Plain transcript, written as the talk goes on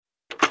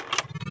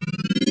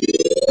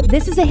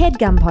This is a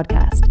HeadGum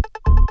podcast.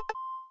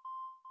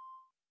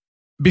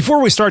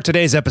 Before we start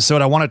today's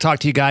episode, I want to talk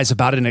to you guys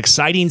about an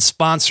exciting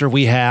sponsor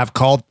we have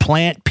called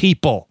Plant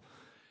People.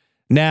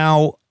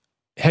 Now,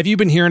 have you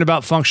been hearing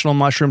about functional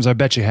mushrooms? I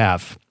bet you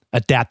have.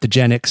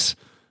 Adaptogenics,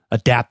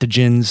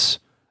 adaptogens.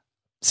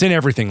 It's in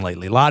everything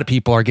lately. A lot of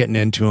people are getting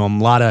into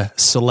them. A lot of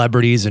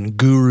celebrities and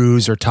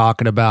gurus are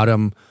talking about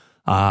them.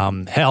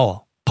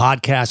 Hell,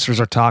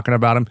 podcasters are talking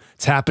about them.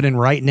 It's happening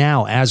right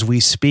now as we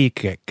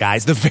speak,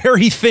 guys. The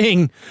very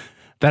thing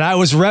that I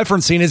was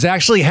referencing is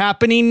actually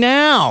happening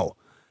now.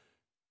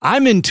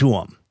 I'm into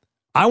them.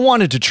 I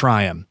wanted to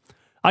try them.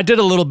 I did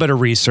a little bit of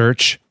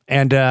research,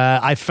 and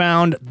I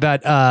found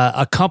that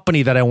a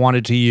company that I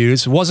wanted to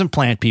use wasn't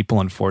Plant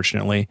People,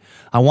 unfortunately.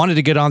 I wanted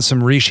to get on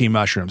some reishi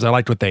mushrooms. I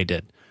liked what they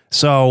did.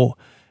 So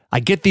I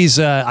get these.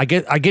 I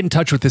get in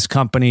touch with this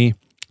company.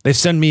 They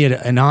send me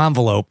an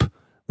envelope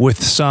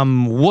with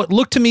some what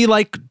looked to me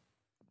like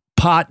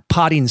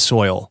potting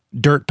soil,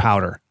 dirt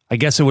powder. I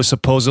guess it was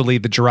supposedly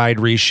the dried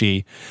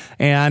reishi,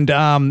 and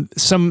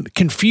some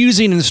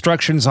confusing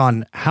instructions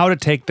on how to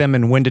take them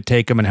and when to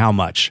take them and how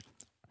much.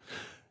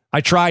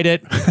 I tried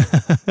it.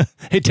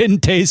 It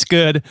didn't taste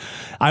good.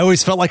 I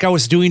always felt like I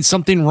was doing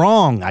something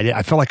wrong.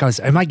 I felt like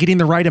am I getting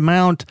the right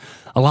amount?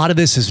 A lot of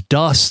this is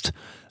dust.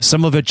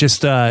 Some of it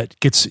just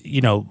gets,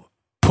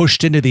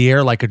 pushed into the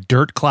air like a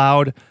dirt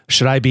cloud.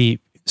 Should I be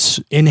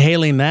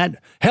inhaling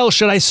that? Hell,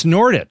 should I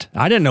snort it?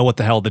 I didn't know what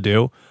the hell to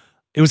do.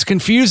 It was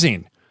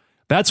confusing.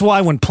 That's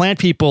why when Plant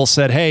People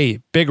said,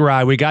 hey, Big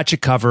Rye, we got you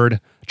covered.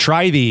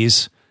 Try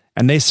these.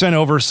 And they sent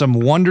over some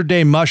Wonder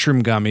Day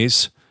mushroom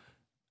gummies.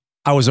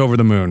 I was over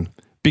the moon.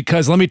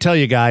 Because let me tell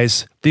you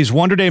guys, these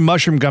Wonder Day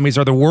mushroom gummies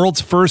are the world's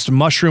first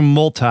mushroom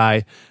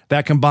multi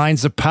that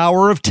combines the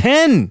power of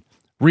 10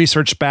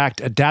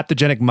 research-backed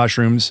adaptogenic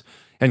mushrooms,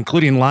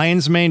 including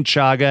lion's mane,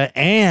 chaga,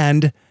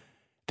 and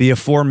the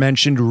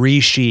aforementioned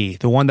reishi,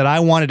 the one that I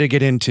wanted to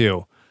get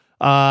into.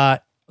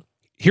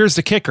 Here's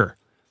the kicker.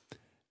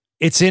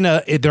 It's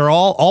they're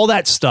all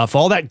that stuff,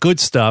 all that good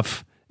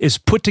stuff is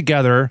put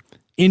together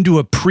into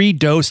a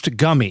pre-dosed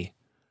gummy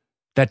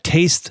that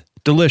tastes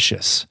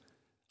delicious.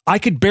 I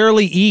could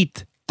barely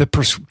eat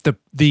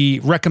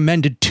the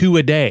recommended 2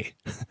 a day.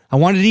 I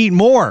wanted to eat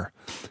more.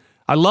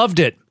 I loved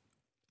it.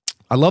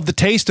 I love the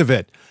taste of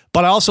it,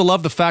 but I also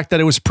love the fact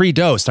that it was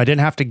pre-dosed. I didn't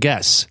have to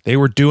guess. They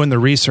were doing the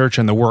research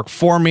and the work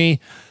for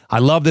me. I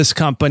love this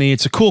company.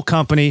 It's a cool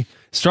company.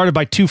 Started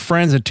by 2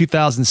 friends in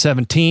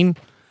 2017.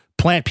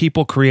 Plant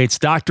People creates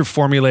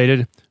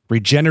doctor-formulated,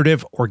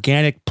 regenerative,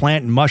 organic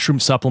plant and mushroom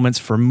supplements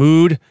for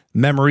mood,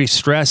 memory,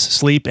 stress,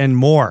 sleep, and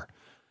more.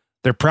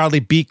 They're proudly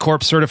B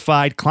Corp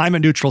certified,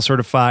 climate neutral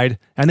certified,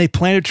 and they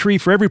plant a tree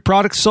for every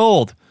product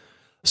sold.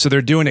 So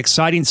they're doing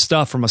exciting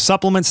stuff from a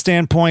supplement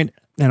standpoint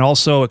and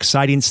also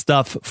exciting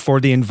stuff for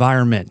the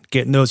environment,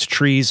 getting those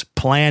trees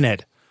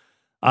planted.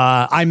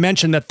 I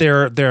mentioned that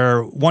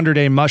their Wonder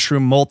Day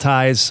mushroom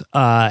multis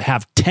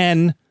have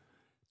 10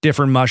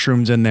 different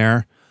mushrooms in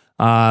there.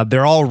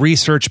 They're all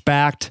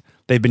research-backed.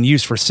 They've been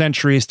used for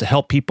centuries to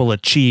help people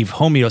achieve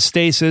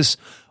homeostasis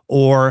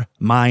or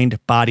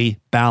mind-body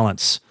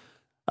balance.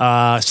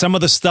 Some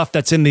of the stuff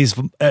that's in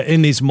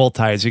these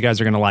multis you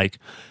guys are going to like.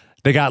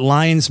 They got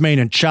lion's mane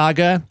and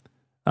chaga.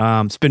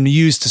 It's been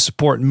used to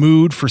support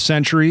mood for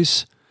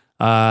centuries.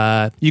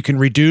 You can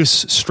reduce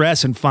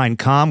stress and find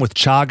calm with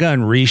chaga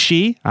and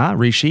reishi.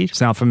 Reishi,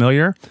 sound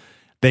familiar?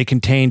 They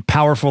contain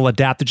powerful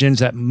adaptogens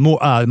that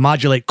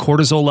modulate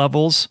cortisol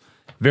levels.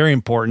 Very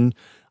important.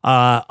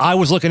 I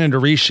was looking into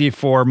reishi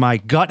for my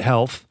gut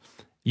health.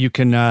 You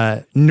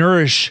can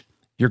nourish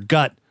your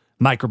gut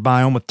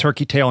microbiome with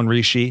turkey tail and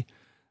reishi.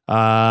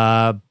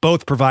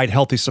 Both provide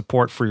healthy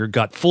support for your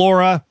gut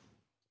flora.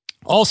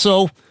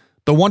 Also,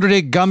 the Wonder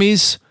Day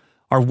gummies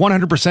are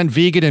 100%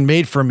 vegan and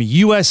made from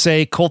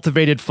USA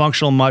cultivated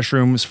functional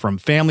mushrooms from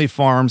family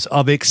farms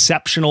of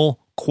exceptional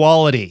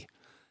quality.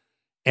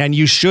 And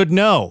you should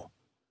know,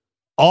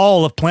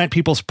 all of Plant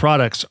People's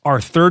products are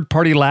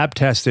third-party lab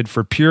tested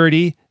for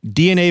purity,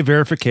 DNA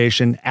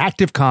verification,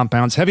 active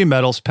compounds, heavy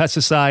metals,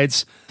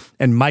 pesticides,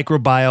 and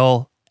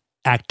microbial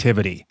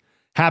activity.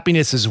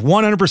 Happiness is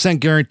 100%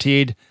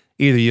 guaranteed.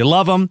 Either you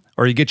love them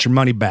or you get your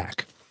money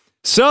back.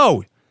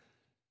 So,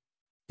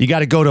 you got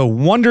to go to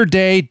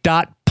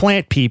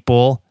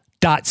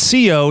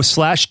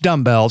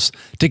wonderday.plantpeople.co/dumbbells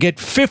to get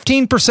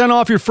 15%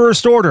 off your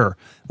first order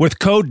with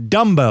code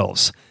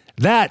dumbbells.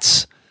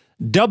 That's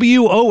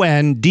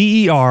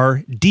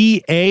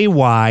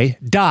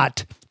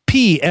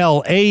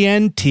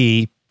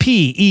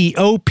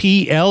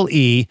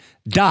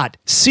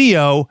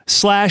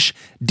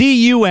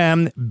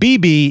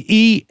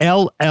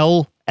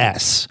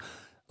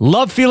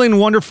Love feeling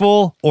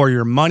wonderful or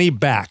your money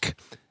back.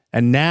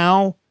 And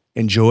now,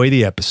 enjoy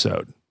the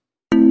episode.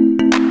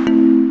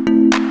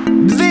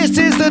 This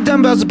is the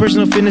Dumbbells, a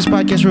personal fitness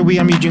podcast where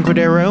I'm Euge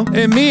Cordero.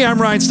 And me,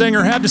 I'm Ryan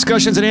Stanger. Have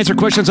discussions and answer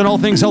questions on all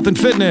things health and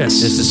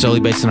fitness. This is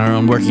solely based on our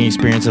own working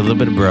experience, a little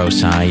bit of bro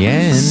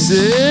science.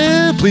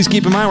 Please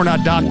keep in mind, we're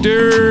not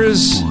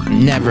doctors.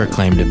 Never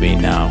claim to be,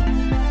 no.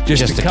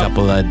 Just a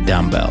couple of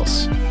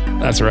dumbbells.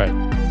 That's right.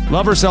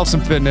 Love herself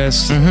some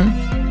fitness.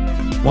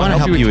 Mm-hmm. Want to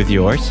help you with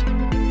yours.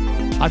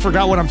 I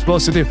forgot what I'm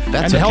supposed to do.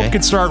 That's the okay. help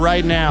can start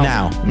right now.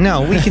 Now.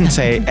 No, we can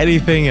say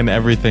anything and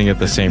everything at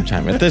the same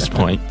time. At this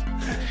point,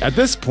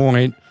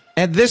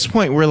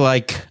 we're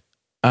like,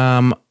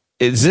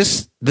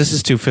 this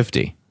is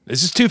 250.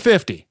 This is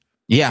 250.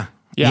 Yeah.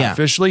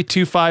 Officially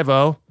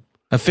 250.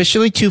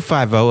 Officially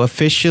 250.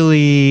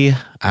 Officially,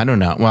 I don't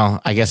know. Well,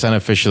 I guess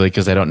unofficially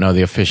because I don't know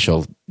the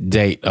official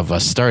date of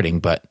us starting,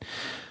 but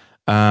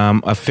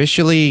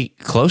officially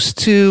close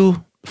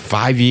to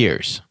 5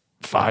 years.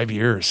 5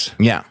 years.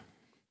 Yeah.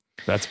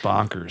 That's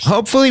bonkers.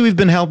 Hopefully we've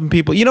been helping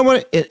people. You know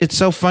what? It's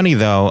so funny,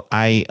 though.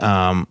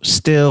 I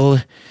still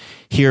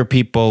hear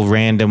people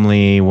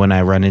randomly when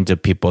I run into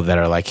people that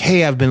are like,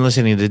 hey, I've been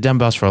listening to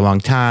Dumbbells for a long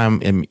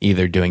time. I'm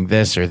either doing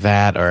this or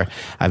that, or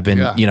I've been,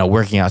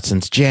 working out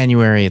since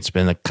January. It's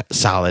been a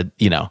solid,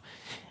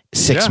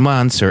 6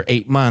 months or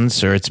 8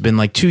 months, or it's been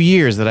like 2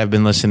 years that I've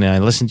been listening. I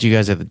listen to you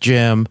guys at the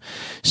gym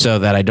so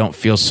that I don't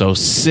feel so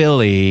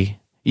silly,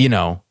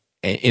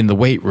 in the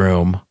weight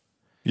room.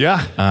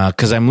 Yeah.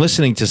 Because I'm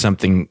listening to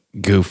something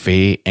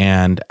goofy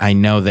and I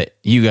know that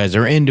you guys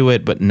are into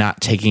it, but not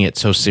taking it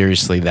so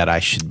seriously that I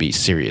should be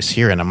serious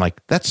here. And I'm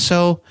like, that's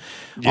so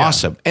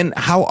awesome. And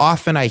how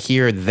often I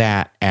hear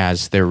that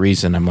as their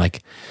reason, I'm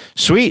like,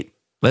 sweet,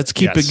 let's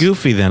keep it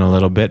goofy then a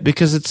little bit,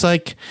 because it's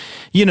like,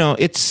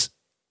 it's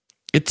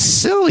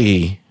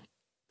silly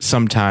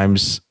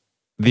sometimes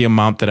the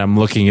amount that I'm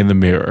looking in the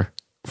mirror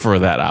for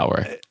that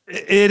hour.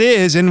 It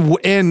is,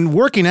 and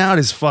working out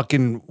is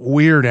fucking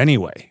weird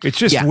anyway. It's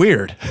just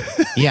weird.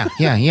 Yeah.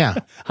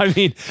 I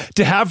mean,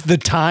 to have the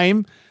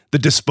time, the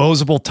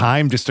disposable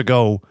time just to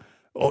go,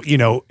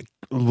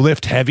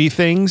 lift heavy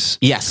things.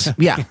 Yes,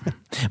 yeah.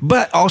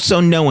 But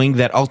also knowing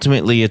that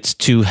ultimately it's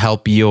to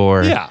help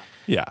your, to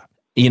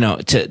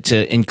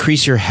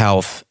increase your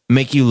health,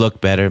 make you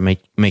look better,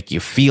 make you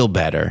feel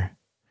better,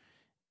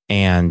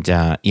 and,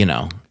 Well,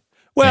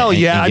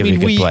 I mean,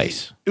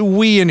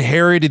 we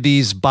inherited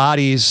these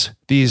bodies,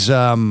 these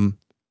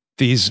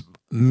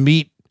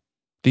meat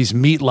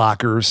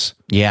lockers.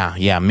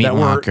 Yeah, meat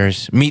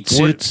lockers, meat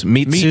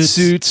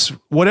suits,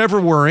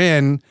 whatever we're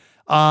in.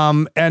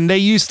 And they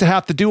used to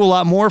have to do a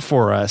lot more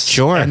for us.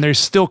 Sure. And they're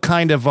still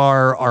kind of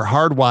are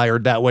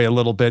hardwired that way a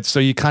little bit. So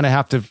you kind of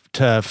have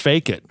to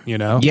fake it,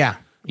 Yeah.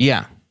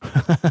 Yeah.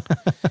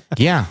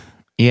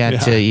 You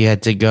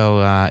had to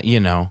go,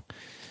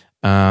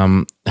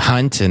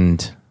 hunt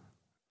and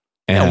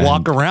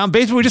walk around.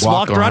 Basically, we just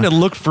walked around and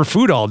looked for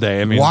food all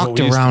day. I mean, walked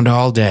around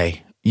all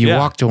day. You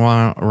walked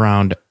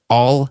around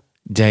all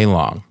day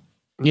long.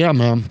 Yeah,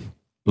 man.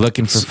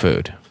 Looking for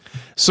food.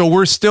 So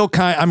we're still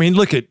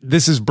look at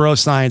this is bro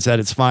science at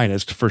its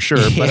finest for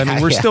sure. But I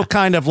mean, we're still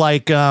kind of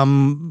like, these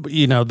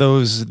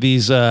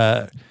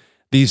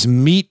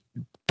meat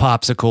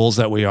popsicles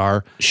that we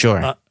are.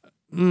 Sure.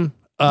 No,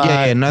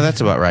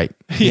 that's about right.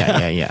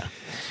 Yeah.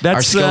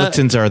 Our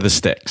skeletons are the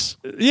sticks.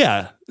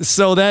 Yeah.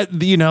 So that,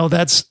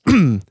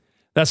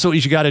 that's what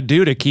you got to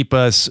do to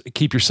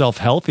keep yourself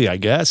healthy, I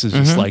guess, is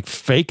just like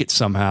fake it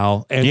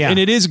somehow. And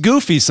it is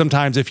goofy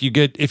sometimes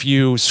if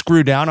you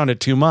screw down on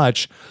it too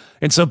much.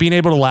 And so being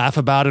able to laugh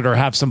about it or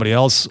have somebody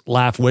else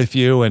laugh with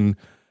you and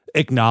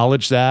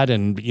acknowledge that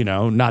and,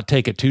 not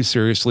take it too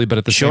seriously, but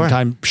at the same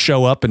time,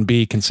 show up and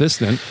be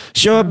consistent.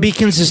 Show up, be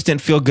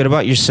consistent, feel good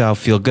about yourself,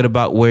 feel good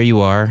about where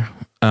you are,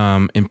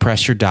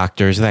 impress your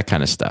doctors, that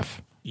kind of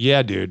stuff.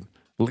 Yeah, dude.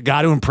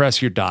 Got to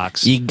impress your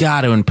docs. You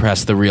got to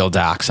impress the real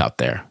docs out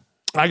there.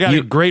 I got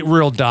a great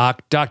real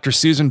doc, Dr.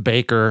 Susan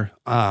Baker.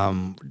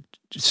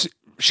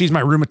 She's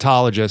my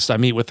rheumatologist. I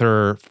meet with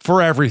her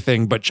for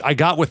everything, but I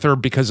got with her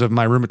because of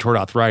my rheumatoid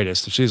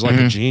arthritis. She's like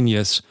a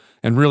genius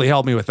and really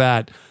helped me with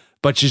that.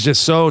 But she's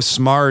just so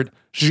smart.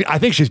 I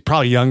think she's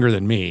probably younger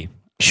than me.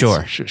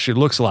 Sure. She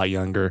looks a lot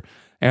younger.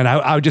 And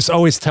I would just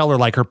always tell her,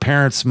 like, her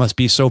parents must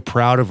be so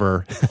proud of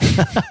her.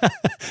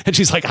 And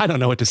she's like, I don't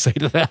know what to say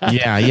to that.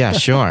 Yeah,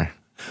 sure.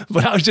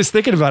 But I was just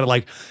thinking about it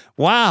like,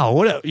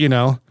 wow,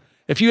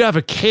 if you have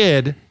a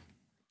kid,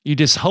 you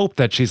just hope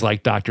that she's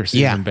like Dr.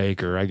 Susan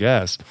Baker, I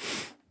guess.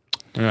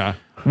 Yeah.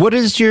 What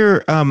is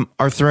your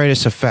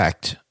arthritis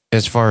effect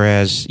as far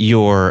as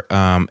your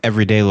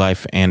everyday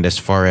life and as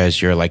far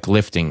as your like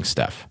lifting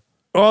stuff?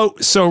 Oh,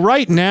 so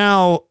right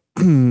now,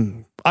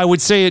 I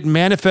would say it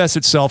manifests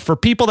itself for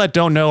people that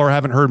don't know or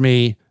haven't heard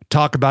me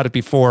talk about it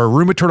before.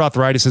 Rheumatoid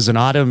arthritis is an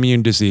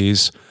autoimmune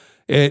disease.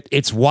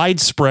 It's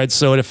widespread,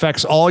 so it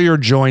affects all your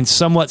joints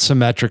somewhat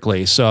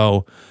symmetrically.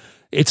 So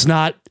it's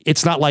not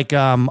like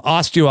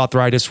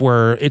osteoarthritis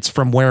where it's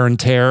from wear and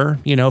tear,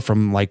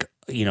 from like,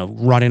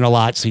 running a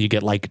lot. So you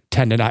get like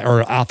tendonitis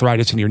or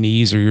arthritis in your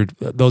knees or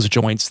those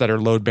joints that are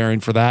load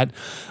bearing for that.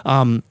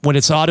 When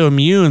it's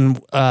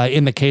autoimmune,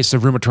 in the case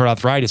of rheumatoid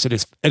arthritis,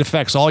 it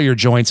affects all your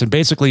joints and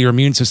basically your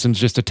immune system's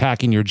just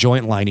attacking your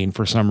joint lining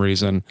for some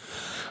reason.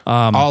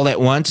 All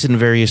at once in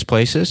various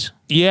places?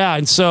 Yeah.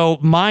 And so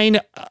mine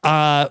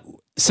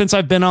since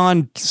I've been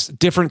on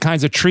different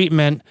kinds of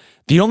treatment,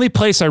 the only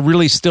place I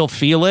really still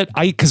feel it,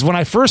 because when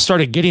I first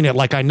started getting it,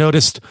 like I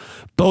noticed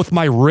both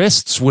my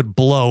wrists would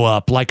blow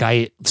up, like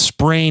I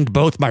sprained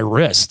both my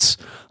wrists.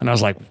 And I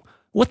was like,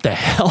 what the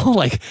hell?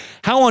 Like,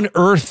 how on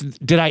earth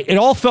did it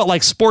all felt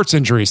like sports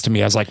injuries to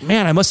me. I was like,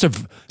 man, I must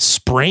have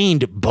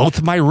sprained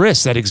both my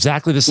wrists at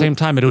exactly the same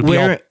time. It would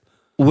be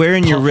where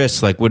in your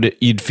wrist? Like,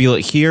 you'd feel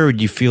it here? Or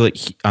would you feel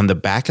it on the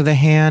back of the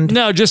hand?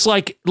 No, just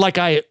like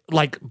I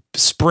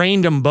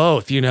sprained them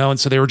both, and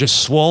so they were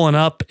just swollen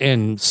up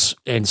and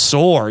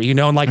sore,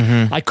 and like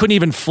I couldn't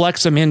even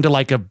flex them into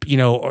like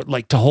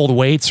like to hold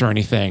weights or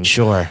anything.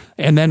 Sure.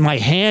 And then my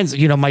hands,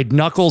 my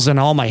knuckles and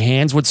all my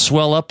hands would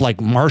swell up like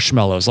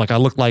marshmallows. Like I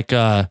looked like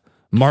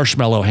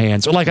marshmallow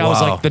hands, or like I was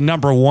like the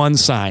number one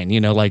sign,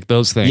 like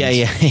those things.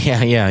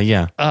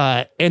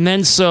 Yeah. And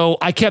then so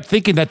I kept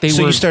thinking that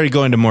So you started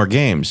going to more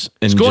games.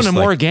 And going to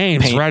more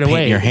games right away.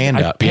 Paint your hand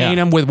up. Paint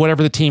them with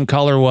whatever the team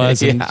color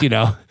was, and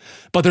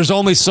but there's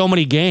only so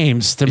many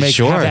games to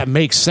have that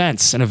make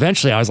sense. And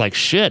eventually I was like,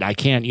 shit, I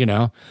can't,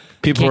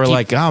 People were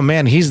like, oh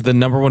man, he's the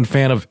number one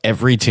fan of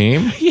every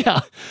team.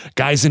 Yeah.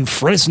 Guys in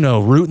Fresno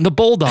rooting the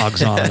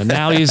Bulldogs on. And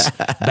now he's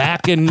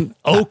back in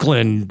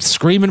Oakland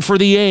screaming for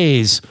the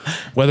A's,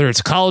 whether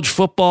it's college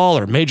football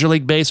or Major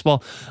League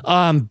Baseball.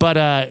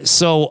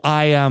 So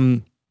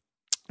I,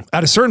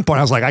 at a certain point,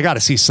 I was like, I got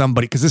to see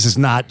somebody, because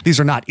these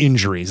are not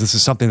injuries. This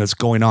is something that's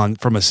going on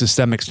from a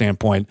systemic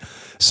standpoint.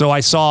 So I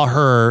saw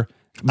her.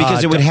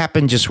 Because it would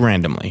happen just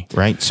randomly,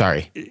 right?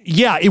 Sorry.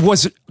 Yeah, it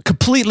was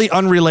completely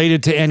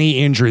unrelated to any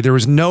injury. There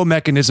was no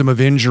mechanism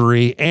of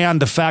injury, and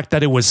the fact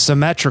that it was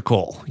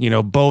symmetrical,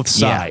 both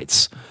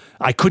sides. Yeah.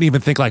 I couldn't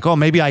even think like, oh,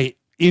 maybe I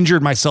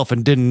injured myself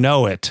and didn't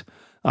know it.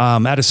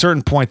 At a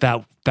certain point,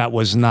 that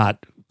was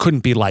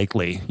couldn't be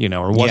likely,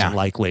 or wasn't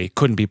likely,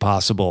 couldn't be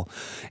possible.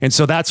 And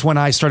so that's when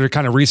I started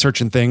kind of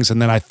researching things,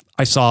 and then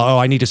I saw,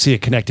 I need to see a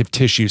connective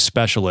tissue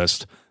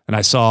specialist. And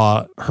I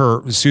saw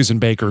Susan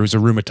Baker, who's a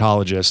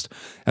rheumatologist,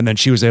 and then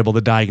she was able to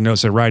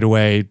diagnose it right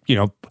away.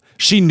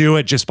 She knew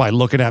it just by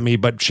looking at me,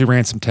 but she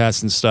ran some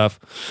tests and stuff.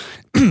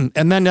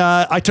 And then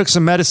I took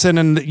some medicine,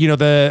 and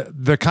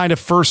the kind of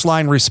first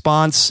line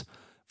response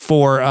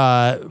for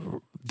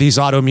these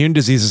autoimmune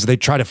diseases, they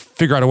try to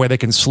figure out a way they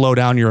can slow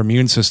down your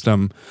immune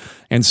system.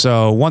 And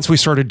so once we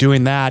started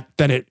doing that,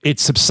 then it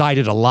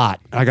subsided a lot.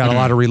 I got a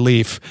lot of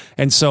relief.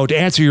 And so to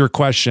answer your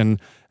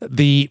question,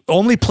 the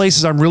only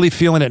places I'm really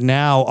feeling it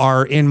now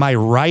are in my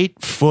right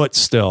foot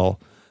still.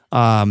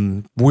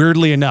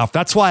 Weirdly enough,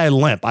 that's why I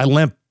limp. I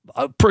limp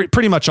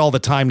pretty much all the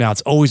time now.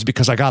 It's always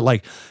because I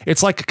got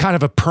it's like kind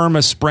of a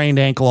perma sprained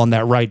ankle on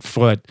that right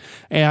foot.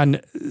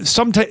 And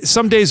some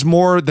days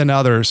more than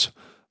others,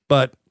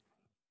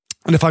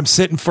 and if I'm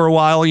sitting for a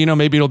while,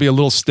 maybe it'll be a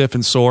little stiff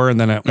and sore. And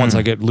then once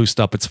I get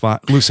loosened up,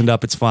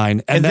 it's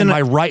fine. And then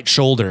my right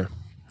shoulder.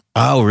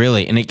 Oh,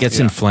 really? And it gets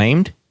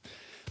inflamed?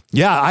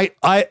 Yeah.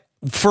 I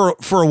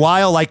for a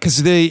while,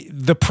 because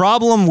the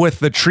problem with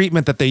the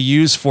treatment that they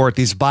use for it,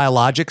 these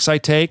biologics I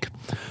take,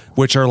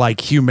 which are like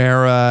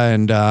Humira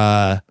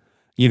and,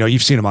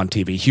 you've seen them on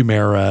TV,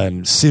 Humira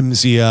and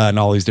Cimzia and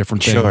all these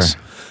different things.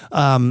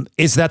 Sure.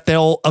 Is that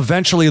they'll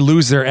eventually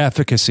lose their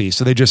efficacy.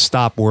 So they just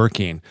stop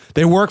working.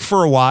 They work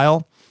for a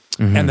while,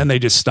 and then they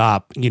just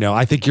stop.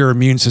 I think your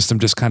immune system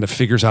just kind of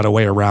figures out a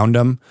way around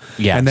them.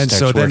 Yeah, and then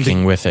starts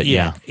working with it.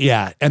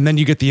 Yeah. And then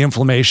you get the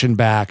inflammation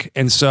back.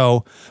 And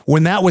so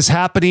when that was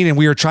happening and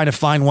we were trying to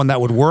find one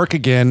that would work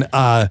again,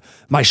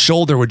 my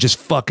shoulder would just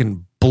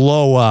fucking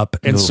blow up.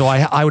 And so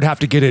I would have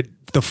to get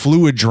the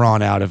fluid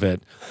drawn out of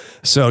it.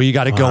 So you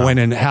got to go in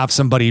and have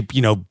somebody,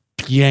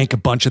 yank a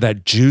bunch of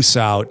that juice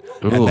out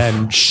and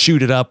then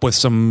shoot it up with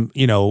some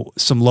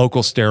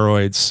local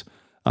steroids,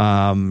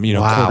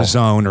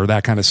 cortisone or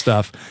that kind of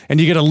stuff. And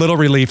you get a little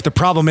relief. The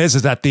problem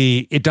is that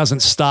it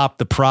doesn't stop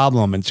the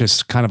problem. It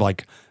just kind of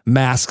like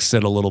masks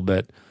it a little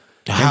bit.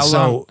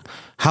 How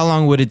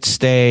long would it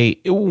stay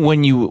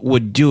when you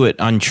would do it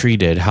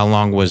untreated? How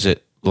long was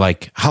it?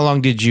 How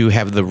long did you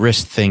have the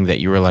wrist thing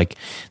that you were like,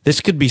 this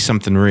could be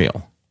something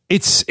real?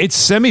 It's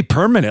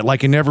semi-permanent.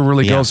 It never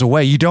really goes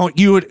away.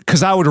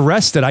 Because I would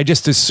rest it. I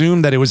just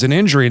assumed that it was an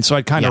injury. And so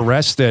I'd kind of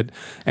rest it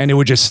and it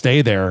would just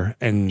stay there.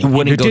 And it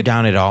wouldn't go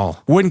down at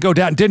all. Wouldn't go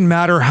down. It didn't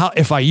matter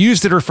if I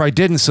used it or if I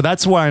didn't. So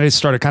that's why I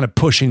started kind of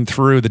pushing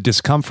through the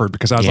discomfort,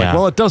 because I was like,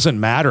 well, it doesn't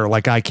matter.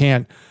 I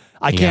can't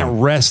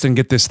rest and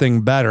get this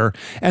thing better.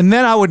 And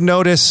then I would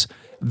notice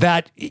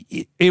that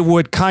it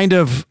would kind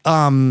of,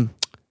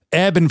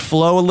 ebb and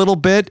flow a little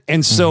bit.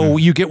 And so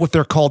you get what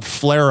they're called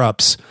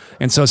flare-ups.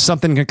 And so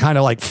something can kind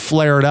of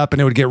flare it up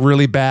and it would get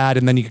really bad.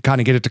 And then you can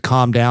kind of get it to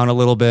calm down a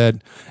little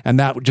bit. And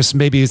that just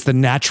maybe is the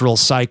natural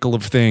cycle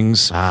of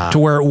things to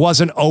where it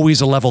wasn't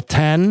always a level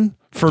 10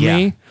 for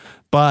me,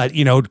 but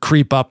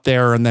creep up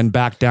there and then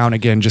back down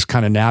again, just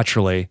kind of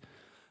naturally.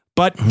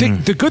 But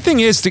the good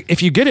thing is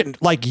if you get it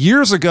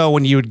years ago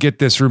when you would get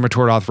this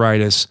rheumatoid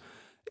arthritis,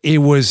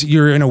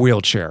 you're in a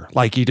wheelchair.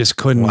 You just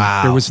couldn't,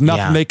 there was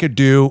nothing they could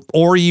do.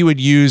 Or you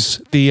would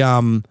use the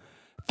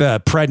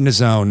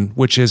prednisone,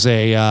 which is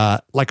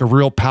a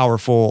real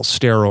powerful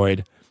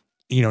steroid.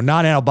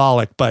 not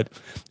anabolic,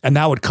 and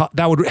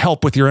that would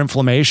help with your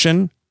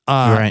inflammation.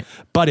 Right.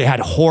 But it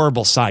had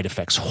horrible side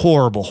effects.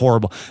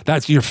 Horrible.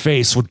 That's your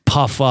face would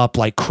puff up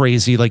like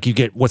crazy. Like you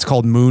get what's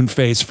called moon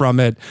face from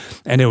it.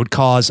 And it would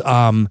cause,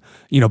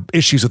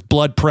 issues with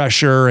blood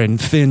pressure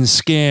and thin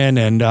skin.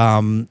 And,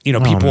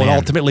 people would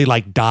ultimately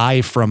like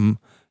die from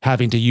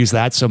having to use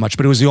that so much,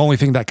 but it was the only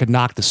thing that could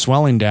knock the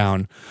swelling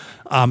down.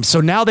 So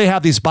now they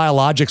have these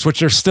biologics, which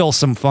there's still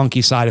some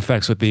funky side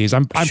effects with these.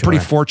 I'm pretty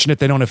fortunate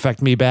they don't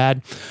affect me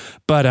bad,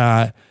 but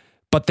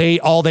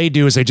all they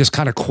do is they just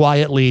kind of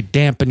quietly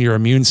dampen your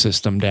immune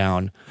system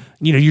down.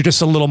 You're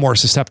just a little more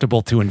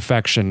susceptible to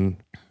infection.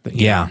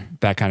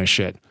 That kind of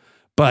shit.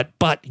 But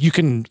you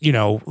can,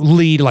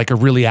 lead like a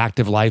really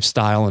active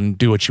lifestyle and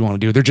do what you want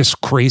to do. They're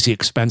just crazy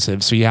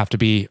expensive. So you have to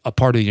be a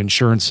part of the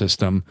insurance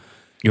system.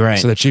 You're right.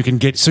 So that you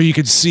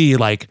could see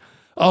like,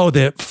 oh,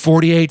 the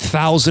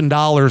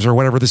 $48,000 or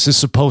whatever this is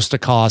supposed to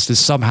cost is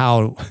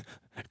somehow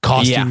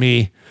costing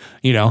me,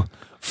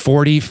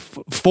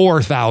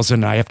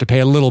 $44,000. I have to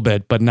pay a little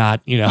bit, but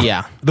not,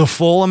 the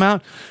full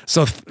amount.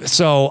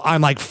 So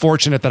I'm like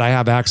fortunate that I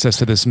have access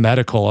to this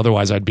medical.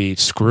 Otherwise I'd be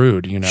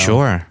screwed,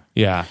 Sure.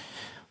 Yeah.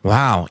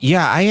 Wow.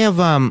 Yeah. I have,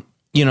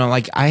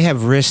 I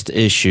have wrist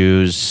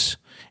issues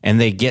and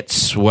they get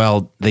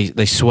swelled.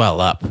 They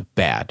swell up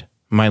bad.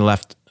 My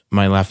left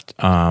wrist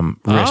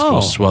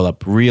will swell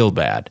up real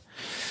bad.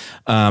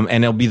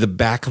 And it'll be the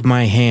back of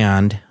my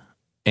hand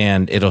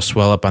and it'll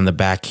swell up on the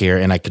back here.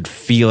 And I could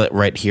feel it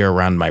right here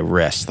around my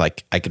wrist.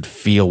 Like I could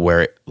feel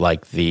where it,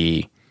 like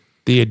the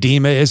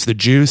edema is, the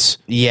juice.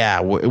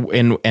 Yeah.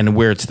 And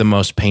where it's the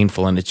most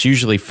painful. And it's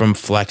usually from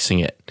flexing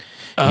it.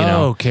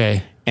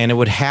 Okay. And it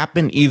would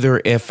happen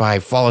either if I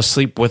fall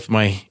asleep with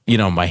my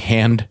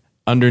hand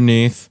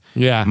underneath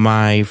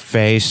my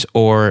face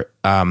or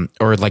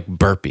like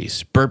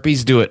burpees.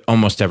 Burpees do it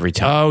almost every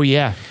time. Oh,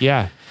 yeah.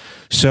 Yeah.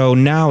 So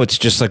now it's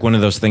just like one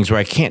of those things where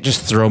I can't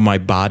just throw my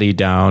body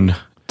down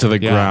to the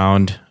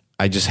ground.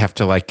 I just have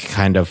to like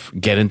kind of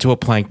get into a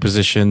plank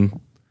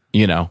position,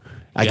 I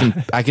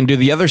can do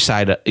the other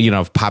side,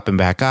 of popping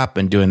back up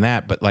and doing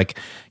that. But like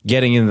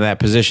getting into that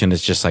position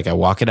is just like I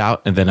walk it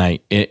out and then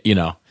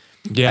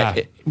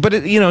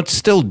it's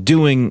still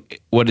doing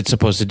what it's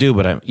supposed to do.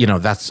 But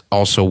that's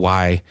also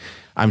why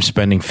I'm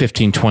spending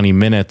 15, 20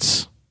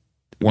 minutes,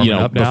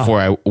 before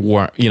I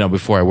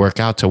work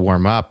out to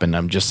warm up. And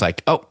I'm just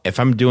like, oh, if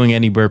I'm doing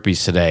any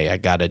burpees today, I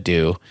got to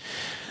do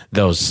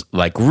those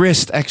like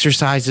wrist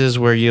exercises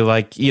where you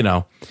like,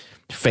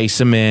 face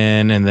them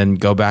in and then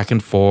go back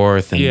and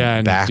forth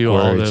and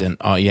backwards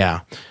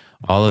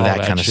all of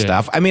that kind of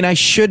stuff. I mean, I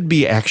should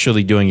be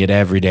actually doing it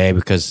every day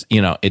because,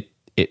 it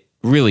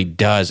really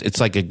does. It's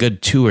like a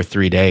good 2 or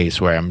 3 days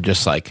where I'm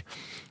just like,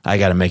 I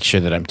got to make sure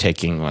that I'm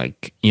taking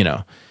like,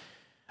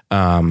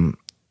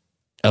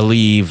 a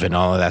leave and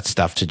all of that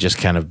stuff to just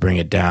kind of bring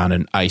it down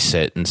and ice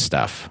it and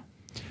stuff.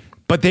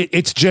 But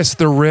it's just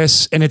the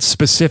wrists and it's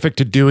specific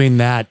to doing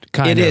that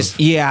kind of. It is.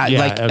 Yeah.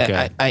 Like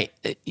okay.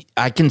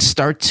 I can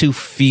start to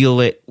feel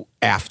it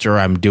after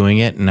I'm doing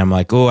it and I'm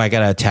like, oh, I got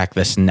to attack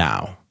this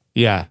now.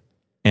 Yeah.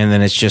 And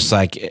then it's just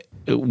like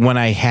when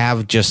I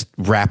have just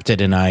wrapped it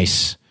in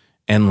ice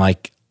and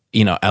like,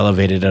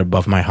 elevated it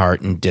above my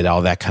heart and did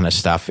all that kind of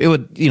stuff, it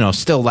would,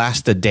 still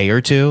last a day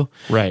or two.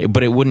 Right.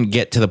 But it wouldn't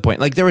get to the point.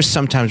 Like there was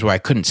some times where I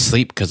couldn't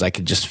sleep because I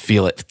could just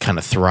feel it kind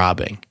of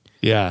throbbing.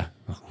 Yeah.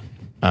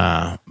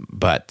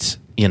 But,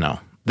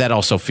 that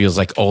also feels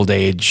like old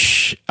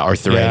age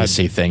arthritis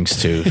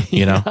things too,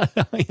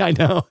 I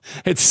know.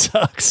 It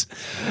sucks.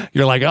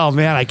 You're like, oh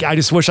man, I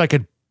just wish I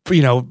could,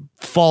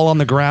 fall on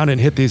the ground and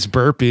hit these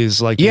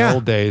burpees like the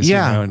old days.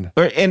 Yeah.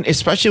 And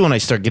especially when I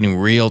start getting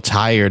real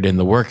tired in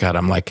the workout,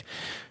 I'm like,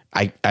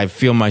 I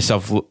feel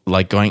myself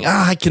like going,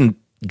 I can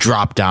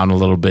drop down a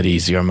little bit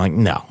easier. I'm like,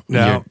 no.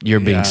 You're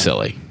being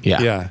silly.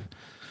 Yeah. Yeah.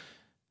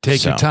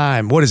 Take your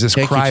time. What is this?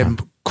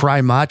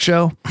 Cry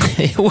macho?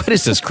 What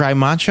is this? Cry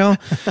macho?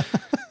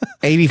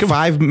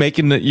 85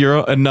 making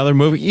another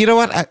movie. You know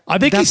what? I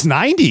think he's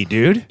 90,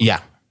 dude.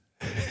 Yeah.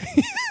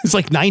 It's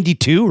like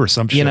 92 or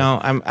something.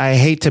 I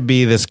hate to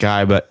be this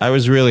guy, but I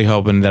was really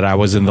hoping that I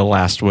was in the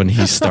last one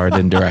he starred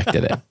and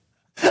directed it.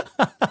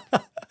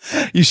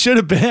 You should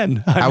have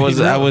been. I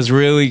was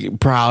really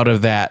proud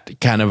of that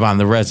kind of on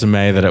the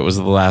resume that it was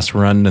the last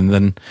run, and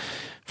then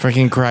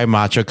freaking Cry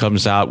Macho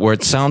comes out where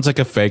it sounds like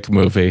a fake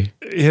movie.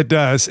 It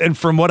does, and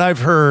from what I've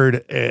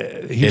heard,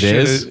 he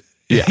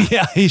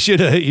should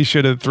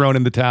have thrown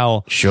in the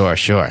towel. Sure.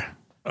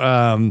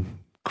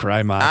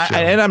 Cry Macho.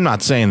 And I'm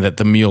not saying that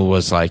the mule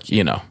was like,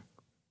 I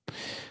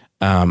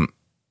don't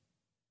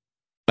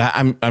know.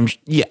 I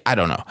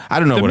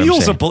don't know what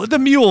I'm saying. The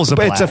mule's a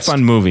but blast. It's a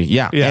fun movie.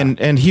 Yeah.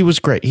 And he was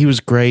great. He was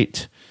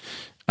great.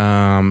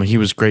 He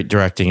was great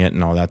directing it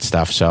and all that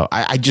stuff. So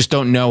I just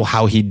don't know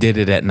how he did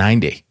it at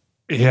 90.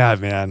 Yeah,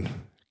 man.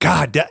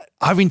 God,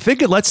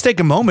 let's take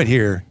a moment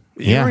here.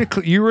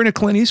 You were in a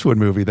Clint Eastwood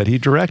movie that he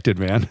directed,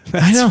 man.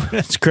 I know.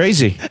 It's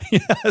crazy.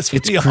 It's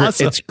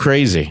awesome. It's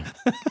crazy.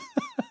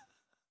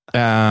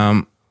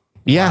 Yeah.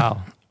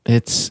 Wow.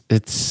 it's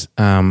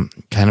kind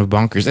of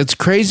bonkers. It's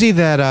crazy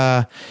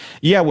that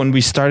when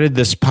we started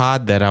this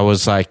pod, that I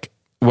was like,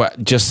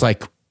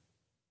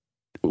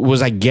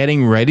 was I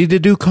getting ready to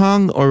do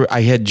Kong, or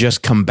I had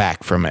just come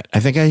back from it? I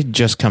think I had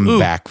just come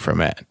back from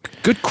it.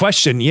 Good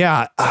question.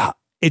 Yeah.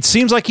 It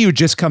seems like you had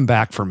just come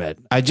back from it.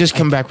 I just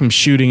come back from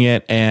shooting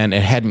it, and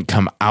it hadn't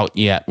come out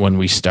yet when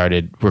we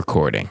started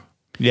recording.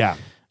 Yeah.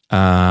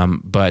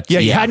 But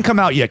you hadn't come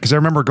out yet, because I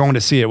remember going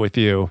to see it with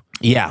you.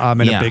 Yeah.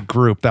 In a big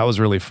group. That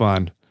was really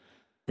fun.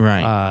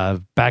 Right.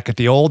 Back at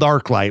the old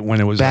ArcLight when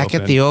it was back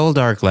open. at the old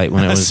ArcLight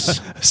when it was.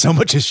 So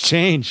much has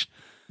changed.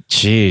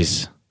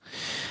 Jeez.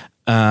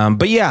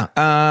 But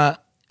I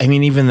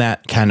mean, even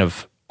that kind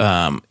of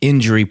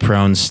injury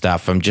prone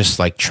stuff, I'm just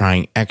like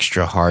trying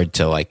extra hard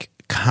to like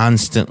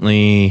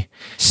constantly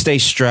stay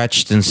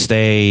stretched and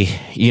stay,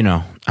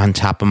 on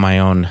top of my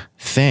own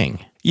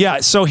thing. Yeah.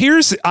 So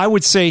here's the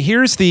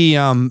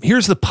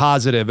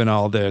positive in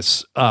all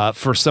this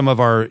for some of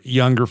our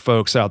younger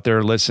folks out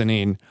there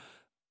listening.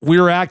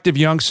 We're active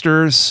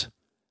youngsters.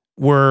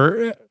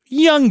 We're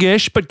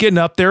youngish, but getting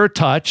up there a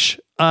touch.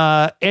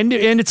 And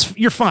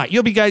you're fine.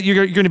 You're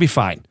going to be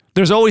fine.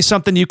 There's always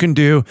something you can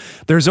do.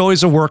 There's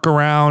always a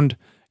workaround.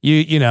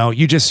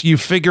 You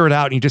figure it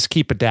out and you just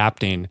keep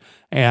adapting.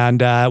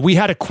 And we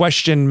had a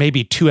question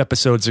maybe 2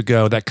 episodes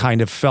ago that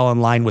kind of fell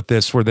in line with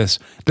this, where this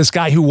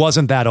guy who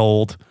wasn't that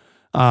old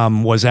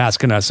was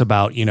asking us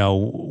about,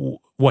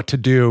 what to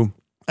do.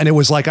 And it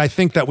was like, I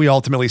think that we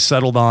ultimately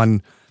settled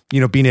on,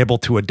 being able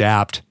to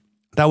adapt.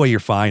 That way you're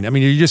fine. I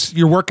mean,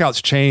 your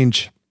workouts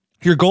change.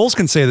 Your goals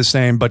can stay the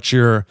same, but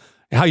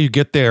how you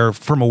get there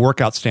from a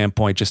workout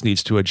standpoint just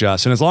needs to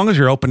adjust. And as long as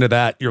you're open to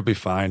that, you'll be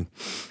fine.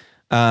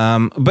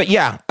 So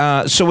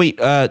wait,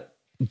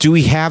 do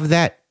we have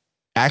that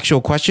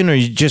actual question, or are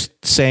you just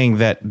saying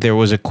that there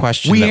was a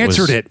question? We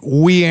answered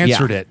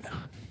it.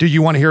 Do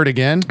you want to hear it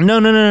again?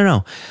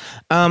 No.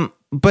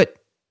 But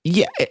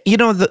yeah,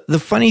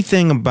 the funny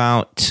thing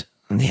about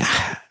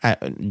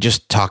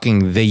just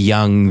talking the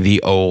young,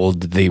 the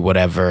old, the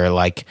whatever,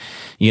 like,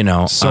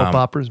 soap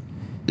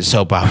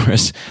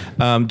operas,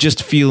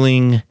 just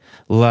feeling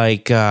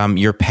like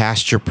you're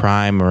past your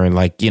prime, or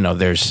like,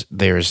 there's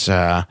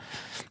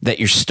that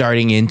you're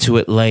starting into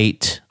it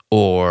late,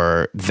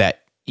 or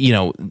that,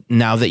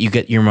 now that you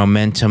get your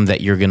momentum,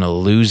 that you're going to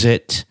lose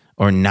it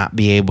or not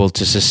be able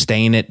to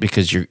sustain it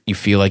because you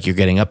feel like you're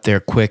getting up there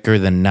quicker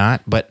than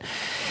not. But,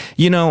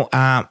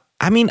 I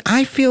mean,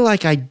 I feel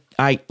like I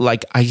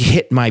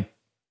hit my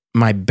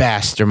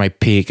best or my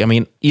peak. I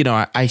mean,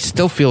 I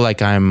still feel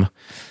like I'm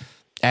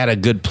at a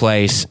good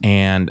place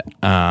and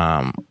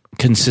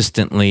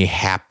consistently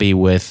happy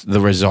with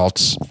the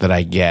results that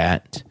I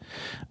get.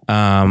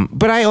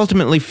 But I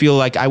ultimately feel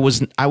like I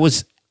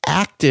was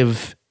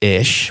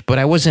active-ish, but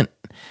I wasn't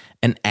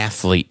an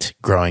athlete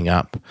growing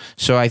up.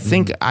 So I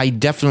think I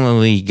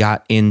definitely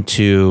got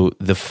into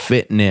the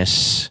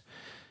fitness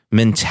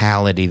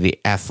mentality, the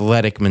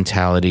athletic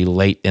mentality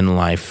late in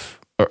life,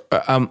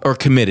 or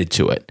committed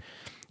to it.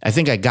 I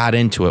think I got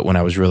into it when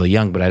I was really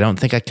young, but I don't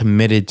think I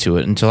committed to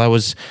it until I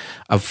was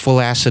a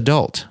full-ass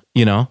adult,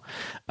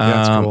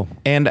 That's cool.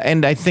 And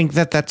I think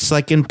that's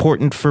like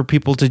important for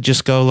people to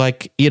just go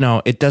like,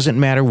 it doesn't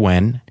matter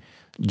when,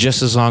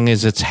 just as long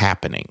as it's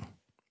happening,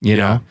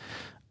 know?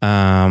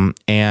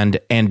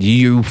 And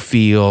you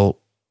feel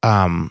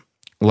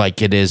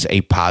like it is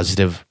a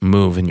positive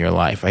move in your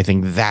life. I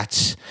think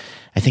that's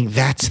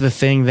the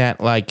thing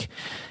that, like,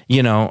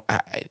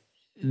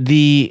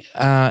 the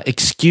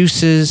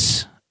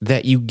excuses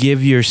that you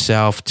give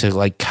yourself to,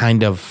 like,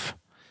 kind of,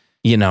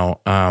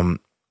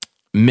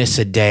 miss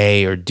a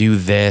day or do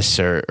this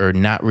or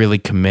not really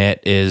commit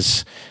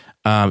is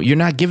you're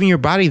not giving your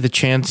body the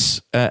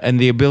chance and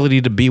the ability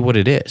to be what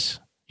it is,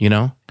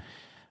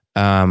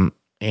 and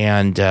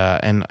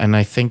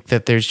I think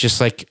that there's just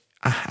like,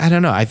 I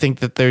don't know. I think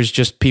that there's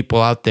just people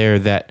out there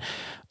that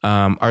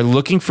are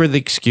looking for the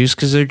excuse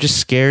because they're just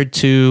scared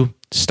to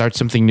start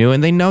something new,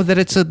 and they know that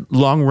it's a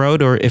long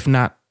road, or if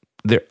not,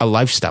 a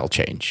lifestyle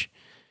change.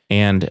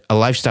 And a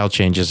lifestyle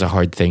change is a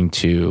hard thing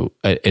to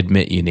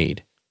admit you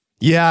need.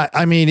 Yeah,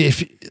 I mean,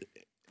 if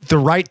the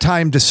right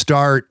time to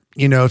start,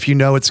 if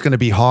it's going to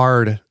be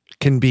hard,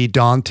 can be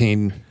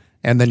daunting,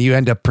 and then you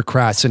end up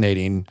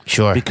procrastinating.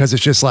 Sure. Because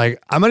it's just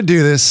like, I'm going to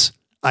do this.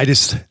 I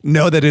just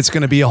know that it's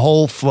going to be a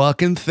whole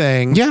fucking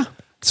thing. Yeah.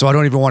 So I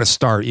don't even want to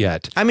start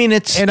yet. I mean, I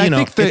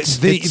think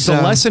the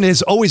lesson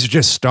is always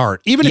just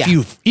start. Even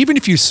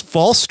if you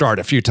false start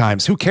a few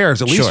times, who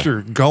cares? At least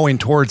you're going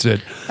towards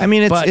it. I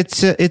mean,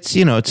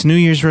 it's New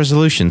Year's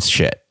resolutions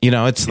shit.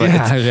 It's like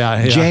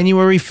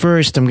January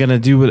 1st, I'm going to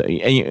do what,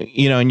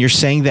 and you're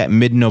saying that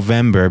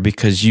mid-November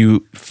because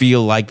you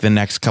feel like the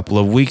next couple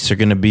of weeks are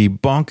going to be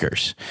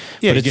bonkers.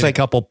 Yeah, but it's like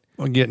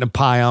getting a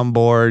pie on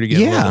board.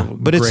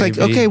 But it's like,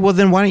 okay, well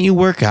then why don't you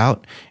work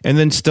out and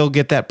then still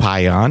get that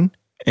pie on?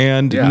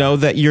 And know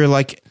that you're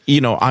like,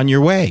 on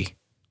your way.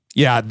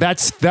 Yeah,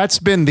 that's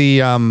been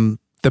the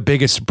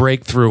biggest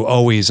breakthrough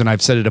always, and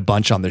I've said it a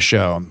bunch on the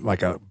show. I'm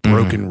like a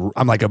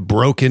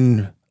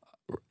broken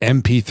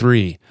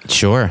MP3.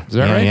 Sure. Is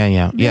that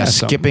right? Yeah.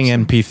 Skipping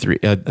MP3.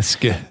 I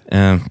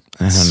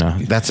don't know.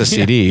 That's a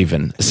CD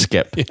even.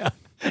 Skip. Yeah,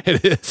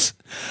 it is.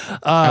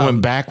 I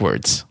went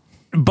backwards.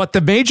 But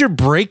the major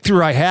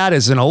breakthrough I had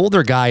as an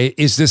older guy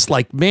is this,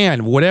 like,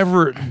 man,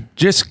 whatever,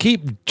 just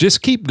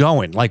keep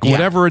going, like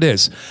whatever it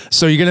is.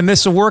 So you're going to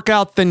miss a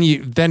workout,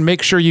 then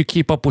make sure you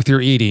keep up with your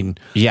eating.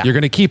 Yeah. You're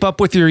going to keep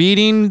up with your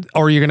eating,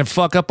 or you're going to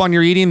fuck up on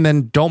your eating,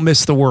 then don't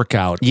miss the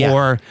workout. Yeah.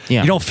 Or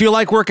you don't feel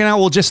like working out,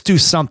 well, just do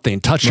something.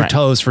 Touch your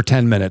toes for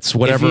 10 minutes,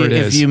 whatever it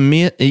is.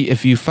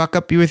 If you fuck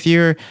up with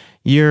your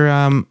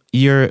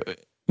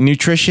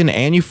nutrition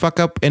and you fuck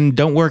up and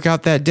don't work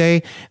out that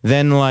day,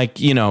 then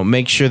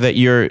make sure that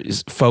you're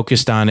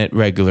focused on it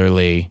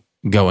regularly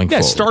going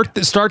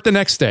forward. Start the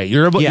next day.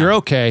 You're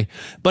okay.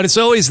 But it's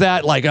always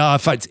that, like,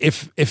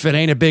 if it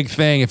ain't a big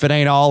thing, if it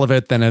ain't all of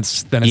it, then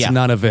it's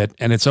none of it.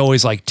 And it's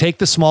always like, take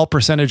the small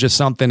percentage of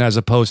something as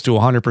opposed to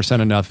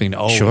 100% of nothing.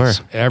 Always,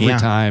 every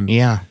time.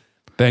 Yeah.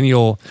 Then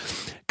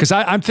because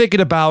I'm thinking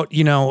about,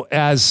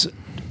 as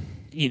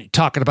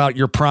talking about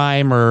your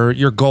prime or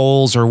your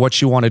goals or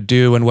what you want to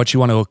do and what you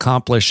want to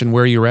accomplish and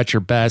where you're at your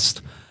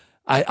best.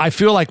 I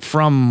feel like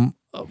from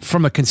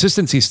a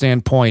consistency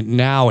standpoint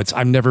now,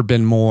 I've never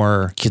been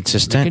more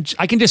consistent.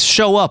 I can just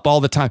show up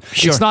all the time.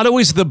 Sure. It's not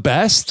always the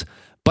best,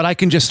 but I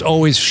can just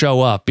always show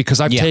up because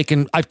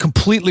I've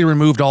completely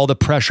removed all the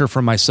pressure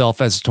from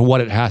myself as to what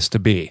it has to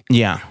be.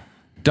 Yeah.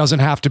 It doesn't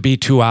have to be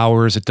 2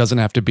 hours. It doesn't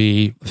have to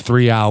be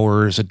 3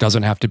 hours. It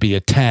doesn't have to be a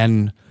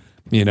 10.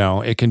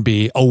 It can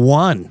be a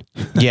 1.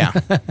 Yeah.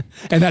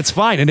 And that's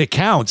fine. And it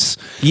counts.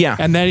 Yeah.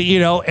 And then,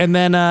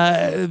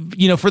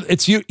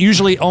 it's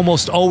usually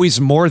almost always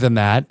more than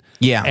that.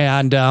 Yeah.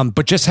 And,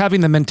 but just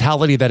having the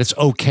mentality that it's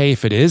okay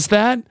if it is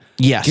that.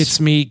 Yes.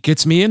 Gets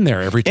me in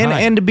there every time.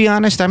 And to be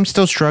honest, I'm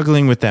still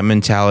struggling with that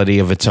mentality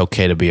of it's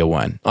okay to be a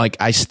 1. Like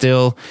I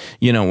still,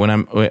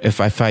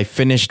 if I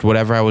finished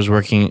whatever I was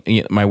working,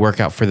 my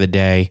workout for the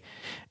day,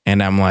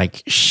 and I'm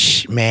like,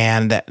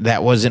 man,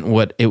 that wasn't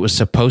what it was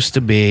supposed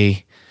to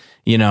be.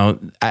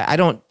 I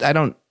don't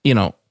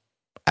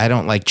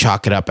like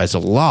chalk it up as a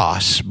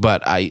loss,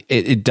 but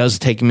it does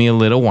take me a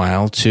little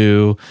while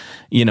to,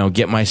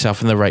 get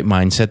myself in the right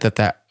mindset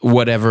that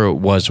whatever it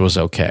was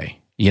okay.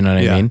 You know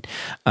what I mean?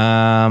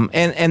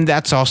 And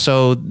that's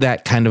also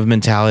that kind of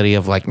mentality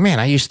of like, man,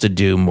 I used to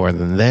do more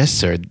than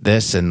this or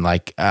this, and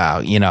like,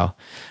 or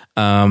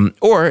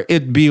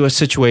it'd be a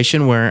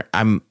situation where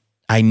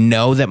I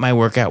know that my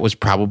workout was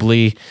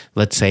probably,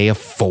 let's say, a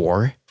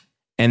 4.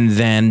 And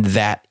then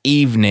that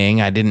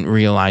evening, I didn't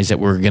realize that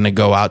we're going to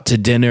go out to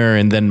dinner,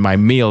 and then my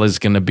meal is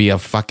going to be a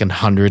fucking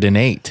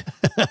 108.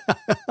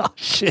 Oh,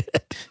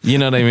 shit. You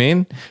know what I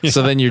mean? Yeah.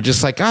 So then you're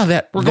just like,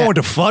 we're going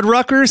to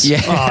Fuddruckers?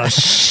 Yeah. Oh,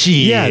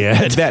 shit.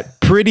 Yeah, that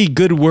pretty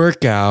good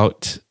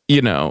workout,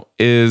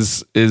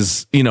 is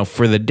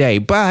for the day.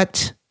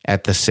 But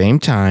at the same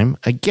time,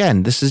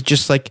 again, this is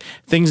just like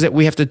things that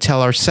we have to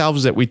tell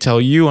ourselves, that we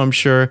tell you, I'm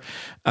sure,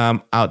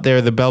 out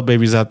there, the Bell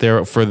Babies out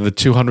there, for the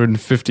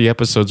 250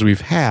 episodes we've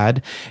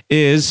had,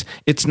 is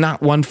it's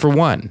not 1 for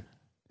 1.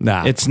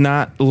 Nah. It's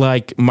not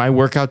like my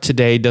workout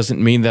today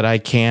doesn't mean that I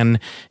can,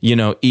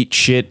 eat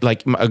shit.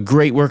 Like a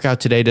great workout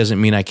today doesn't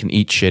mean I can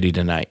eat shitty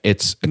tonight.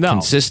 It's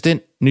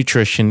consistent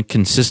nutrition,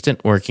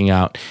 consistent working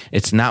out.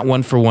 It's not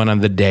 1 for 1 on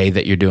the day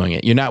that you're doing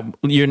it.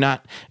 You're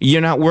not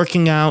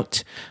working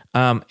out,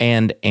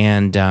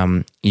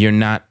 and you're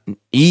not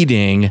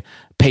eating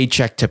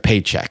paycheck to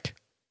paycheck.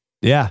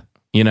 Yeah.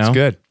 It's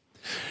good.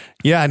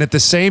 Yeah. And at the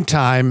same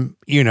time,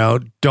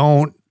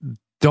 don't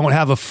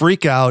have a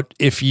freak out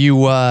if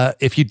you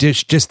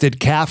just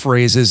did calf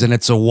raises and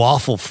it's a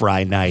waffle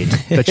fry night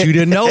that you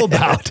didn't know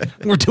about.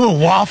 We're doing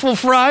waffle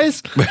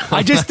fries?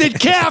 I just did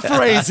calf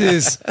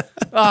raises.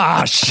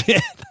 Ah,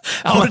 shit.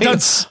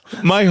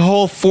 My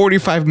whole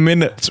 45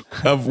 minutes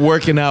of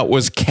working out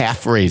was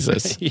calf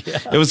raises. Yeah.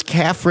 It was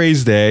calf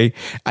raise day.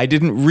 I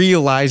didn't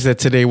realize that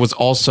today was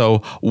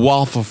also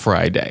waffle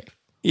fry day.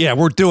 Yeah,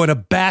 we're doing a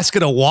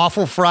basket of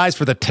waffle fries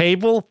for the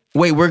table.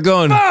 Wait, we're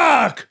going...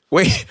 Fuck!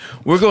 Wait,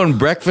 we're going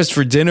breakfast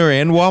for dinner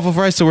and waffle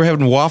fries, so we're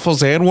having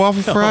waffles and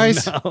waffle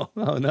fries? Oh,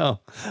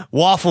 no.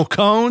 Waffle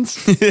cones?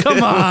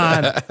 Come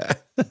on.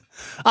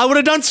 I would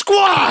have done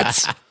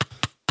squats.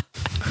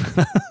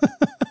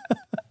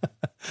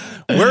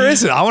 Where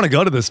is it? I want to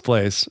go to this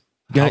place.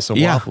 House of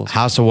Waffles.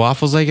 House of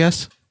Waffles, I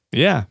guess.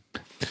 Yeah.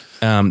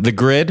 The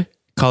Grid.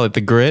 Call it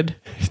the Grid.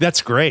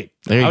 That's great.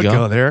 There you go. I would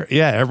go there.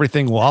 Yeah,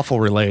 everything waffle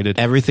related.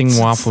 Everything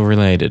waffle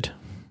related.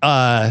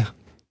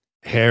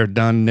 Hair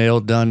done, nail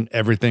done,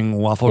 everything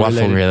waffle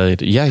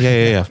related.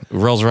 Yeah.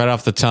 Rolls right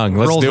off the tongue.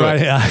 Let's do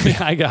it. Yeah,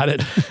 I got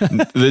it.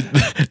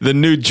 The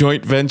new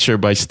joint venture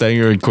by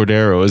Stanger and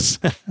Cordero is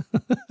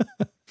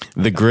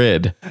the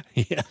Grid.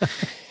 Yeah.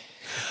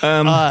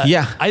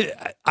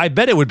 I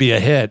bet it would be a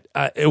hit.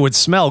 It would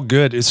smell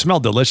good. It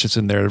smelled delicious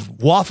in there.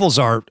 Waffles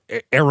are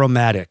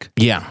aromatic.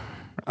 Yeah.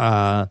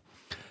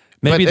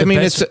 Maybe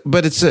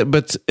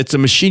it's a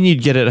machine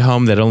you'd get at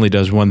home that only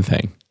does one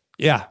thing.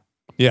 Yeah.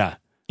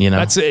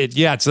 That's it.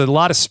 Yeah, it's a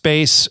lot of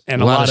space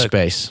and a lot of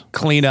space.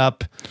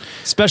 Cleanup,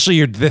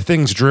 especially the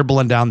things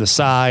dribbling down the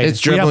side. It's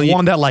dribbling. You have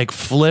one that like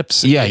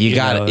flips. Yeah, you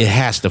got it. It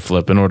has to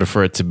flip in order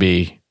for it to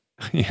be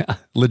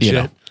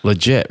legit.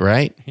 Legit,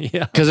 right?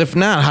 Yeah. Because if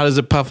not, how does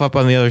it puff up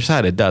on the other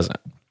side? It doesn't.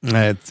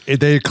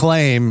 They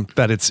claim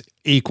that it's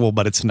equal,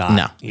 but it's not.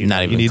 No,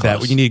 not even you need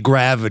close. that. You need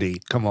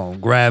gravity. Come on,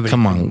 gravity.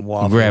 Come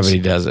on, gravity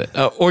does it.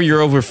 Or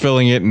you're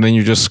overfilling it, and then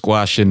you're just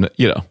squashing.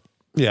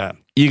 Yeah.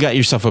 You got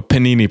yourself a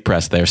panini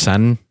press there,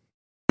 son.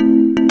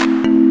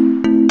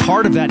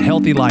 Part of that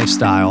healthy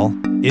lifestyle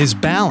is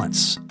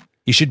balance.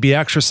 You should be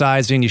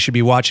exercising. You should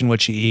be watching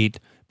what you eat,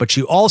 but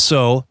you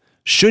also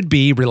should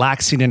be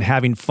relaxing and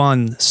having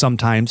fun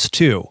sometimes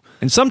too.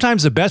 And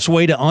sometimes the best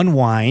way to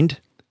unwind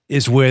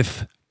is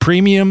with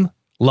premium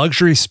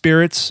luxury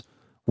spirits,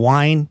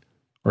 wine,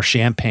 or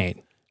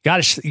champagne. You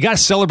got to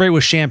celebrate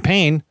with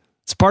champagne.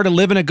 It's part of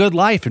living a good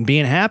life, and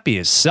being happy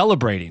is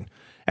celebrating.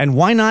 And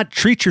why not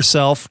treat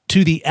yourself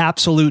to the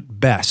absolute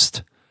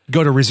best?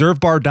 Go to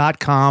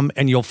reservebar.com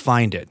and you'll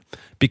find it,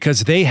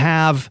 because they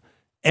have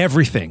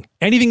everything.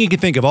 Anything you can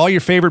think of, all your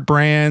favorite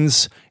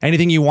brands,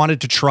 anything you wanted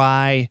to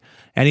try,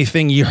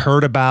 anything you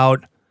heard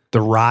about.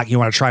 The Rock, you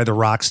want to try The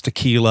Rock's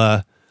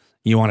tequila.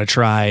 You want to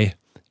try,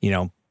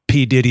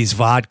 P. Diddy's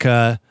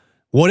vodka.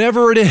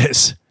 Whatever it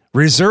is,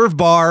 Reserve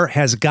Bar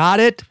has got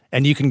it,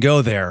 and you can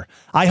go there.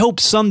 I hope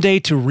someday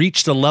to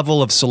reach the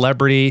level of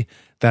celebrity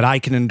that I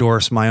can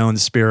endorse my own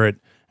spirit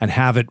and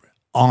have it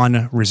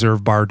on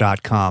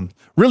reservebar.com.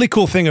 Really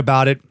cool thing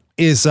about it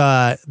is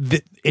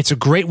it's a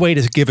great way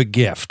to give a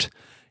gift.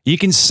 You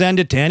can send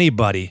it to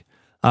anybody.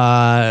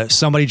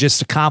 Somebody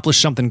just accomplished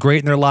something great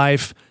in their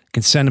life. You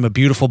can send them a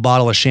beautiful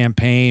bottle of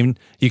champagne.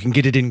 You can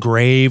get it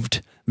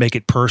engraved, make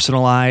it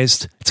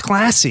personalized. It's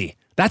classy.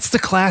 That's the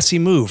classy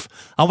move.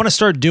 I want to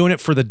start doing it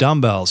for the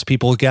dumbbells.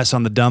 People guess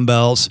on the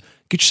dumbbells.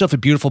 Get yourself a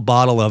beautiful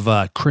bottle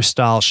of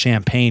Cristal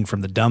champagne from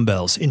the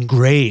dumbbells,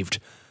 engraved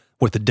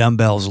with the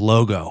dumbbells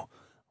logo.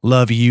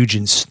 Love, Euge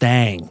and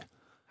Stang.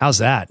 How's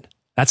that?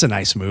 That's a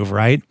nice move,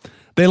 right?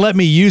 They let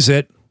me use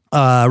it.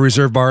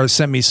 Reserve Bar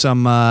sent me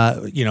some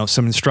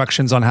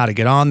instructions on how to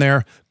get on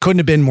there. Couldn't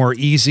have been more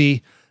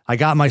easy. I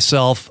got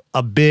myself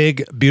a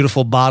big,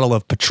 beautiful bottle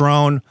of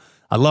Patron.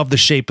 I love the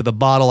shape of the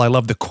bottle. I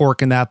love the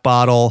cork in that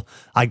bottle.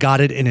 I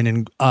got it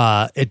in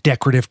a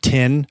decorative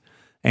tin,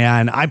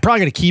 and I'm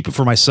probably going to keep it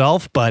for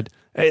myself, but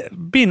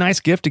it'd be a nice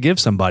gift to give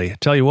somebody. I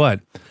tell you what.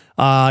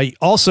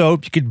 Also,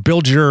 you could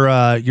build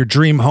your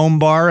dream home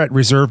bar at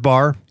Reserve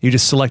Bar. You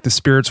just select the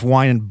spirits,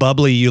 wine, and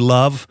bubbly you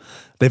love.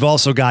 They've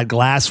also got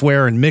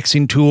glassware and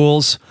mixing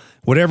tools.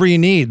 Whatever you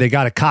need. They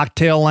got a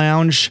cocktail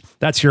lounge.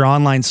 That's your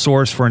online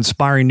source for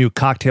inspiring new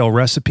cocktail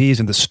recipes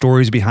and the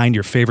stories behind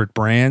your favorite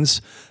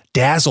brands.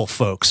 Dazzle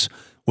folks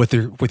with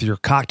your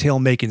cocktail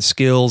making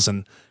skills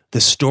and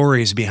the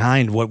stories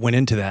behind what went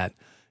into that.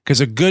 Because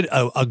a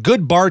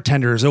good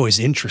bartender is always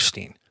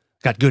interesting.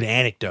 Got good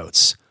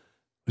anecdotes.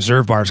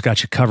 Reserve Bar's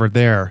got you covered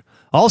there.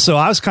 Also,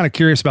 I was kind of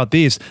curious about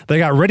these. They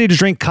got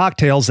ready-to-drink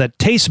cocktails that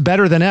taste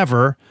better than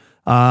ever,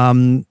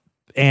 and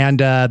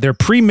they're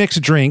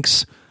pre-mixed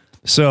drinks.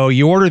 So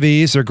you order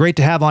these. They're great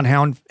to have on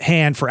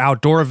hand for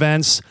outdoor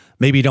events.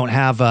 Maybe you don't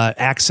have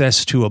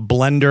access to a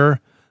blender.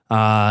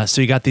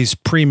 So you got these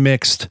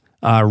pre-mixed,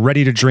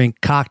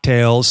 ready-to-drink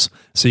cocktails,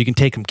 so you can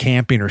take them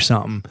camping or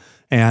something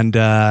and,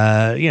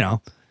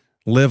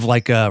 live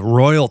like a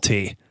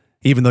royalty,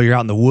 even though you're out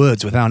in the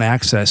woods without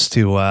access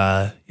to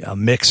a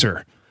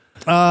mixer.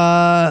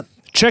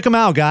 Check them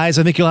out, guys.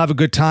 I think you'll have a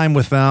good time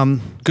with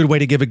them. Good way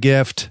to give a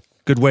gift.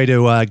 Good way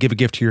to give a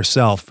gift to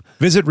yourself.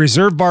 Visit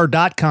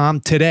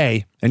reservebar.com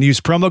today and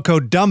use promo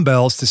code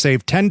dumbbells to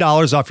save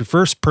 $10 off your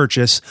first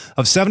purchase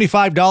of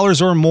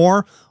 $75 or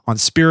more on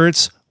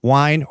spirits,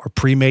 wine, or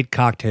pre-made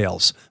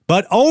cocktails.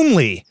 But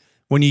only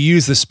when you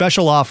use the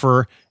special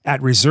offer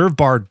at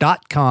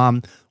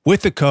reservebar.com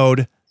with the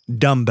code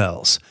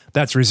dumbbells.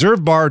 That's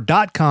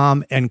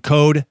reservebar.com and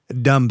code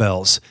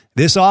dumbbells.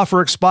 This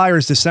offer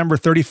expires December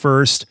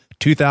 31st,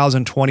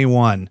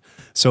 2021.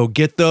 So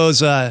get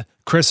those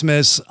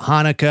Christmas,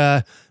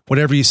 Hanukkah,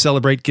 whatever you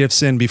celebrate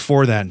gifts in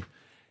before then.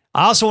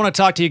 I also want to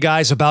talk to you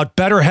guys about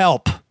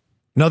BetterHelp,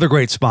 another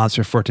great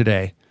sponsor for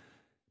today.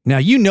 Now,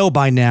 you know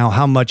by now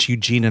how much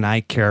Eugene and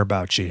I care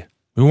about you.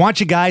 We want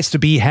you guys to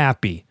be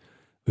happy.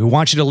 We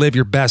want you to live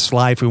your best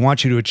life. We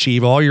want you to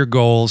achieve all your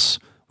goals.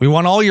 We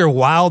want all your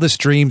wildest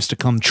dreams to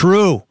come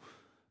true.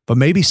 But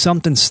maybe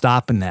something's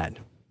stopping that.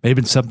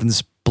 Maybe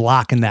something's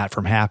blocking that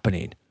from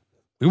happening.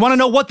 We want to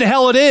know what the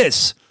hell it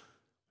is.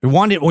 We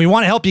want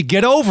to help you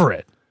get over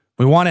it.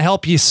 We want to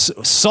help you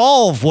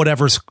solve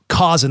whatever's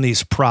causing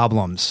these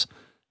problems.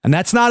 And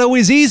that's not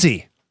always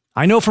easy.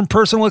 I know from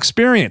personal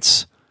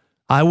experience.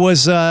 I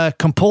was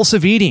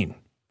compulsive eating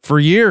for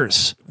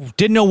years.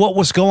 Didn't know what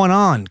was going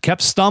on.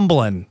 Kept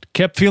stumbling.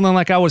 Kept feeling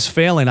like I was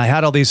failing. I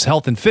had all these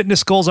health and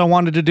fitness goals I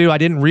wanted to do. I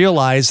didn't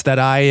realize that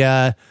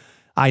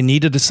I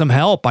needed some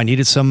help. I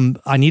needed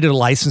a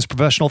licensed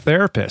professional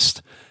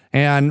therapist.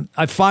 And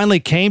I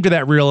finally came to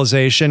that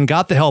realization,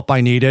 got the help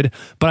I needed.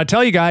 But I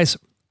tell you guys,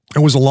 it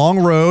was a long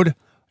road.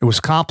 It was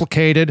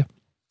complicated,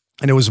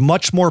 and it was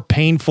much more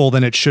painful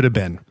than it should have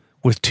been,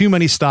 with too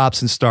many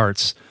stops and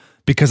starts,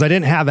 because I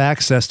didn't have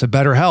access to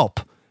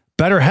BetterHelp.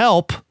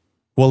 BetterHelp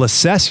will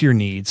assess your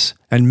needs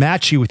and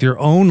match you with your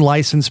own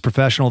licensed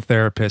professional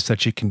therapist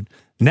that you can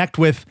connect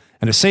with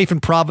in a safe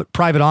and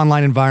private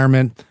online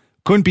environment.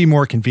 Couldn't be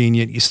more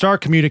convenient. You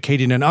start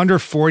communicating in under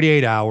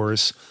 48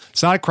 hours.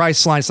 It's not a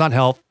crisis line. It's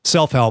not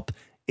self-help.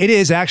 It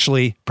is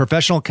actually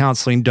professional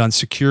counseling done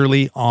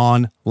securely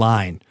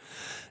online.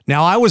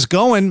 Now, I was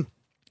going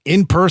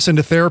in person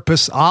to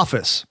therapist's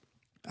office.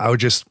 I would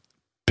just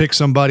pick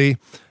somebody.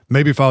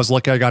 Maybe if I was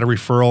lucky, I got a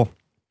referral.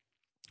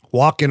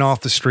 Walk in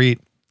off the street,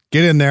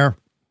 get in there.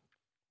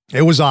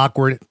 It was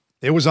awkward.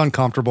 It was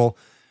uncomfortable.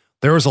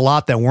 There was a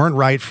lot that weren't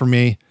right for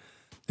me.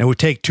 It would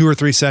take 2 or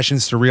 3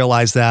 sessions to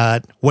realize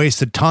that.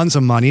 Wasted tons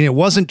of money, and it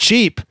wasn't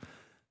cheap.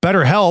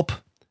 BetterHelp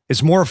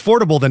is more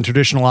affordable than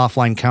traditional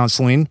offline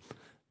counseling,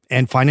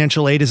 and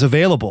financial aid is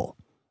available.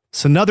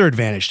 It's another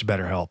advantage to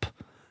BetterHelp.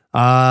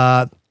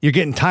 You're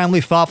getting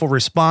timely, thoughtful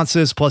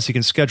responses, plus you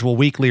can schedule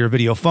weekly or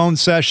video phone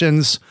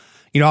sessions.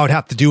 I would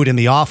have to do it in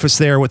the office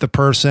there with the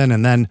person,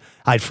 and then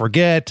I'd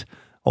forget,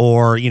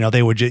 or,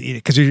 they would just,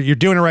 because you're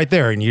doing it right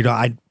there, and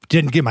I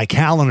didn't get my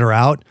calendar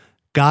out.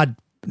 God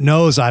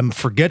knows I'm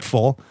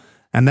forgetful.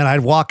 And then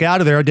I'd walk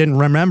out of there. I didn't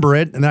remember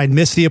it. And then I'd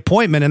miss the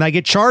appointment and I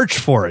get charged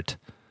for it.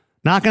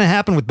 Not going to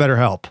happen with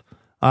BetterHelp.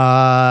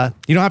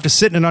 You don't have to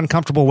sit in an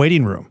uncomfortable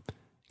waiting room.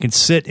 You can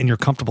sit in your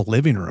comfortable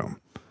living room,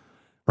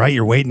 right?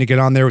 You're waiting to get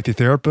on there with your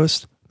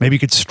therapist. Maybe you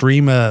could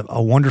stream a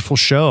wonderful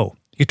show.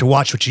 You get to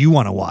watch what you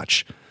want to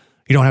watch.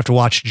 You don't have to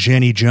watch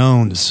Jenny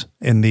Jones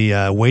in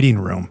the waiting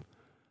room.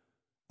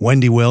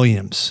 Wendy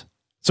Williams.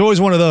 It's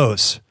always one of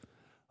those.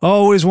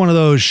 Always one of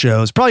those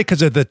shows, probably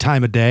because of the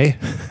time of day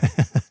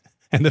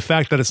and the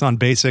fact that it's on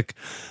basic,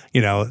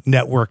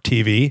 network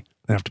TV.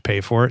 They have to pay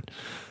for it.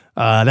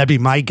 That'd be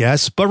my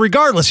guess. But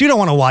regardless, you don't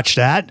want to watch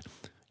that.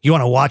 You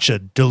want to watch a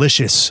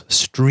delicious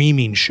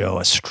streaming show,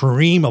 a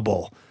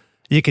streamable.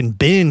 You can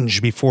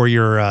binge before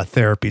your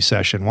therapy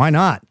session. Why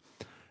not?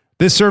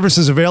 This service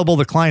is available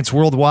to clients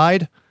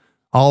worldwide.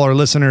 All our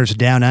listeners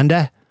down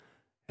under,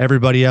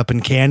 everybody up in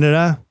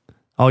Canada,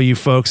 all you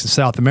folks in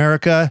South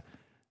America.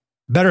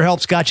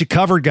 BetterHelp's got you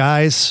covered,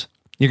 guys.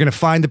 You're going to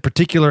find the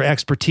particular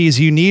expertise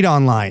you need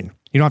online.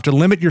 You don't have to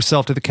limit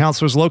yourself to the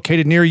counselors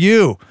located near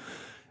you.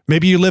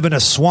 Maybe you live in a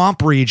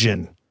swamp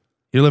region.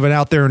 You're living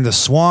out there in the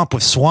swamp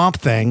with Swamp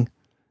Thing,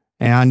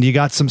 and you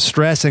got some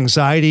stress,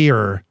 anxiety,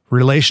 or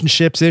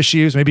relationships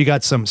issues. Maybe you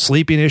got some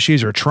sleeping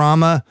issues or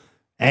trauma,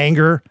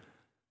 anger,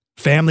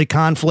 family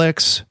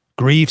conflicts,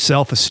 grief,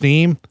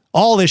 self-esteem,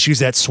 all issues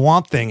that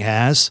Swamp Thing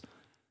has.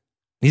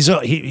 He's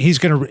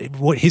going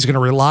to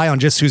rely on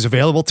just who's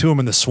available to him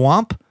in the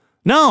swamp?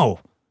 No.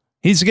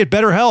 He needs to get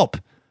BetterHelp.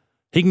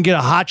 He can get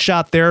a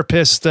hotshot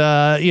therapist,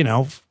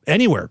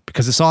 anywhere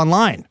because it's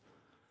online.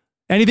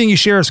 Anything you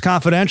share is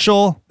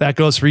confidential. That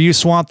goes for you,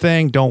 Swamp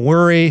Thing. Don't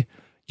worry.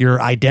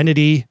 Your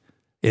identity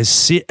is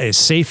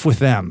safe with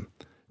them.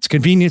 It's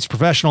convenient, it's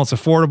professional, it's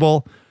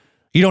affordable.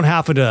 You don't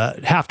have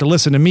to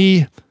listen to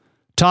me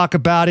talk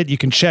about it. You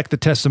can check the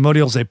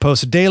testimonials they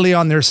post daily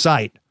on their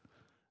site.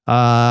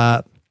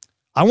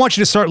 I want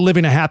you to start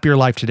living a happier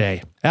life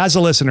today. As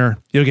a listener,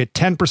 you'll get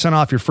 10%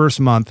 off your first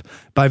month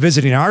by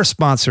visiting our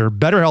sponsor,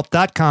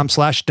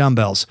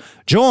 BetterHelp.com/dumbbells.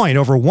 Join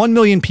over 1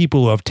 million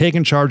people who have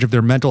taken charge of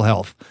their mental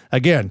health.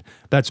 Again,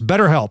 that's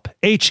BetterHelp,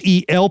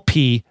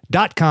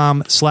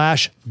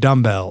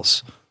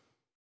 HELP.com/dumbbells.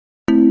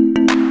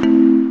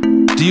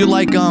 Do you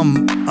like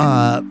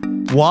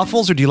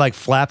waffles or do you like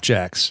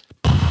flapjacks?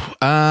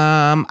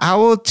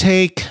 I'll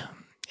take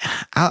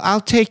a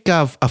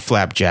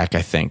flapjack.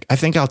 I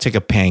think I'll take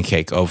a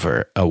pancake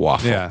over a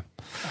waffle. Yeah,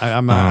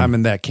 I'm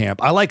in that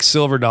camp. I like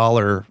silver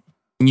dollar.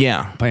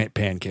 Yeah,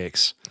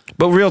 pancakes.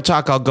 But real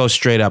talk, I'll go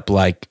straight up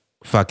like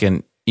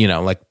fucking,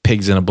 like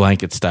pigs in a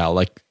blanket style.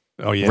 Like,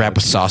 wrap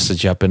a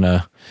sausage up in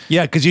a.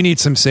 Yeah, because you need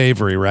some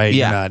savory, right?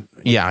 Yeah,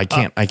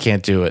 I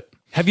can't do it.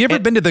 Have you ever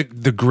been to the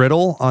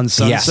Griddle on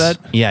Sunset?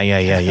 Yes.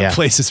 Yeah. That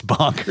place is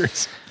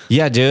bonkers.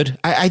 Yeah, dude.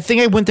 I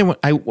think I went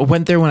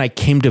there when I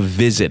came to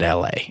visit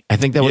LA. I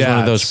think that was one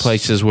of those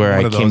places where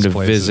I came to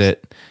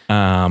visit.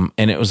 And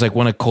it was like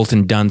one of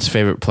Colton Dunn's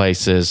favorite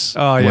places.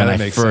 Oh, yeah, that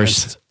makes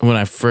sense. When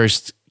I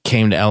first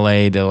came to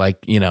LA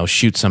to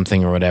shoot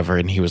something or whatever,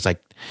 and he was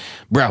like,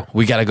 "Bro,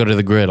 we got to go to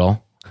the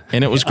Griddle."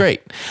 And it was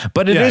great.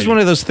 But it is one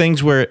of those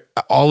things where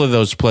all of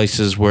those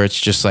places where it's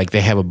just like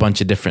they have a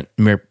bunch of different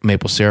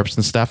maple syrups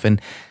and stuff.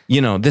 And,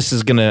 this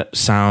is going to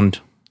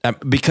sound,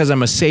 because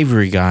I'm a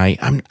savory guy,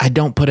 I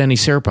don't put any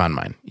syrup on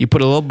mine. You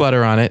put a little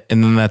butter on it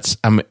and then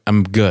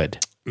I'm good.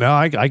 No,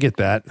 I get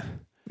that.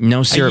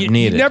 No syrup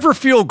needed. You never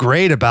feel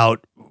great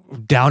about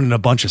downing a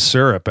bunch of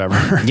syrup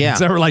ever. Yeah. It's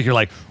never like you're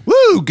like,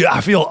 woo,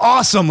 I feel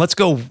awesome. Let's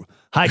go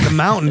hike a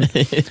mountain.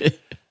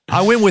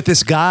 I went with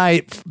this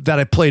guy that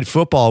I played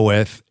football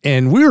with,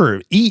 and we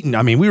were eating.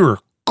 I mean, we were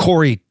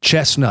Corey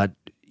Chestnut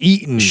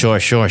eating. Sure.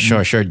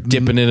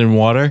 Dipping it in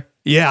water.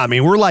 Yeah, I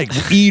mean, we're like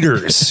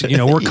eaters.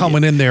 We're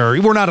coming in there.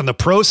 We're not on the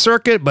pro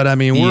circuit, but I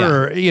mean,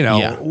 we're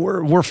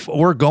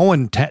we're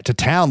going to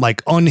town,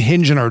 like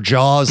unhinging our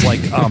jaws,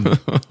 like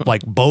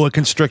like boa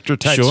constrictor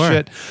type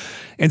shit.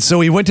 And so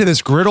we went to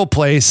this griddle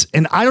place,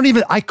 and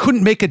I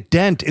couldn't make a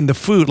dent in the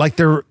food. Like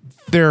their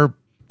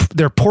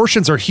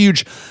portions are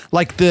huge.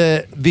 Like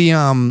the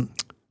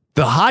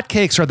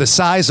hotcakes are the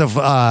size of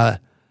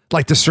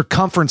like the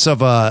circumference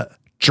of a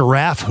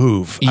giraffe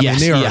hoof. I mean,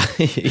 they are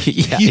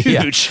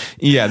huge.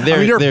 Yeah,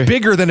 they're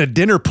bigger than a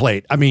dinner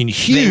plate. I mean,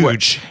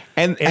 huge.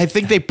 And I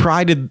think they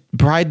pride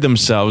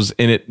themselves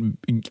in it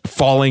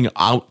falling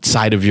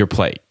outside of your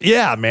plate.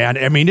 Yeah, man.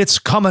 I mean, it's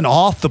coming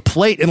off the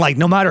plate, and like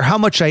no matter how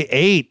much I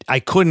ate,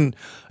 I couldn't.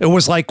 It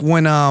was like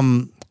when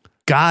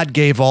God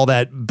gave all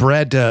that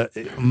bread to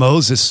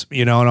Moses,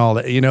 and all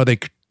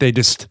that. They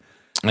just.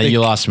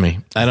 You lost me.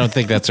 I don't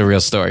think that's a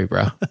real story,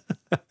 bro.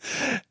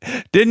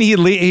 Didn't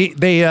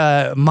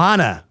they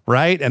manna,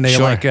 right? And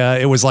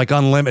they it was like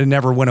unlimited,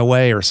 never went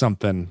away or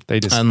something. They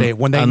just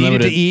when they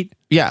needed to eat.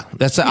 Yeah,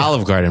 that's the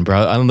Olive Garden,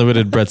 bro.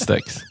 Unlimited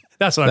breadsticks.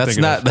 That's what I'm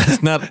thinking of.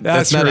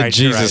 That's not a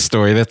Jesus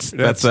story.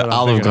 That's an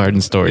Olive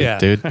Garden story,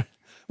 dude.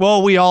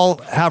 Well, we all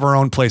have our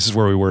own places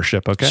where we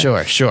worship, okay?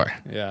 Sure.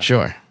 Yeah.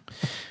 Sure.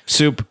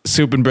 Soup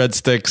and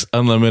breadsticks,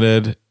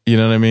 unlimited. You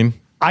know what I mean?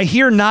 I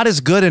hear not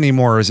as good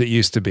anymore as it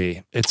used to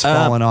be. It's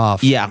fallen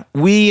off. Yeah.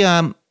 We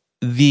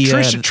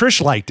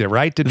Trish liked it,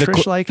 right? Did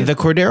Trish like it? The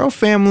Cordero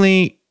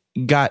family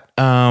got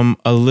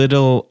a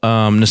little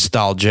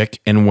nostalgic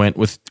and went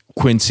with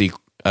Quincy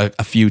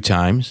a few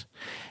times.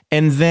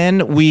 And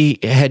then we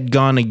had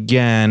gone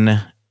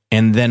again,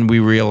 and then we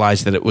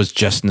realized that it was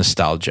just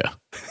nostalgia.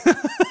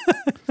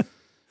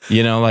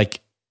 Like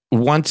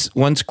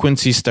once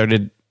Quincy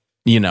started,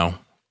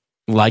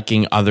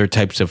 liking other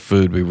types of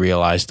food, we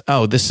realized,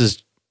 oh, this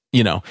is,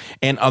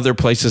 and other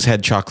places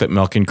had chocolate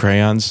milk and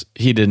crayons.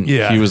 He didn't.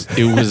 Yeah. He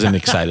wasn't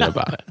excited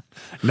about it.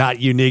 Not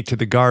unique to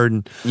the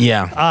garden.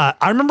 Yeah.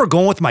 I remember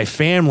going with my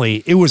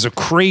family. It was a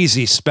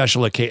crazy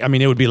special occasion. I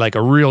mean, it would be like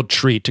a real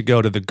treat to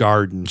go to the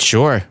garden.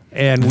 Sure.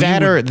 And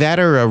that or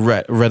a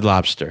Red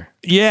Lobster.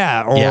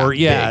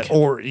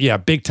 Yeah.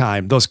 Big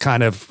time. Those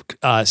kind of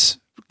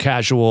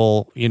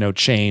casual,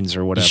 chains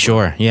or whatever.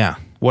 Sure. Yeah.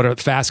 What are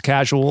fast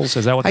casuals?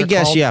 Is that what they're called?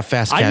 I guess, yeah,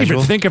 fast casual. I didn't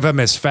even think of them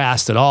as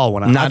fast at all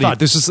when I thought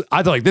this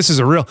is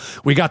a real.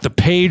 We got the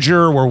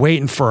pager. We're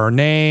waiting for our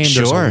name.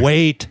 Sure. There's a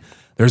wait.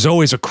 There's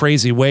always a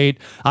crazy wait.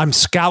 I'm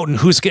scouting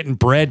who's getting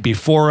bread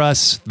before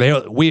us. They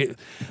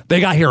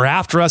got here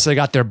after us. They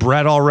got their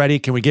bread already.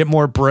 Can we get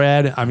more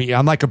bread? I mean,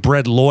 I'm like a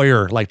bread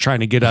lawyer, like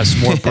trying to get us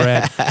more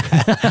bread.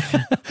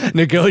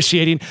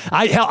 Negotiating.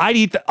 I'd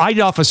eat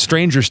off a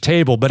stranger's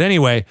table. But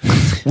anyway,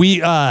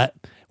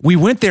 we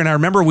went there, and I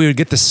remember we would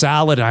get the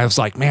salad, and I was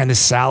like, man, this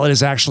salad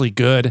is actually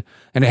good.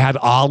 And it had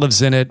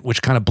olives in it,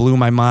 which kind of blew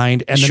my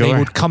mind. And then they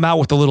would come out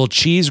with a little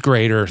cheese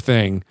grater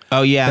thing.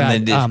 Oh, yeah.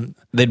 And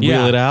they'd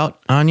wheel it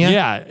out on you?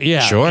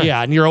 Yeah. Sure.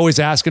 Yeah, and you're always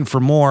asking for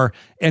more.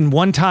 And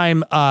one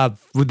time,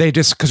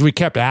 because we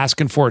kept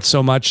asking for it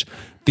so much,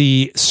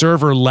 the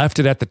server left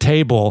it at the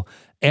table.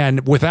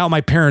 And without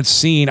my parents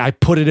seeing, I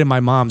put it in my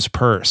mom's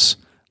purse.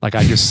 Like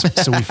they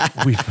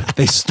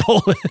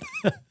stole it.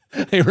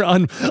 They were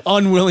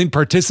unwilling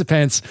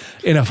participants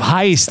in a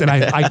heist, and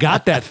I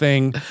got that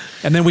thing,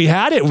 and then we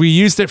had it. We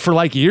used it for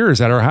like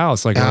years at our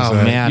house. Like,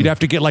 man, you'd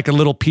have to get like a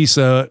little piece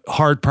of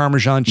hard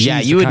Parmesan cheese.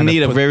 Yeah, you would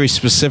need a very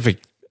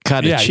specific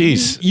cut of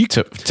cheese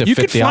to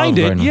fit the Olive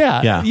Garden.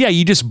 Yeah.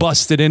 You just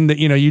bust it in.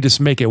 You just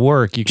make it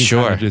work. You can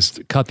kind of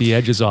just cut the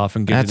edges off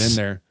and get it in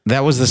there.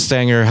 That was the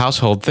Stanger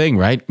household thing,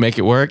 right? Make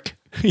it work.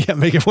 Yeah,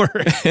 make it work.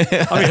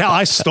 I mean, hell,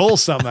 I stole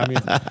some. I mean.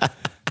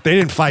 They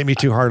didn't fight me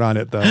too hard on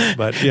it though,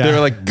 but yeah. They were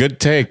like,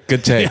 good take.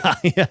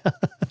 Yeah.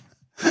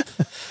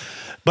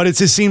 But it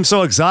just seemed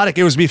so exotic.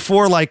 It was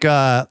before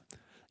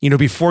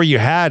before you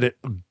had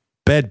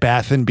Bed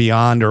Bath and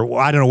Beyond, or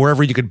I don't know,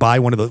 wherever you could buy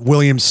one of the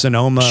Williams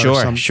Sonoma or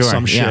some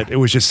shit. It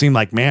was just seemed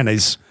like, man,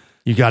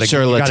 you got to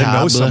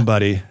know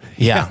somebody.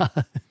 Yeah.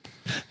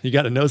 You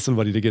got to know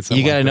somebody to get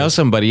something. You got to know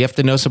somebody. You have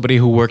to know somebody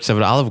who works at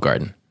an Olive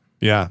Garden.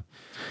 Yeah.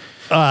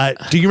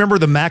 Do you remember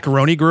the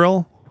macaroni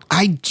grill?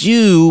 I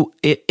do.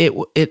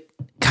 It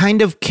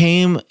kind of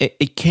came.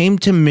 It came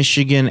to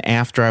Michigan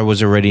after I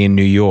was already in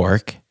New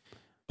York,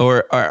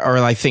 or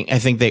I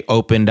think they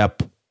opened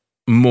up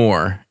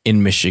more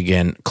in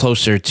Michigan,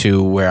 closer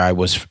to where I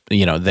was.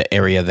 The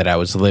area that I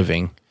was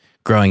living,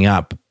 growing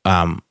up.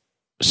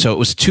 So it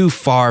was too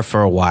far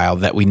for a while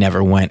that we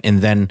never went. And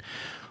then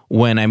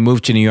when I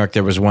moved to New York,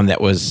 there was one that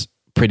was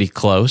pretty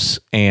close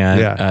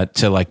and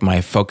to like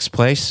my folks'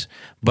 place.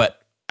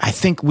 But I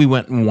think we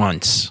went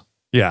once.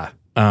 Yeah.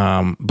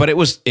 But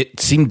it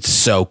seemed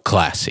so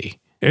classy.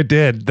 It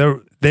did.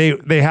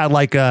 They had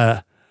like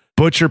a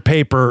butcher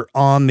paper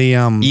on the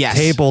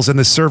tables, and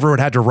the server would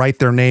have to write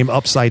their name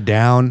upside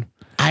down.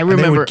 I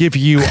remember they would give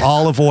you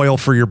olive oil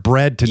for your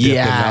bread to dip in.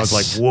 And I was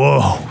like,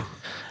 whoa.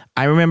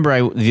 I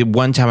remember the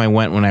one time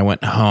when I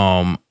went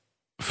home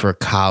for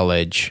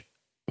college,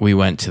 we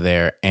went to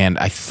there, and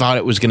I thought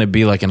it was going to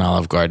be like an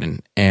Olive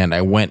Garden, and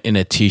I went in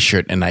a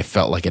t-shirt, and I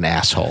felt like an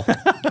asshole.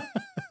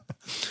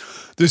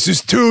 This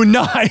is too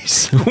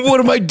nice. What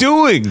am I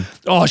doing?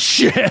 Oh,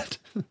 shit.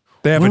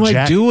 They have what am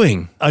I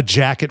doing? A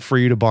jacket for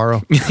you to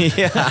borrow.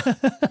 Yeah.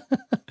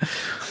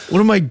 What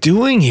am I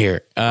doing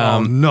here?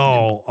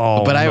 No.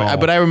 Oh, but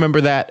I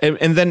remember that,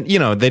 and then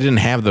they didn't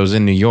have those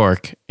in New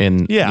York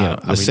in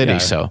the city.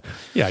 So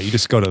you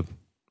just go to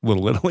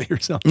Little Italy or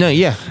something. No,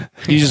 you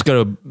just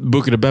go to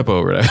Buca di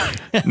Beppo or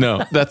whatever.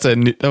 No, that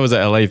was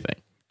a LA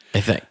thing,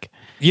 I think.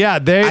 Yeah,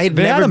 they had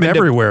them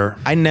everywhere.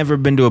 I'd never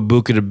been to a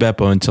Buca di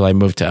Beppo until I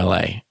moved to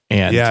LA.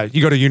 And yeah,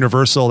 you go to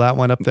Universal, that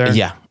one up there.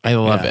 Yeah, I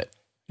love it.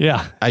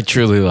 Yeah, I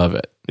truly love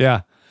it.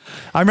 Yeah.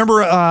 I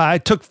remember I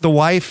took the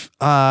wife,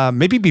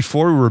 maybe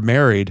before we were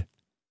married.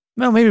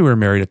 No, maybe we were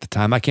married at the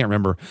time. I can't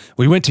remember.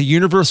 We went to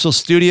Universal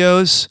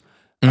Studios,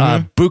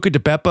 Buca di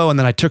Beppo, and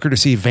then I took her to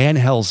see Van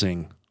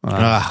Helsing.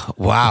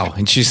 Wow.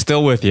 And she's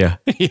still with you.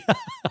 Yeah.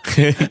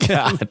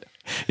 God,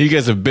 you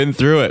guys have been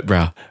through it,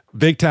 bro.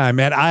 Big time,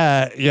 man.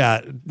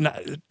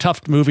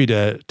 Tough movie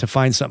to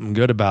find something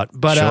good about.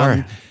 But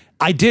sure.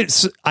 I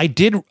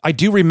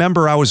do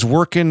remember I was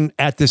working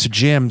at this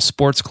gym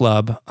sports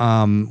club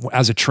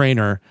as a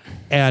trainer,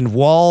 and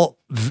while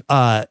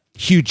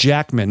Hugh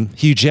Jackman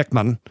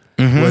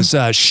was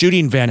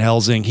shooting Van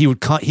Helsing,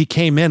 he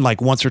came in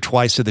like once or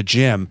twice to the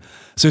gym,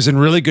 so he's in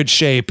really good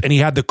shape, and he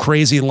had the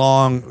crazy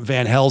long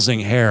Van Helsing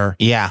hair.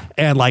 Yeah,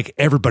 and like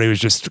everybody was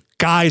just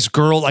guys,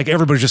 girls, like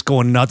everybody was just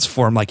going nuts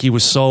for him. Like he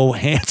was so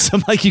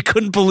handsome, like you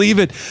couldn't believe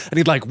it. And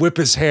he'd like whip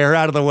his hair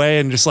out of the way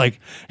and just like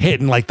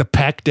hitting like the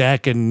pec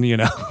deck, and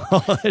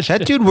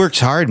that dude works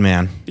hard,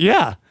 man.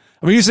 Yeah,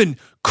 I mean he's in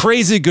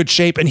crazy good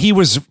shape, and he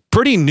was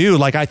pretty new.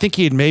 Like I think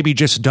he had maybe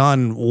just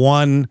done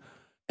one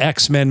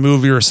X-Men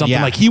movie or something.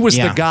 Yeah, like he was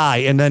the guy,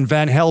 and then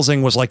Van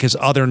Helsing was like his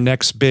other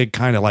next big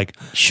kind of like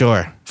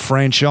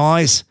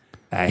franchise.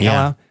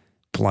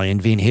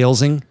 Playing Van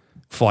Helsing,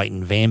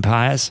 fighting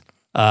vampires.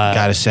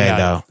 Gotta say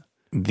though,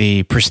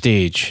 The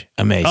Prestige,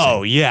 amazing.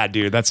 Oh yeah,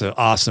 dude, that's an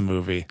awesome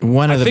movie.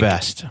 One of the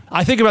best.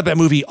 I think about that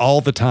movie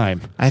all the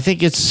time. I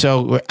think it's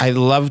so. I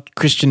loved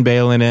Christian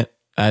Bale in it.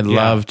 I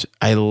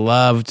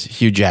loved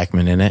Hugh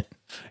Jackman in it.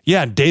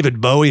 Yeah,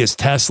 David Bowie as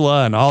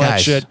Tesla and all that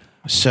shit.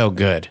 So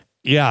good.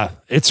 Yeah,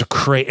 it's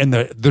and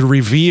the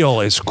reveal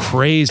is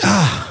crazy.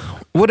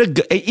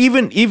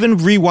 Even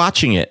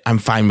rewatching it, I'm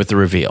fine with the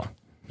reveal.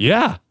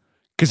 Yeah,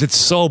 because it's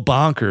so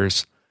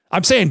bonkers.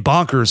 I'm saying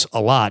bonkers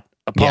a lot.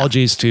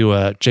 Apologies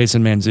to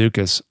Jason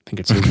Mantzoukas. I think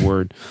it's his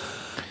word.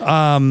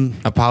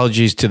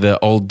 Apologies to the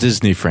old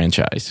Disney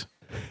franchise.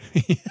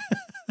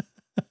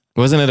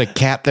 Wasn't it a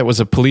cat that was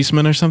a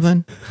policeman or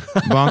something?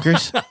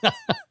 Bonkers.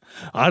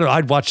 I don't know.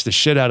 I'd watch the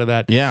shit out of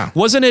that. Yeah.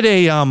 Wasn't it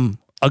a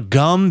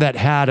gum that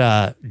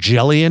had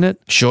jelly in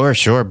it? Sure.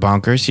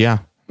 Bonkers. Yeah.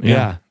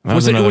 It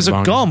was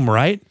a gum,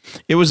 right?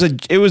 It was I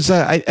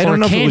don't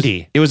know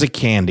candy. If it was a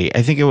candy.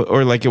 I think it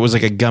was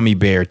like a gummy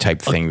bear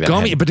type thing.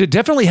 But it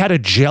definitely had a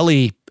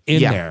jelly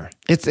in there.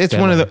 It's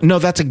one of the, no,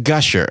 that's a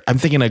Gusher. I'm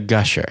thinking a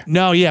Gusher.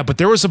 No, yeah, but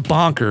there was a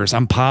Bonkers,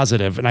 I'm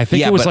positive. And I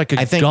think it was like a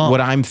gum. I think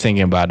what I'm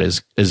thinking about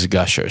is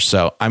Gusher.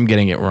 So I'm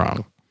getting it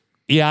wrong.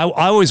 Yeah,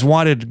 I always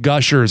wanted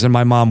Gushers, and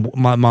my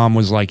mom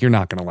was like, "You're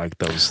not gonna like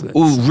those."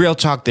 Ooh, real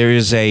talk. There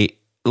is a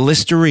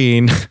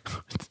Listerine.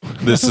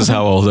 This is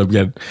how old I'm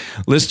getting.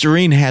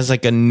 Listerine has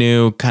like a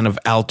new kind of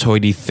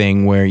Altoidy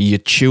thing where you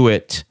chew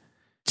it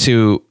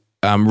to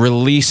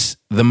release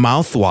the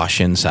mouthwash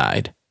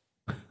inside.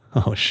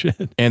 Oh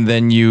shit! And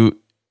then you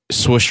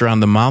swoosh around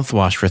the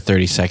mouthwash for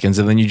 30 seconds,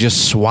 and then you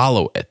just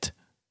swallow it.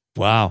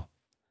 Wow!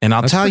 And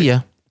I'll tell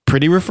you,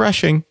 pretty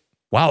refreshing.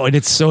 Wow, and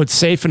it's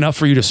safe enough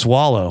for you to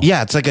swallow.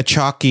 Yeah, it's like a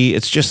chalky.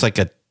 It's just like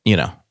it's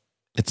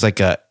like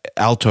a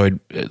Altoid,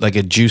 like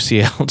a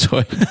juicy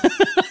Altoid.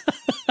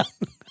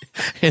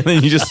 And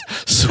then you just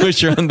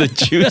swish around the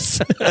juice.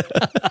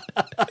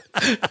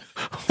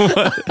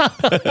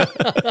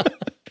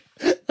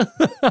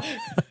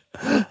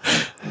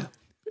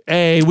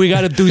 Hey, we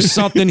got to do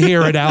something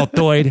here at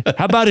Altoid.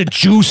 How about a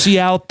juicy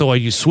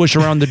Altoid? You swish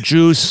around the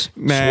juice,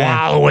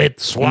 swallow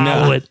it.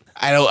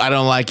 I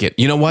don't like it.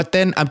 You know what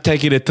then? I'm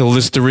taking it to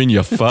Listerine,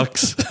 you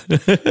fucks.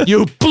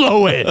 You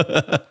blew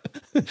it.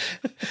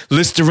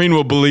 Listerine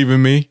will believe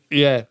in me.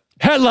 Yeah.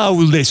 Hello,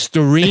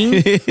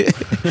 Listerine.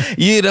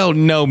 You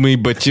don't know me,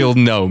 but you'll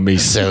know me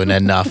soon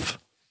enough.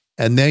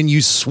 And then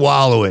you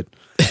swallow it.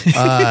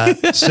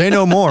 Say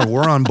no more.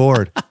 We're on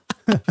board.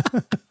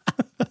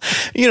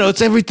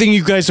 It's everything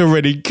you guys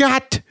already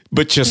got,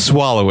 but you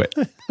swallow it.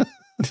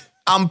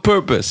 On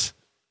purpose.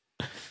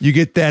 You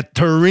get that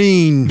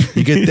tureen.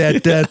 You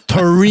get that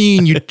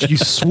tureen. You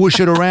swoosh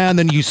it around,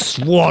 and you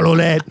swallow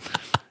that.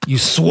 You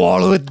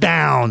swallow it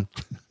down.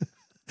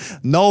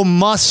 No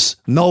muss,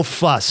 no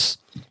fuss.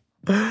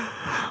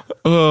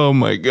 Oh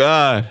my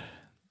God.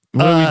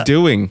 What are we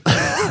doing?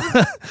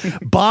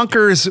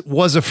 Bonkers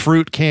was a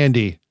fruit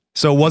candy,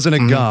 so it wasn't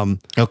a gum.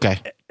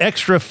 Okay.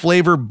 Extra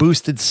flavor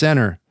boosted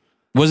center.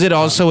 Was it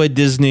also a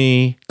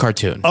Disney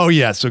cartoon? Oh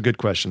yeah, so good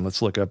question.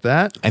 Let's look up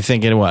that. I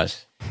think it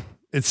was.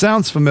 It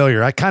sounds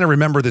familiar. I kind of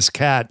remember this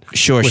cat.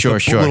 Sure.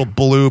 Little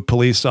blue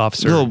police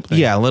officer.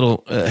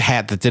 Little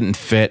hat that didn't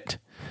fit.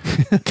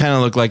 Kind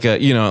of looked like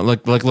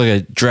like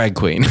a drag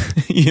queen.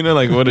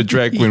 Like what a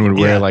drag queen would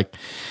wear, like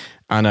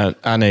on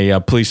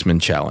a policeman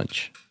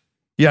challenge.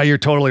 Yeah, you're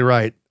totally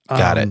right.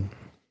 Got it.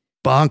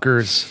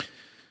 Bonkers.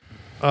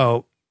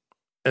 Oh,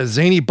 a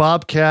zany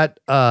Bobcat.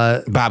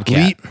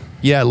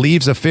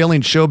 Leaves a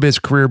failing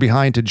showbiz career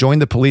behind to join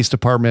the police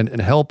department and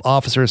help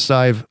officers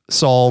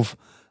solve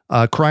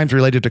crimes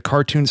related to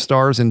cartoon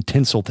stars in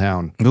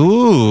Tinseltown.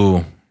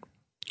 Ooh.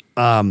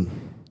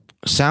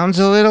 Sounds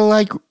a little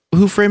like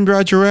Who Framed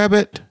Roger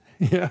Rabbit?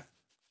 Yeah.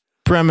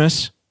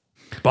 Premise.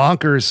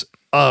 Bonkers.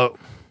 Oh,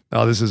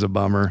 this is a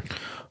bummer.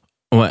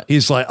 What?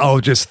 He's like,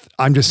 I'm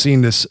just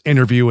seeing this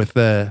interview with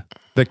the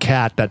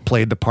cat that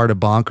played the part of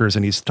Bonkers,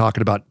 and he's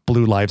talking about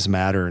Blue Lives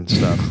Matter and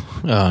stuff.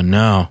 Oh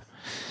no.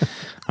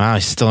 Wow,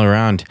 he's still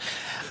around.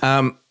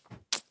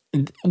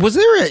 Was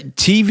there a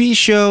TV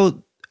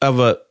show of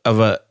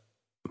a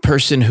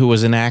person who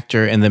was an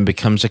actor and then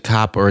becomes a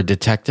cop or a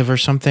detective or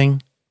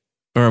something?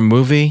 Or a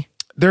movie?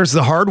 There's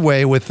The Hard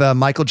Way with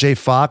Michael J.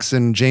 Fox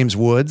and James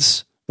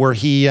Woods, where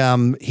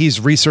he's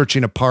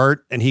researching a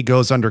part and he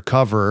goes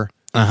undercover.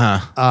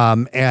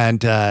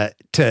 And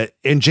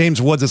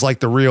James Woods is like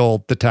the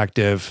real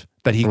detective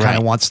that he kind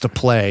of wants to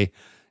play.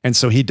 And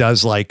so he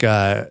does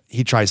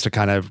he tries to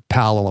kind of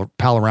pal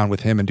around with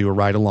him and do a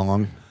ride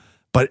along.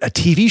 But a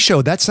TV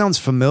show, that sounds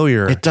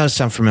familiar. It does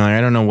sound familiar.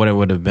 I don't know what it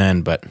would have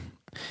been, but.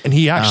 And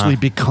he actually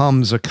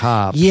becomes a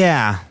cop.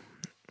 Yeah.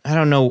 I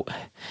don't know.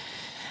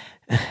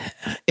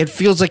 It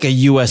feels like a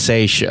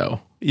USA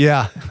show.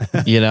 Yeah.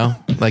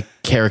 Like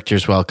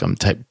Characters Welcome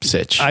type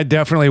sitch. I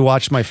definitely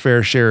watched my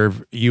fair share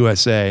of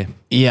USA.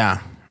 Yeah.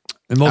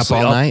 And mostly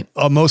Up All Night?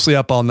 Mostly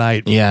Up All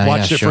Night. Yeah.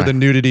 Watched it for the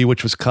nudity,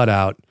 which was cut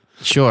out.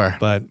 Sure.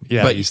 But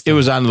yeah. But it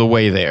was on the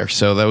way there,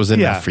 so that was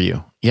enough for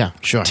you. Yeah,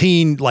 sure. A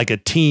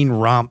teen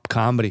romp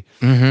comedy.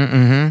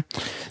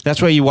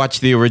 That's why you watch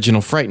the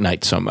original Fright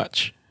Night so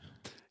much.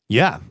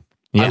 Yeah.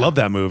 I love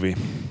that movie.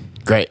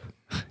 Great.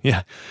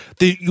 Yeah.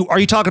 Are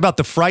you talking about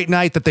the Fright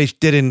Night that they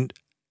did in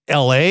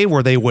LA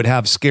where they would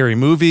have scary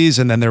movies,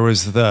 and then there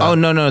was the... Oh,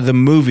 no, the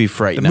movie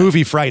Fright Night. The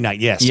movie Fright Night,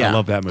 yes. Yeah. I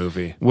love that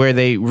movie. Where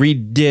they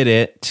redid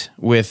it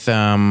with...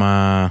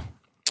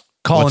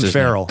 Colin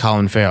Farrell.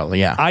 Colin Farrell,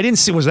 yeah. I didn't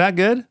see... Was that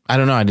good? I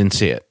don't know. I didn't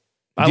see it.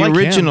 The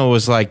original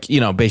was like,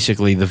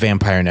 basically the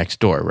vampire next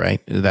door,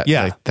 right?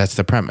 That's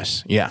the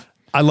premise. Yeah.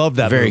 I love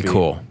that movie. Very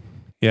cool.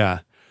 Yeah.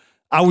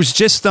 I was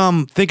just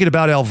thinking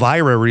about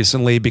Elvira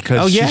recently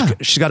because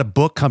she's got a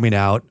book coming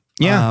out.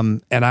 Yeah.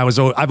 And I've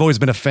always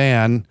been a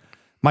fan.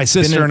 My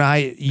sister and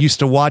I used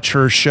to watch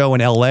her show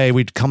in LA.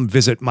 We'd come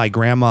visit my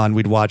grandma and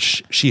we'd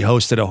watch, she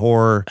hosted a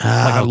horror,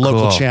 like a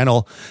local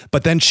channel.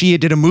 But then she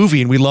did a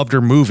movie and we loved her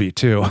movie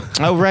too.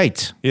 Oh,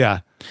 right. Yeah.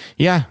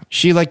 Yeah.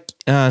 She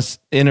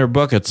in her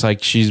book, it's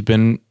like she's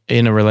been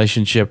in a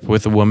relationship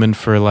with a woman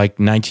for like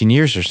 19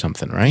 years or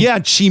something, right?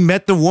 Yeah. She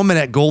met the woman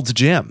at Gold's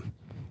Gym.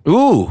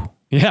 Ooh.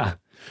 Yeah.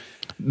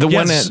 The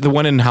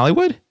one in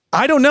Hollywood?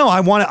 I don't know.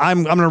 I'm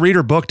going to read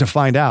her book to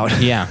find out.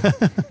 Yeah.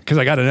 Because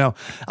I got to know.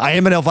 I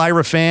am an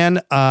Elvira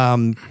fan.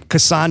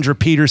 Cassandra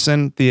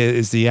Peterson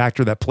is the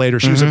actor that played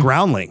her. She was a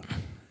groundling.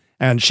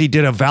 And she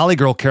did a Valley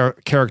Girl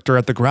character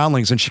at the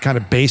Groundlings, and she kind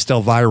of based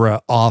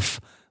Elvira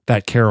off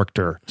that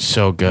character.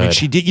 So good. I mean,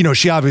 she did,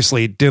 she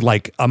obviously did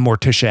like a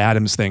Morticia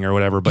Addams thing or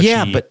whatever, but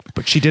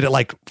but she did it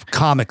like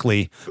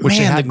comically, which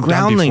she hadn't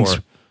done before.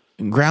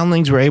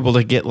 Groundlings were able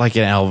to get like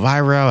an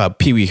Elvira, a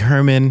Pee Wee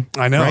Herman.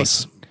 I know.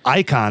 Right?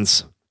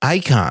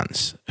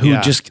 Icons who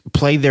just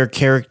play their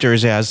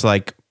characters as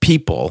like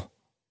people.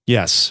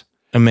 Yes.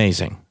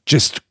 Amazing.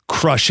 Just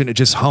crushing it,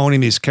 just honing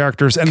these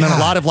characters. And then a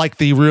lot of like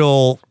the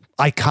real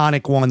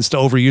iconic ones, to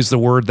overuse the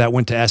word, that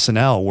went to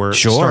SNL, where it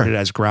started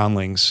as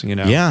Groundlings,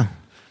 Yeah.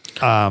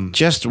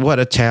 Just what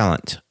a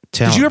talent.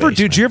 Did you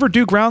ever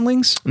do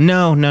Groundlings?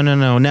 No.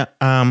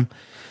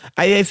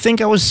 I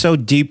think I was so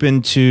deep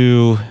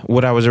into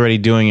what I was already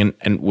doing.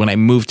 And when I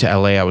moved to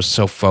LA, I was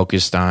so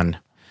focused on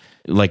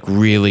like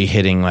really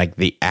hitting like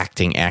the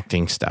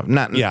acting stuff.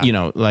 Not,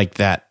 like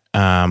that,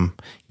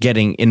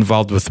 getting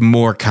involved with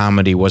more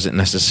comedy wasn't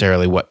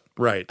necessarily what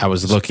I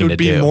was looking to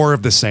do. It would be more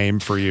of the same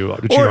for you,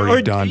 which you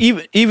already done.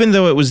 Even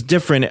though it was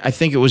different, I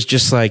think it was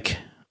just like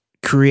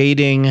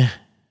creating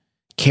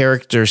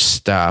character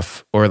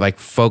stuff or like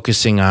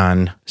focusing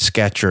on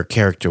sketch or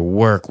character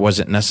work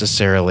wasn't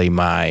necessarily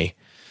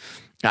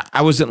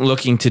I wasn't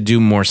looking to do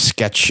more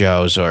sketch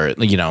shows or,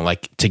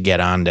 like to get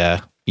onto,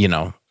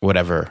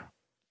 whatever.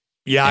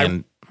 Yeah.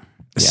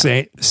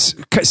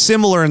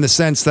 Similar in the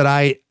sense that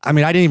I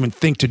didn't even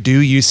think to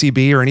do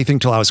UCB or anything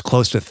till I was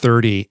close to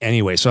 30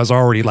 anyway. So I was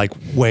already like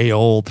way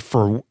old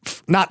for,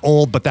 not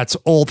old, but that's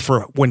old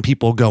for when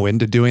people go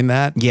into doing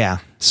that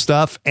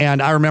stuff.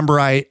 And I remember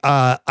I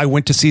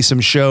went to see some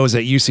shows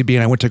at UCB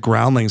and I went to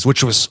Groundlings,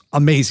 which was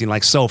amazing,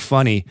 like so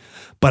funny.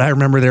 But I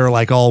remember they were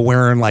like all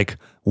wearing like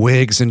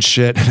wigs and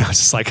shit. And I was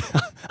just like,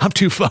 I'm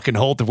too fucking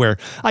old to wear.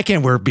 I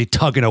can't be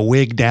tugging a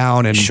wig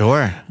down and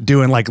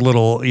doing like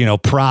little,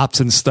 props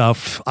and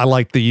stuff. I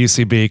like the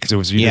UCB because it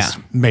was, just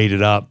made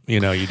it up. You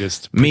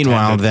just.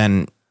 Meanwhile,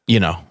 then,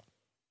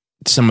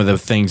 some of the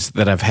things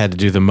that I've had to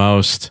do the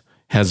most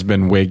has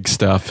been wig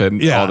stuff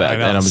and all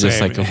that. And I'm just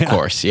like, of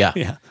course.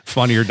 Yeah.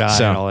 Funny or die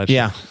and all that.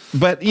 Yeah. Shit.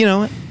 But,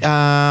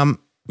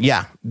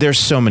 there's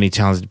so many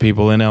talented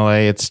people in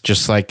LA. It's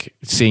just like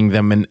seeing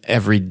them in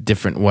every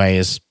different way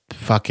is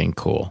fucking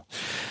cool.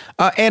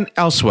 And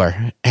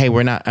elsewhere. Hey,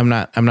 I'm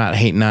not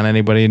hating on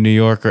anybody in New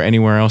York or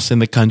anywhere else in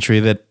the country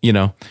that,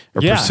 are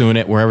pursuing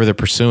it wherever they're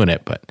pursuing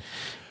it. But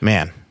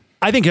man,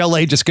 I think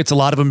LA just gets a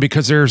lot of them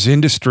because there's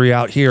industry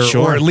out here,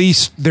 or at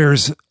least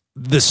there's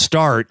the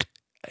start.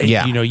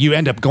 Yeah. You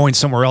end up going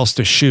somewhere else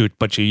to shoot,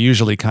 but you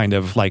usually kind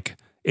of like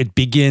it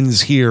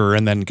begins here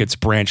and then gets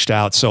branched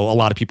out. So a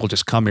lot of people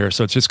just come here.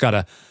 So it's just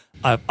got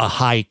a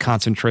high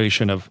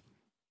concentration of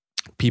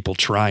people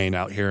trying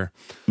out here.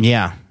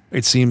 Yeah.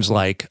 It seems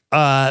like,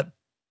 but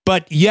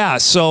yeah,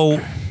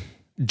 so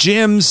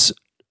gyms,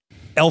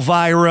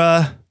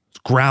 Elvira,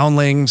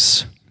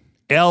 Groundlings,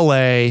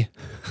 LA.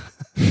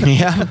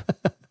 Yeah.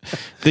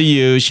 The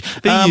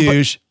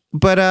Euge.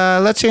 But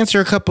let's answer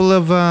a couple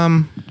of,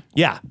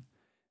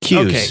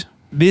 cues. Okay.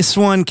 This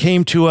one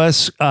came to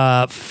us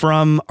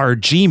from our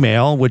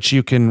Gmail, which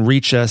you can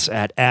reach us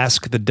at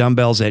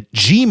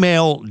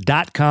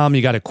askthedumbbells@gmail.com.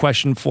 You got a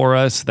question for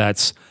us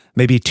that's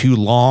maybe too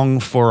long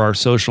for our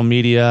social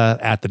media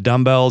at the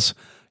Dumbbells.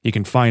 You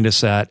can find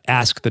us at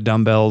Ask the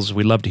Dumbbells.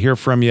 We'd love to hear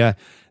from you.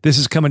 This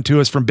is coming to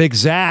us from Big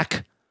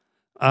Zach.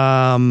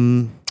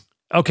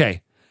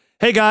 Okay.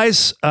 Hey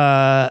guys,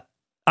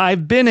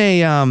 I've been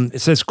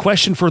it says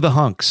question for the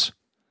hunks.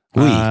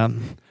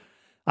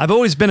 I've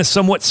always been a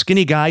somewhat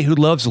skinny guy who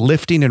loves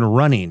lifting and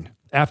running.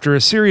 After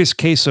a serious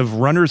case of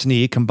runner's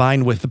knee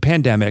combined with the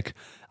pandemic,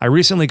 I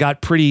recently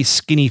got pretty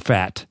skinny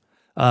fat,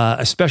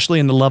 especially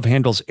in the love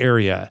handles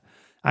area.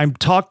 I'm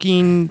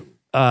talking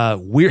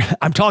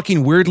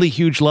weirdly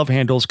huge love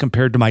handles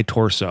compared to my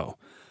torso.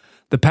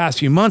 The past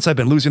few months, I've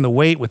been losing the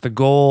weight with the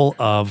goal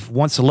of,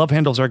 once the love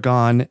handles are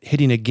gone,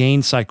 hitting a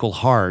gain cycle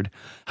hard.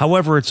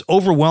 However, it's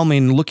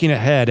overwhelming looking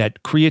ahead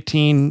at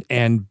creatine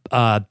and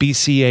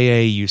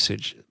BCAA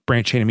usage,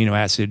 branched chain amino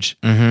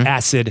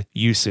acid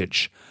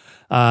usage.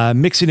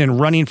 Mixing in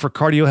running for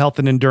cardio health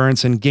and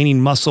endurance and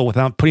gaining muscle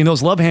without putting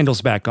those love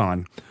handles back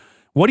on.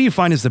 What do you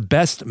find is the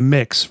best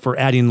mix for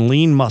adding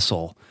lean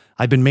muscle?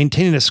 I've been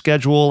maintaining a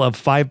schedule of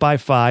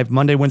 5x5,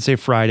 Monday, Wednesday,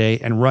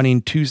 Friday, and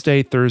running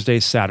Tuesday, Thursday,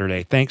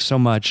 Saturday. Thanks so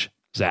much,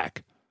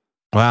 Zach.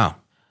 Wow.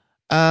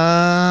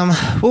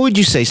 What would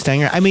you say,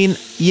 Stanger? I mean,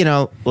 we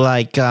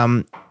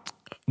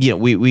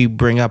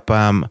bring up,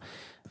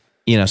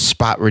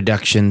 spot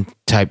reduction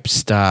type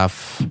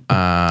stuff,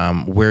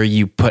 where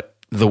you put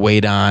the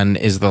weight on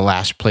is the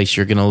last place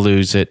you're going to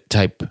lose it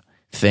type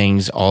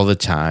things all the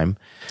time.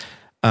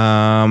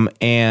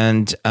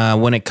 And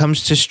when it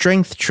comes to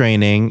strength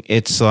training,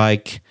 it's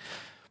like,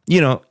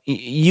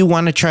 you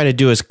want to try to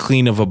do as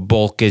clean of a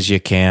bulk as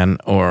you can,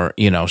 or,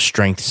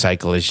 strength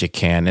cycle as you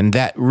can. And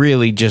that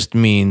really just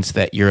means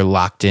that you're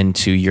locked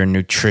into your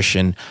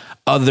nutrition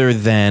other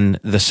than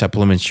the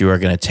supplements you are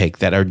going to take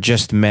that are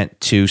just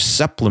meant to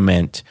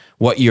supplement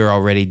what you're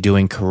already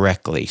doing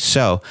correctly.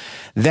 So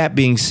that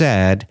being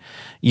said,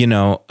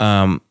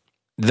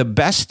 the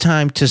best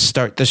time to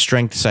start the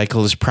strength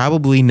cycle is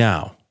probably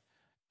now.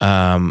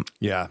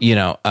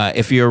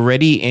 If you're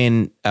already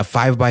in a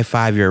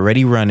 5x5, you're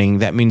already running,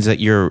 that means that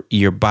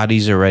your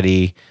body's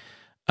already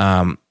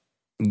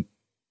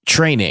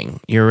training.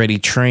 You're already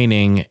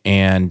training,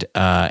 and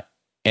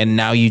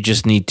now you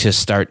just need to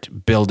start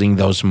building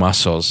those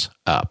muscles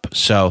up.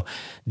 So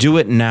do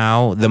it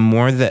now. The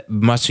more that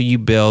muscle you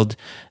build,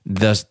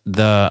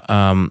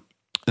 the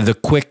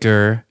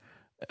quicker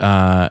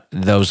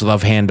those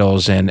love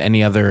handles and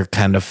any other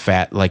kind of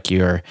fat, like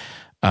your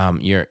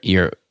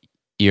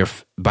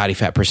body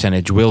fat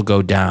percentage, will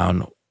go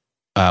down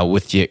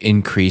with the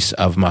increase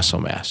of muscle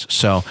mass.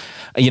 So,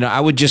 I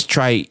would just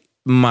try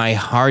my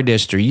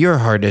hardest or your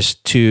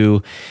hardest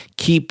to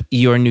keep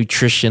your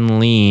nutrition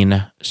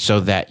lean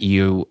so that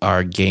you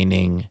are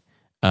gaining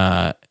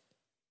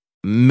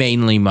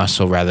mainly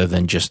muscle rather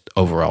than just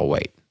overall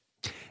weight.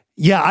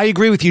 Yeah, I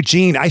agree with you,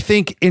 Gene. I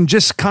think in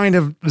just kind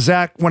of,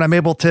 Zach, when I'm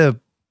able to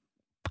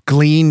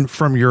glean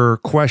from your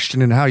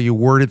question and how you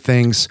worded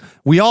things,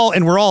 we're all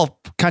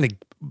kind of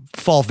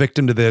fall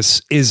victim to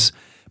this, is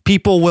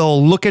people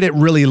will look at it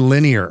really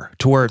linear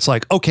to where it's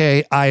like,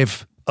 okay,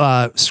 I've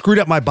screwed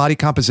up my body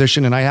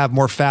composition and I have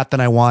more fat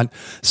than I want.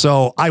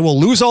 So I will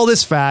lose all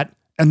this fat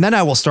and then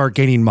I will start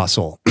gaining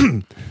muscle.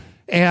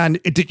 And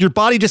your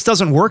body just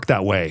doesn't work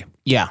that way.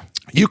 Yeah.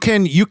 You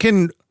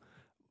can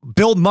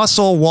build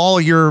muscle while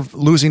you're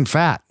losing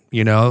fat,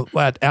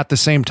 at the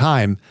same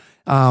time.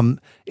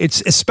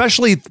 It's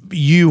especially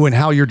you and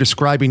how you're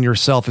describing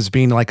yourself as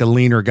being like a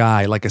leaner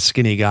guy, like a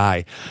skinny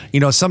guy.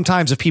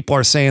 Sometimes if people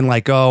are saying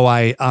like, oh,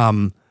 I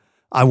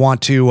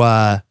want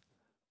to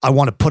I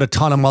want to put a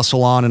ton of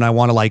muscle on and I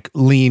want to like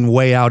lean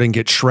way out and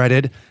get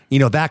shredded. You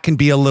know, that can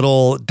be a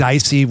little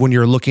dicey when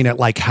you're looking at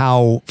like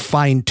how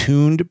fine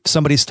tuned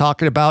somebody's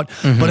talking about.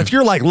 But if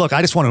you're like, look,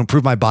 I just want to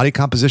improve my body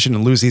composition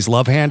and lose these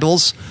love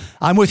handles,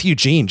 I'm with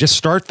Eugene. Just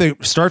start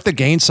the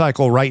gain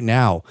cycle right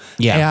now.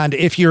 Yeah. And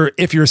if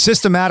you're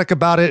systematic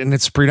about it and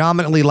it's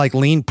predominantly like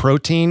lean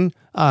protein,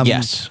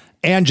 yes,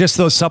 and just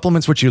those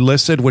supplements which you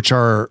listed, which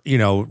are, you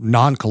know,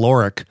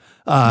 non-caloric,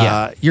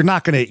 you're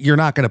not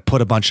gonna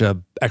put a bunch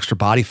of extra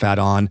body fat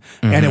on,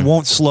 and it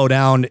won't slow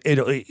down.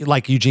 It,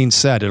 like Eugene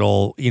said,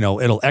 it'll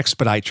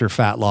expedite your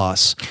fat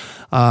loss.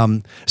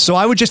 So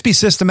I would just be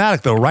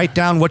systematic though. Write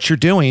down what you're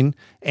doing,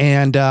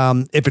 and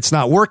if it's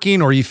not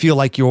working or you feel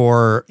like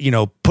you're, you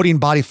know, putting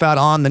body fat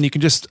on, then you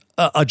can just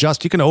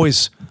adjust. You can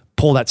always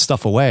pull that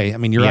stuff away. I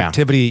mean, your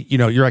activity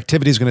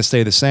is going to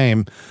stay the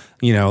same.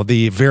 You know,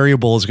 the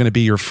variable is going to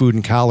be your food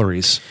and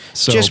calories.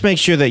 So just make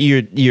sure that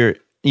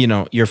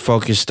you're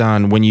focused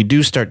on when you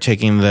do start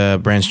taking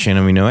the branched chain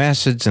amino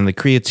acids and the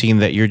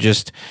creatine, that you're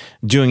just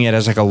doing it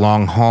as like a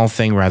long haul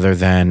thing rather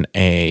than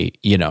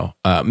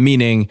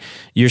meaning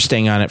you're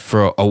staying on it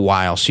for a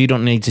while. So you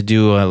don't need to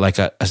do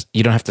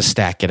you don't have to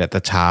stack it at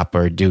the top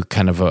or do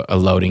kind of a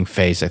loading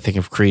phase. I think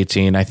of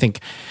creatine. I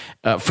think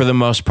for the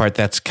most part,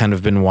 that's kind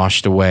of been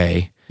washed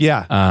away.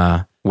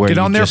 Yeah. Get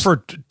on there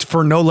for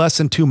no less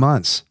than 2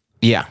 months.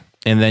 Yeah.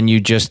 And then you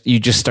just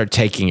start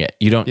taking it.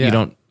 You don't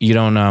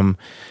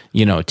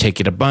take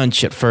it a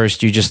bunch at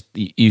first.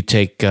 You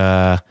take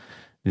the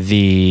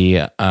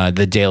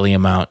daily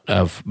amount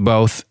of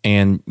both,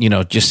 and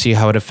just see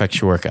how it affects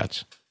your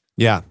workouts.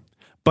 Yeah.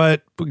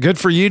 But good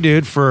for you,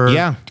 dude, for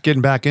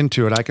getting back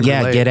into it. I can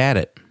relate. Get at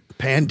it.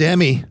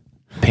 Pandemies.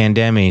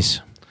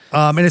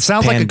 And it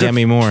sounds like a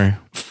good more.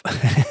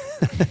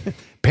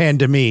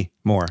 Pandemie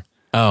more.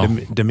 Oh.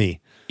 Demi.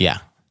 Yeah.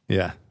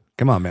 Yeah.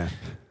 Come on, man.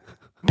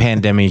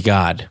 Pandemic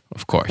God,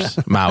 of course.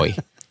 Maui.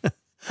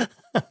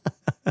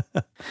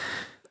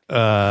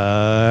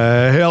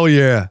 Hell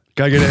yeah.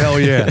 Gotta get a hell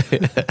yeah.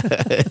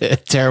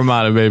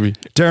 Terramana, baby.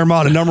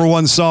 Terramana,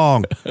 #1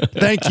 song.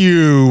 Thank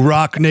you,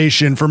 Rock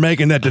Nation, for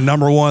making that the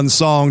 #1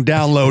 song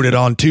downloaded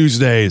on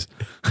Tuesdays.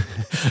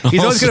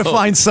 He's always going to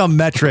find some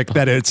metric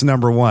that it's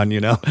 #1, you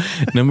know?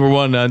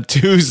 #1 on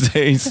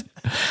Tuesdays.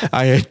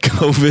 I had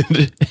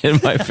COVID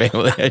and my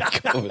family had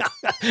COVID.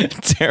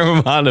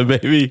 Terramana,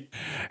 baby.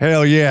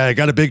 Hell yeah. I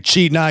got a big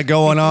cheat night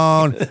going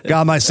on.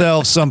 Got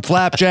myself some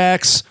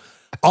flapjacks,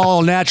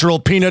 all natural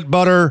peanut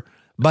butter,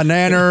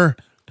 banana,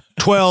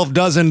 12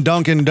 dozen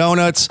Dunkin'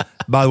 Donuts.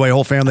 By the way,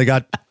 whole family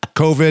got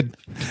COVID.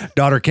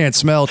 Daughter can't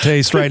smell,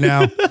 taste right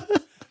now.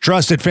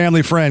 Trusted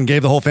family friend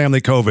gave the whole family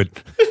COVID.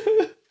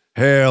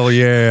 Hell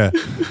yeah.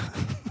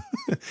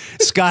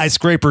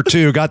 Skyscraper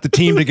 2. Got the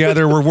team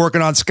together. We're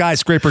working on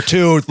Skyscraper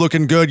 2. It's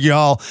looking good,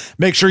 y'all.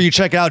 Make sure you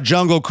check out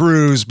Jungle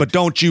Cruise, but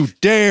don't you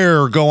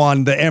dare go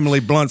on the Emily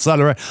Blunt side of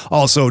the right.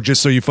 Also,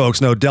 just so you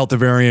folks know, Delta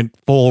variant,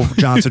 full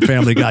Johnson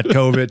family got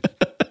COVID.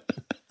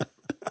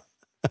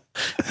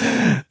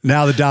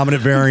 Now the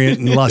dominant variant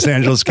in Los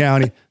Angeles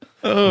County.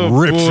 Oh,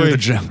 ripped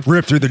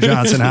through the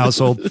Johnson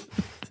household.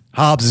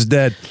 Hobbs is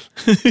dead.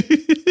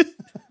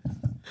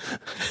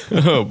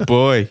 Oh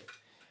boy.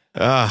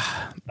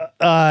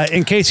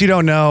 In case you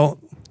don't know,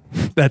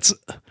 that's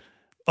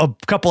a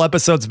couple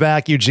episodes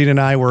back. Eugene and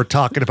I were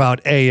talking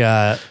about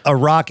a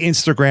Rock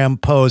Instagram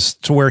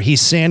post to where he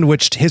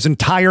sandwiched his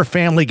entire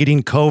family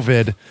getting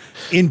COVID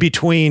in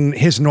between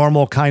his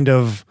normal kind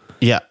of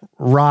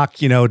Rock,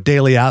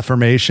 daily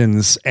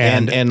affirmations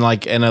and a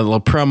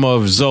promo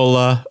of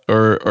Zola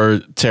or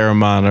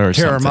Terramana or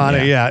something.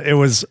 Terramana, yeah. It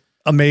was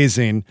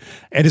amazing.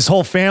 And his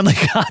whole family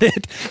got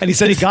it. And he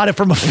said he got it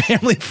from a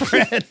family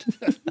friend.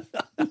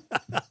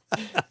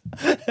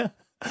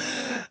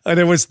 And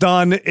it was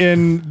done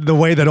in the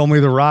way that only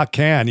The Rock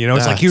can.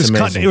 It's like he was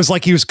cutting. It was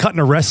like he was cutting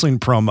a wrestling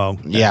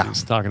promo. Yeah, he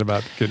was talking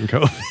about getting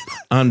COVID.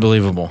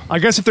 Unbelievable. I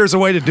guess if there's a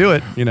way to do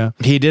it,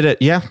 he did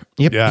it. Yeah.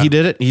 Yep. Yeah. He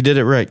did it. He did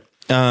it right.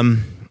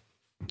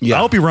 I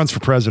hope he runs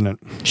for president.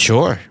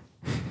 Sure.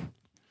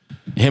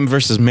 Him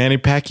versus Manny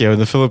Pacquiao in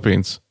the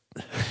Philippines.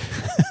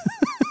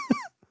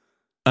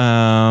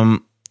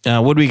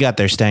 What do we got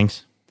there,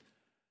 Stangs?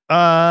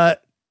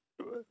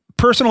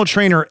 Personal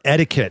trainer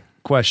etiquette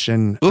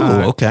question. Ooh,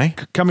 okay.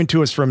 Coming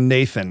to us from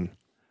Nathan.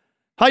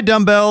 Hi,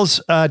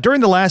 Dumbbells. During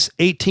the last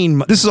 18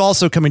 months, this is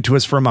also coming to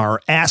us from our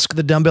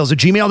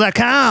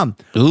askthedumbbells@gmail.com.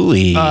 Ooh.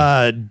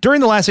 During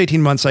the last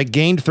 18 months, I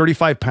gained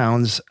 35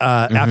 pounds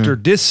after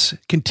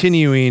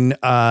discontinuing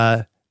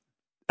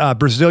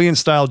Brazilian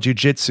style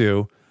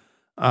jiu-jitsu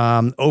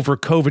over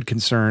COVID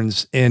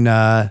concerns in,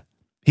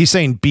 he's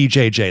saying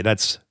BJJ.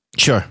 That's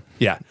sure.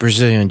 Yeah.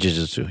 Brazilian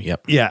jiu-jitsu.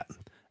 Yep. Yeah.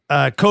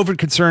 COVID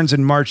concerns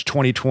in March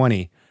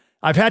 2020.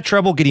 I've had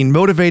trouble getting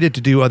motivated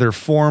to do other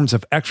forms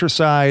of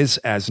exercise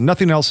as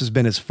nothing else has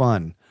been as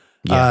fun.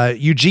 Yeah.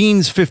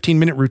 Eugene's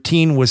 15-minute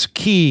routine was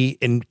key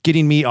in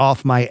getting me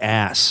off my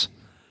ass.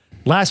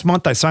 Last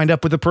month, I signed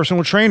up with a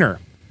personal trainer.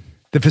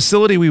 The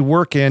facility we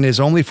work in is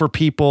only for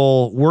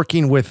people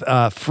working with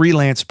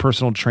freelance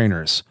personal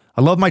trainers.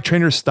 I love my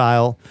trainer's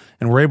style,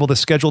 and we're able to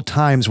schedule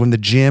times when the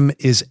gym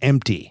is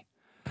empty.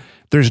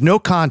 There's no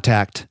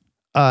contact.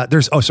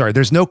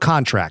 There's no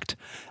contract.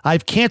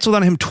 I've canceled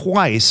on him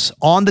twice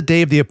on the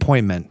day of the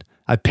appointment.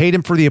 I paid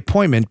him for the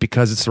appointment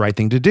because it's the right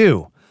thing to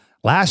do.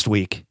 Last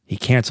week, he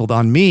canceled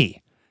on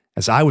me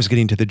as I was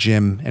getting to the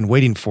gym and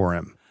waiting for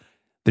him.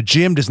 The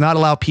gym does not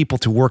allow people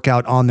to work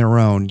out on their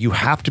own. You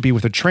have to be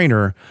with a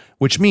trainer,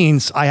 which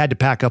means I had to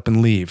pack up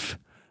and leave.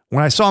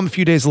 When I saw him a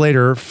few days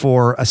later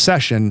for a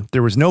session,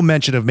 there was no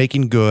mention of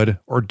making good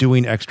or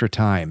doing extra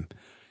time.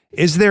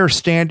 Is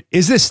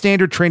this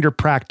standard trainer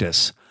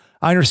practice?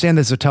 I understand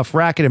this is a tough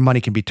racket and money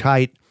can be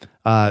tight.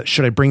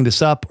 Should I bring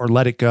this up or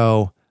let it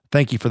go?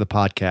 Thank you for the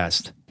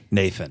podcast,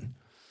 Nathan.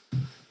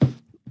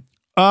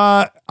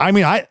 I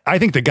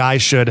think the guy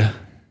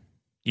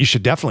you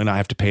should definitely not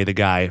have to pay the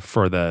guy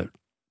for the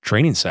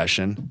training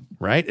session,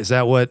 right? Is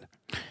that what?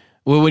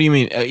 Well, what do you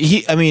mean?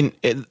 He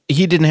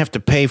didn't have to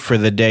pay for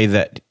the day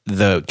that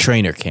the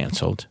trainer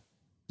canceled.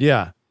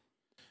 Yeah.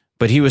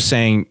 But he was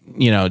saying,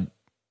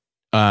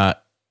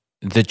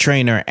 the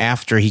trainer,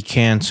 after he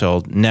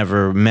canceled,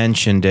 never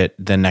mentioned it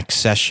the next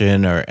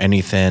session or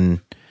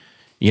anything,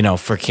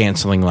 for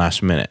canceling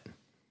last minute.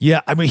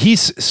 Yeah. I mean,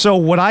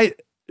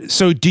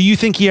 so do you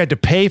think he had to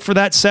pay for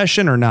that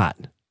session or not?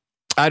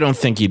 I don't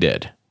think he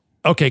did.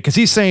 Okay. Cause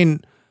he's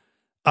saying,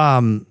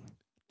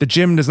 the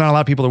gym does not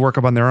allow people to work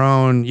up on their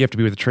own. You have to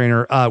be with a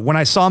trainer. When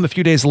I saw him a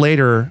few days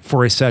later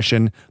for a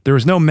session, there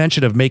was no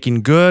mention of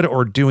making good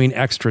or doing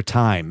extra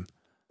time.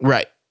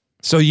 Right.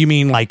 So you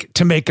mean like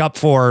to make up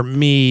for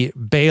me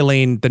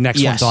bailing the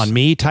next one's on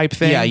me type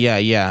thing?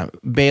 Yeah.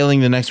 Bailing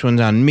the next one's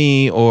on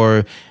me,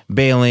 or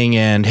bailing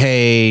and,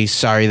 hey,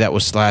 sorry, that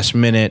was last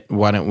minute.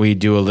 Why don't we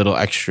do a little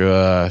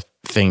extra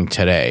thing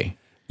today?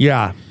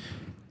 Yeah.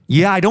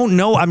 Yeah, I don't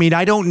know. I mean,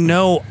 I don't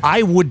know.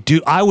 I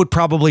would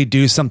probably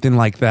do something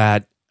like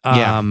that.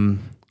 I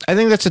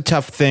think that's a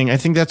tough thing. I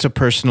think that's a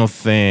personal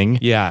thing.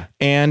 Yeah.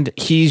 And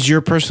he's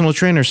your personal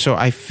trainer, so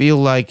I feel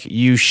like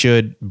you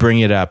should bring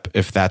it up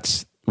if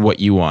that's what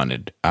you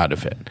wanted out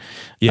of it.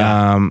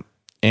 Yeah.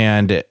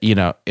 And,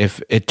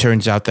 if it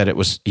turns out that it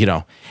was,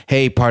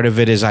 hey, part of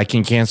it is I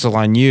can cancel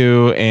on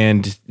you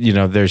and,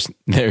 there's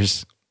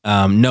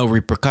no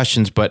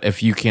repercussions, but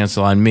if you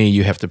cancel on me,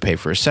 you have to pay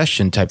for a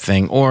session type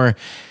thing. Or,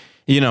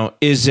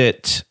 is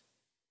it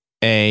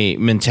a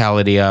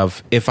mentality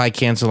of if I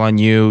cancel on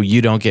you,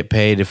 you don't get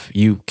paid. If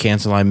you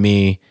cancel on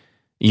me,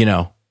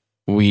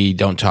 we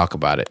don't talk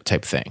about it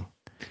type thing.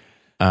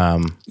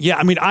 Yeah.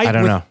 I mean, I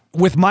don't know.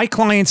 With my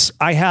clients,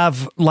 I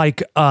have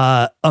like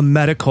a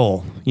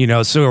medical,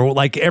 so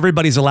like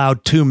everybody's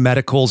allowed 2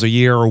 medicals a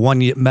year or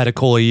 1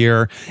 medical a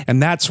year.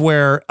 And that's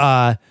where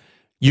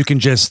you can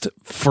just,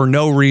 for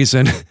no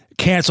reason,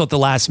 cancel at the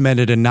last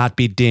minute and not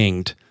be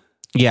dinged.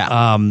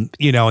 Yeah.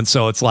 And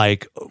so it's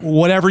like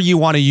whatever you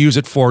want to use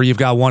it for, you've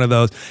got one of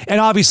those. And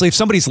obviously if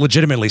somebody's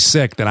legitimately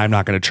sick, then I'm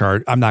not going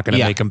to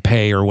make them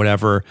pay or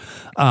whatever.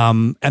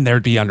 And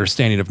there'd be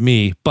understanding of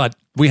me, but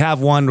we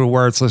have one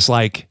where it's just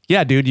like,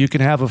 yeah, dude, you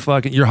can have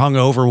you're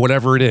hungover,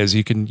 whatever it is,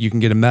 you can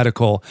get a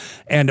medical.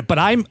 But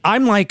I'm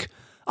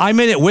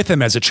in it with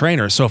him as a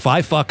trainer. So if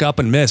I fuck up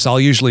and miss, I'll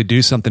usually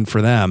do something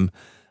for them.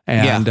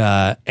 And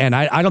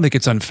I don't think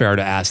it's unfair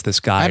to ask this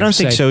guy. I don't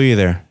think so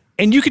either.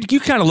 And you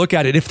kind of look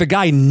at it. If the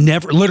guy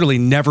literally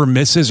never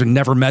misses or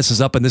never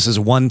messes up, and this is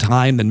one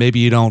time, then maybe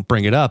you don't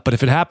bring it up. But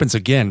if it happens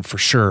again, for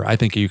sure, I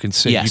think you can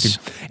see. Yes,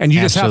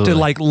 you just have to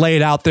like lay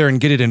it out there and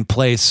get it in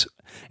place.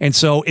 And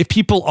so if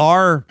people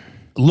are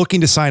looking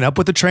to sign up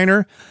with a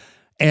trainer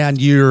and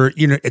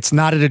it's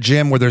not at a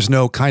gym where there's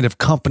no kind of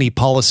company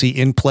policy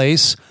in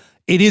place,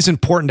 it is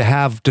important to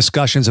have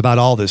discussions about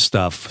all this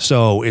stuff.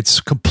 So it's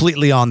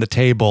completely on the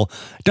table.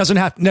 It doesn't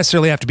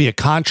necessarily have to be a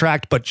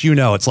contract, but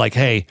it's like,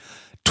 hey,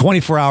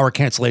 24-hour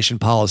cancellation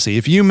policy.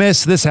 If you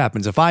miss, this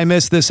happens. If I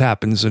miss, this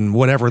happens, and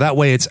whatever. That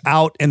way it's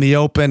out in the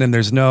open and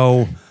there's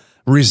no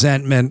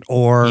resentment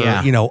or,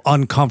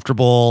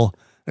 uncomfortable.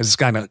 Is this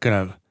guy going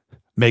to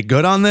make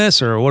good on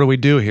this, or what do we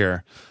do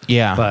here?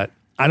 Yeah. But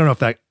I don't know if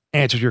that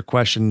answers your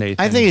question,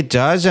 Nathan. I think it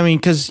does. I mean,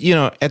 because,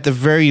 at the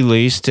very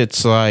least,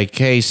 it's like,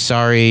 hey,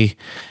 sorry,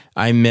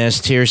 I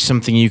missed. Here's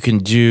something you can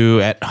do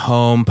at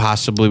home,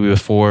 possibly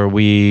before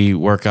we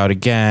work out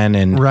again.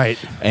 And right.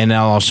 And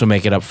I'll also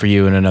make it up for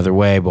you in another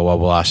way, blah, blah,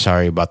 blah.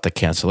 Sorry about the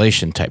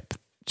cancellation type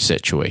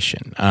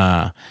situation.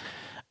 Or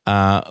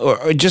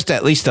just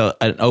at least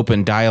an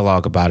open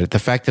dialogue about it. The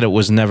fact that it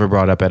was never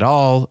brought up at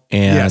all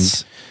and,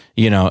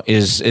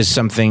 is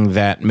something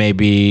that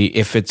maybe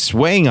if it's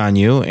weighing on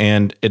you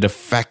and it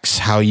affects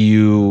how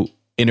you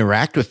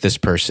interact with this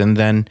person,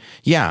 then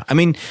yeah. I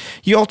mean,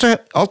 you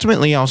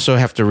ultimately also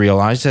have to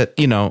realize that,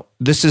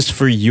 this is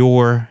for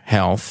your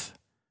health.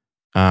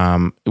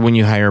 When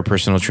you hire a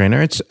personal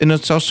trainer,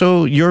 it's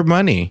also your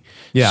money.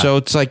 Yeah. So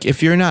it's like,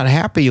 if you're not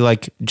happy,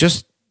 like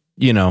just,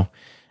 in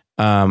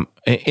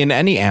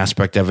any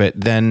aspect of it,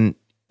 then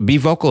be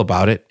vocal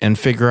about it and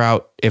figure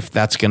out if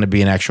that's going to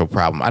be an actual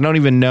problem. I don't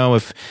even know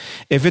if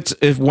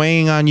it's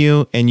weighing on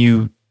you and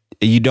you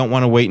don't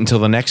want to wait until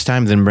the next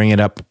time, then bring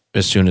it up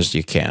as soon as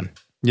you can.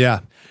 Yeah.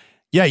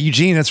 Yeah,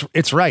 Eugene,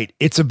 it's right.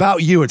 It's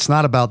about you. It's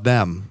not about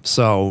them.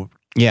 So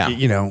Yeah.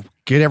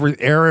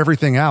 air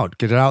everything out,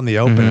 get it out in the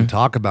open and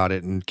talk about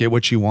it and get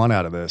what you want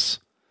out of this.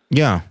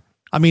 Yeah.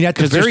 I mean, at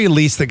the very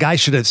least, the guy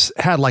should have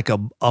had like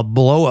a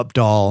blow up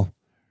doll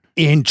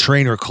in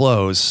trainer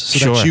clothes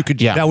so that you could,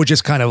 that would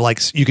just kind of like,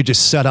 you could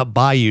just set up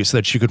by you so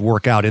that you could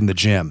work out in the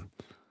gym.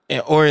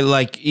 Or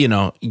like,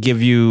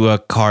 give you a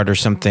card or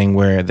something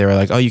where they're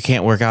like, oh, you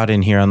can't work out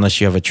in here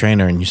unless you have a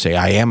trainer. And you say,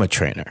 I am a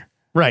trainer.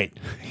 Right.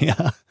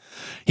 Yeah.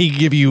 He could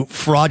give you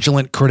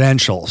fraudulent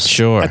credentials.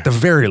 Sure. At the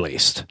very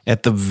least.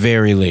 At the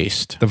very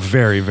least. The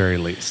very, very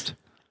least.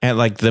 At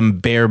like the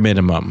bare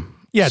minimum.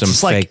 Yeah. Some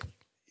it's fake.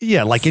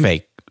 Like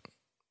fake.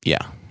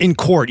 Yeah. In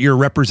court, you're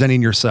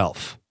representing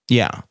yourself.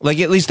 Yeah. Like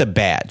at least a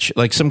badge,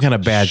 like some kind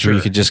of badge where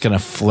you could just kind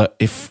of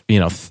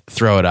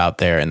throw it out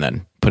there and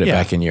then put it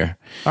back in your,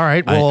 all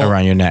right, well,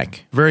 around your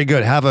neck. Very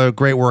good. Have a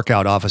great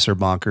workout, Officer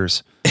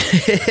Bonkers.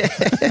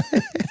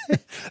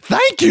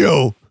 Thank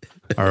you.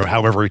 Or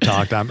however he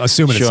talked. I'm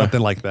assuming it's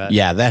something like that.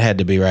 Yeah, that had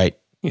to be right.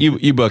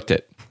 You booked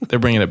it. They're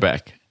bringing it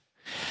back.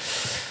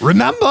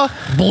 Remember,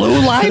 Blue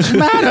Lives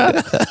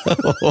Matter.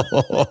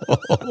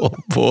 Oh,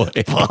 boy.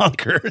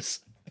 Bonkers.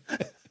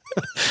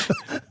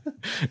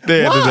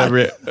 They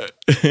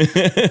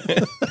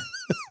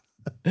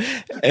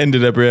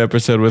ended every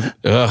episode with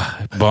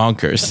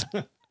bonkers.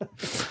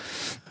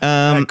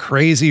 That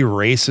crazy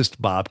racist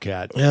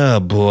bobcat. Oh,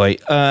 boy.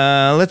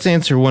 Let's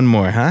answer one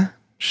more, huh?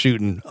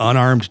 Shooting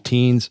unarmed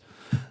teens.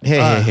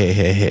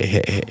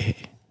 Hey.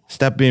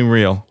 Stop being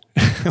real.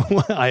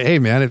 Hey,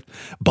 man.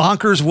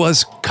 Bonkers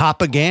was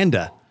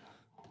propaganda.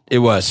 It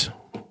was.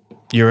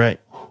 You're right.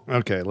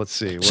 Okay, let's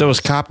see. So was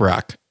Cop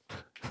Rock.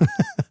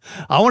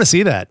 I want to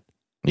see that.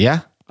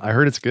 Yeah? I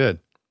heard it's good.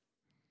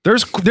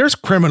 There's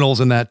criminals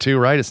in that too,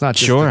 right? It's not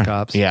just the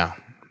cops. Yeah.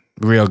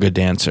 Real good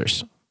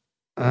dancers.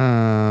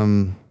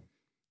 The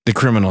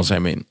criminals, I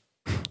mean.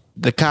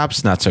 The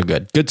cops, not so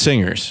good. Good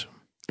singers.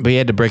 But you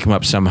had to break them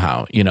up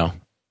somehow,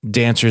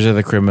 Dancers are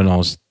the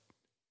criminals.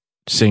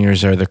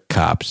 Singers are the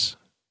cops.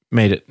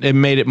 It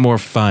made it more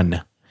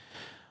fun.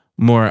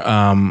 More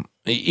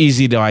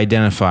easy to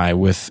identify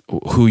with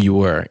who you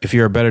were. If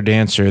you're a better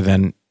dancer,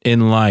 then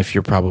in life,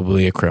 you're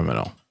probably a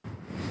criminal.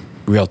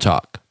 Real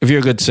talk. If you're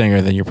a good singer,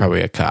 then you're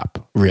probably a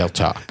cop. Real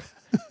talk.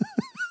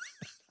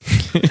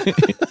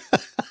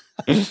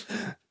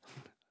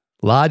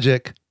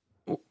 Logic.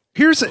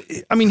 Here's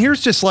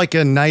just like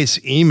a nice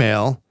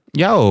email.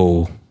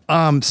 Yo.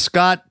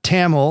 Scott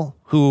Tamil,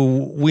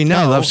 who we know.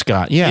 I love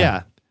Scott. Yeah.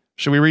 Yeah.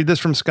 Should we read this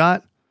from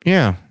Scott?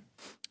 Yeah.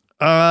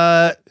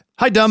 Hi,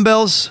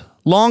 Dumbbells.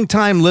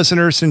 Longtime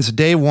listener since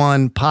day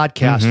one,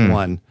 podcast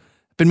one.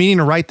 Been meaning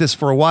to write this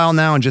for a while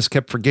now and just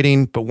kept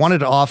forgetting, but wanted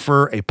to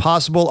offer a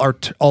possible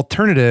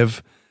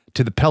alternative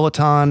to the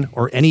Peloton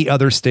or any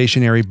other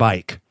stationary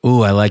bike.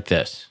 Ooh, I like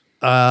this.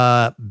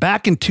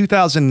 Back in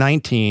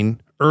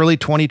 2019, early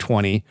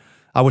 2020,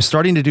 I was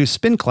starting to do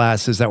spin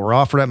classes that were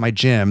offered at my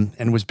gym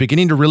and was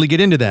beginning to really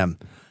get into them.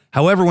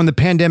 However, when the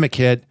pandemic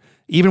hit,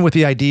 even with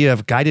the idea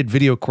of guided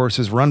video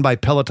courses run by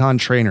Peloton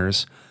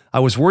trainers, I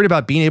was worried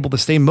about being able to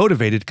stay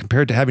motivated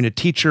compared to having a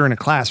teacher in a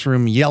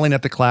classroom yelling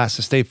at the class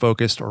to stay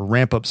focused or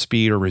ramp up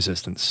speed or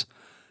resistance.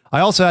 I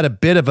also had a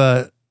bit of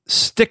a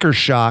sticker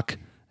shock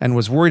and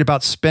was worried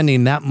about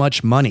spending that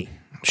much money.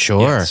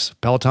 Sure. Yes,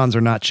 Pelotons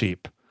are not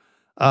cheap.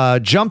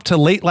 Jumped to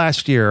late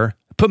last year,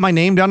 put my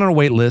name down on a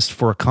wait list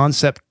for a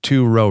Concept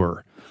 2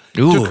 rower.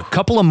 Ooh. Took a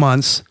couple of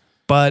months,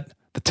 but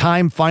the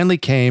time finally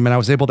came and I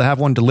was able to have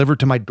one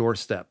delivered to my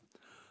doorstep.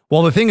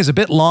 While the thing is a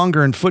bit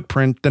longer in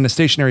footprint than a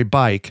stationary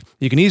bike,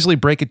 you can easily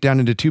break it down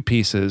into two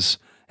pieces,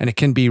 and it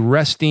can be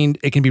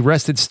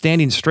rested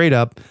standing straight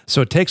up,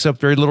 so it takes up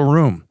very little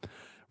room.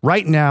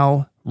 Right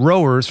now,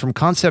 rowers from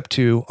Concept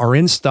 2 are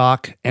in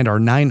stock and are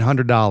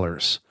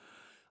 $900.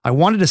 I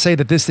wanted to say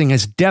that this thing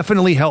has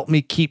definitely helped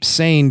me keep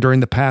sane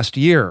during the past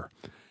year.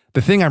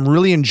 The thing I'm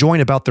really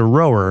enjoying about the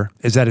rower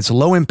is that it's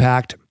low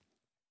impact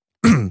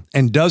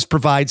and does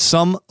provide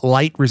some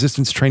light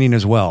resistance training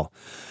as well.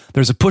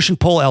 There's a push and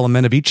pull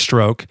element of each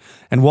stroke,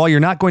 and while you're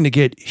not going to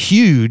get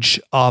huge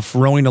off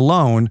rowing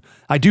alone,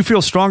 I do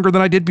feel stronger than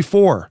I did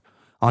before.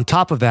 On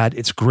top of that,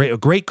 it's a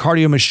great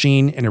cardio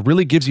machine, and it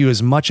really gives you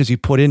as much as you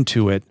put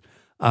into it.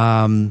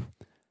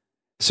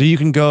 So you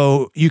can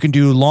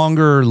do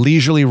longer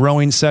leisurely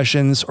rowing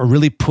sessions or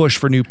really push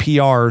for new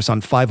PRs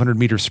on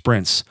 500-meter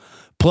sprints.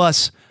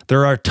 Plus,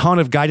 there are a ton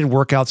of guided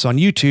workouts on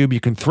YouTube you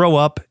can throw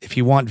up if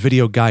you want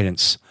video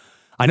guidance.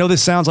 I know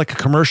this sounds like a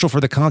commercial for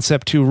the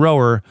Concept 2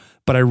 rower,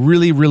 but I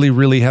really, really,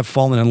 really have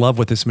fallen in love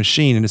with this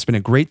machine, and it's been a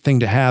great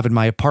thing to have in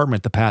my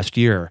apartment the past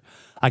year.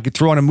 I could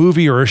throw on a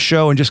movie or a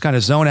show and just kind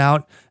of zone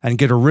out and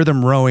get a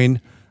rhythm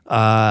rowing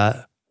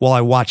while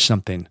I watch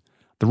something.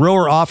 The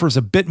rower offers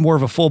a bit more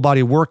of a full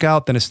body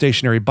workout than a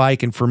stationary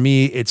bike, and for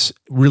me, it's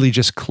really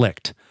just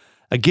clicked.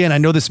 Again, I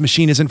know this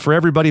machine isn't for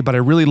everybody, but I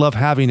really love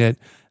having it,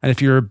 and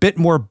if you're a bit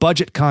more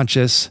budget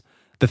conscious,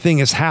 the thing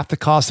is half the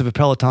cost of a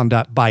Peloton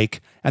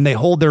bike, and they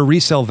hold their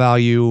resale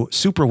value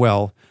super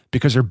well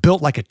because they're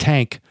built like a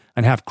tank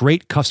and have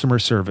great customer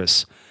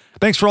service.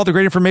 Thanks for all the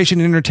great information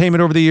and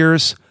entertainment over the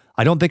years.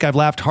 I don't think I've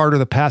laughed harder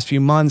the past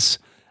few months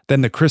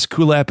than the Chris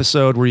Kula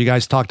episode where you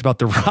guys talked about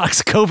The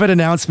Rock's COVID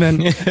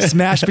announcement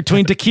smashed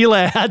between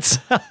tequila ads.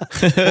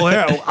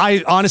 Well,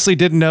 I honestly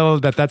didn't know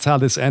that that's how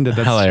this ended.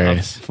 That's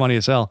hilarious. Funny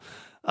as hell.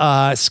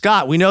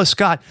 Scott, we know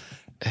Scott.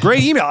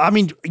 Great email. I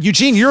mean,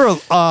 Eugene, you're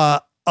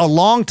a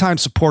longtime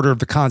supporter of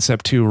the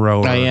Concept 2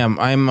 rower. I am.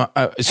 I'm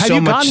Have so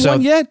you much gotten so.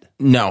 one yet?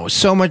 No,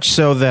 so much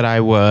so that I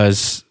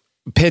was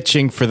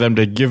pitching for them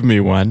to give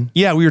me one.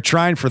 Yeah, we were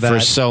trying for that for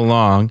so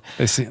long.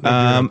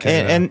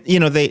 And you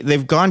know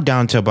they've gone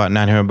down to about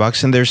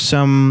 $900, and there's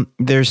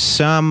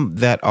some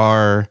that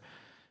are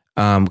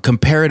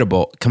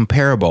comparable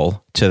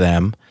to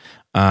them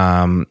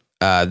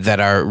that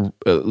are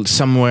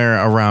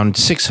somewhere around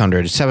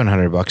 $600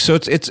 $700. So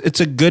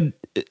it's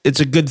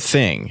a good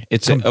thing.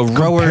 It's a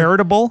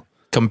rower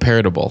comparable.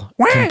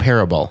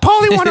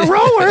 Paulie want a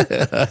rower.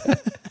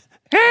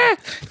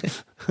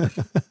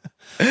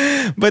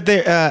 But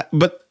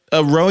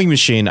a rowing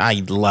machine,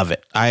 I love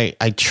it.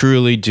 I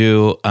truly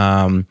do.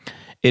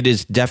 It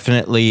is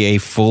definitely a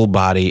full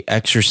body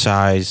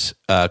exercise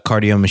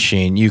cardio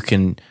machine. You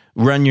can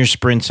run your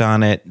sprints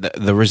on it.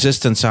 The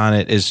resistance on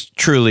it is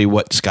truly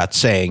what Scott's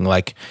saying.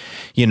 Like,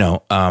 you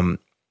know,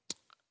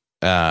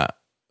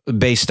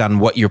 based on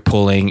what you're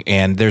pulling,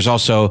 and there's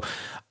also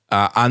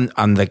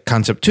on the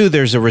Concept 2,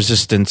 there's a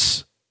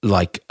resistance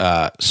like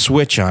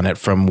switch on it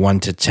from 1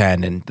 to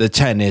 10, and the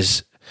 10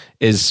 is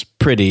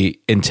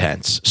pretty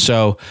intense.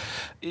 So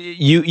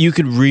you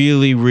could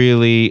really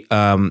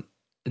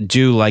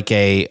do like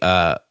a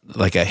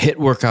HIIT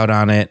workout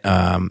on it.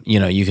 You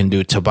know, you can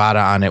do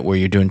Tabata on it where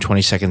you're doing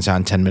 20 seconds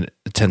on,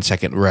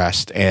 10-second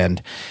rest,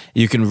 and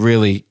you can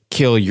really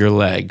kill your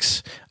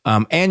legs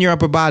and your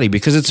upper body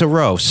because it's a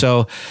row.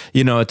 So,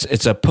 you know,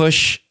 it's a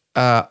push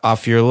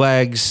off your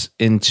legs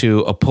into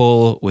a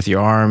pull with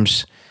your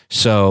arms.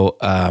 So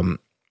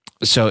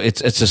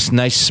it's a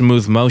nice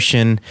smooth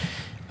motion.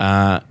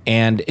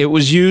 And it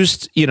was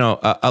used, you know,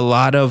 a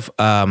lot of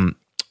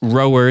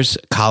rowers,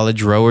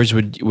 college rowers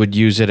would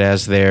use it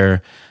as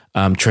their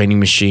training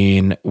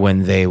machine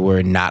when they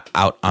were not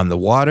out on the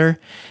water.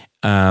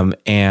 And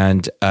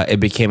it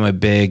became a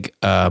big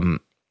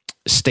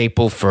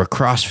staple for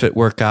CrossFit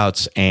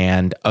workouts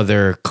and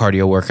other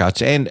cardio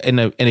workouts,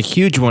 and a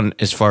huge one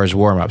as far as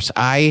warm-ups.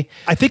 I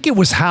think it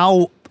was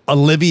how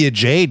Olivia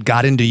Jade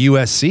got into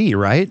USC,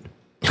 right?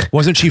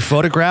 Wasn't she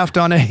photographed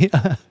on a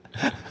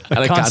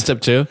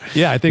Concept 2?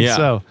 Yeah, I think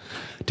so.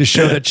 To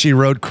show that she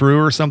rode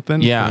crew or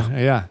something.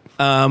 Yeah.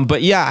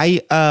 But yeah,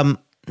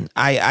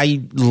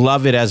 I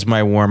love it as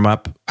my warm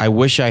up. I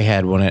wish I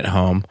had one at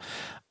home.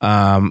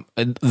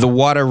 The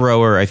water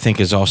rower I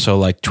think is also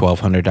like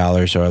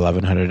 $1,200 or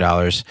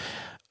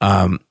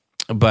 $1,100.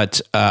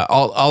 But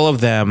all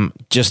of them,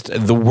 just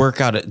the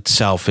workout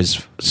itself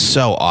is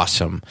so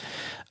awesome.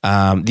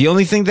 The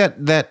only thing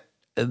that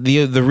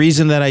the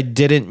reason that I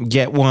didn't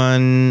get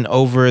one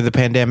over the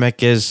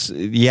pandemic is,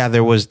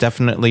 there was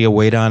definitely a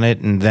weight on it.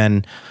 And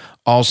then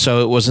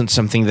also it wasn't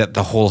something that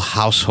the whole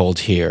household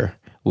here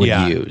would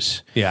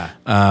use. Yeah.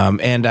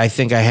 And I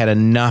think I had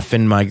enough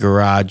in my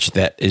garage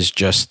that is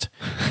just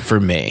for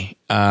me,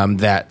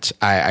 that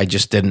I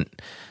just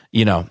didn't,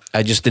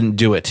 I just didn't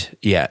do it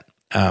yet.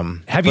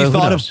 Have you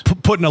thought of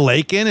putting a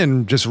lake in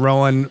and just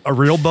rowing a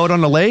real boat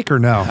on the lake or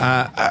no?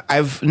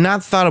 I've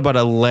not thought about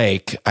a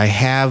lake. I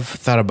have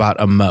thought about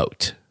a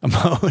moat. A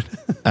moat?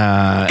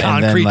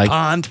 Concrete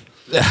pond?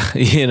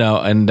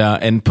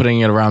 And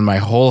putting it around my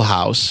whole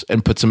house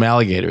and put some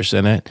alligators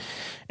in it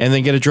and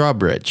then get a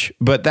drawbridge.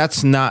 But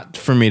that's not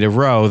for me to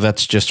row.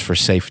 That's just for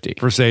safety.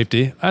 For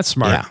safety. That's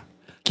smart. Yeah.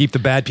 Keep the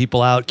bad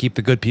people out. Keep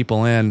the good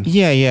people in.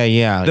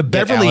 Yeah. The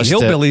Beverly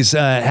Hillbillies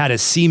had a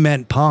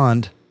cement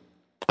pond.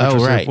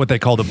 Right. What they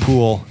called a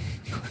pool.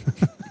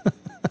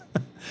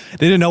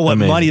 They didn't know what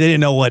money. They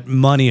didn't know what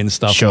money and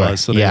stuff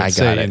was. So I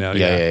got it.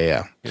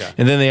 Yeah.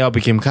 And then they all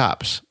became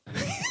cops.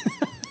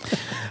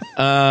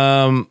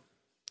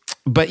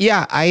 But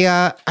yeah,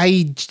 I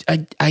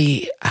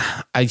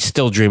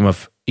still dream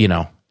of,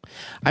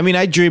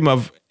 I dream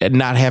of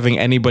not having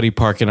anybody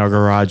park in our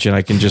garage and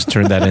I can just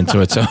turn that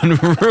into its own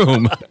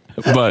room.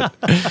 But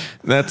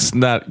that's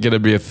not going to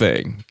be a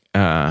thing.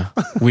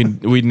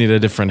 We need a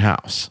different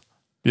house.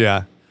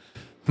 Yeah.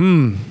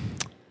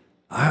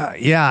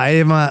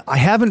 I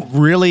haven't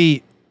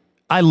really,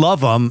 I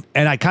love them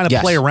and I kind of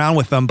play around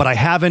with them, but I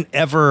haven't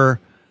ever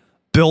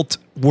built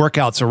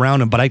workouts around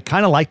them, but I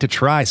kind of like to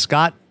try.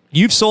 Scott,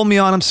 you've sold me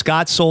on them.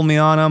 Scott sold me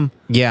on them.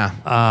 Yeah.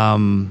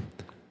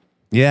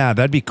 Yeah,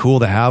 that'd be cool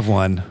to have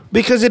one.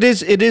 Because it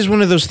is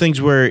one of those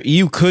things where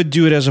you could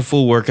do it as a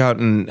full workout,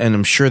 and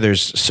I'm sure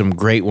there's some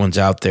great ones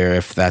out there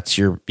if that's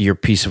your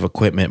piece of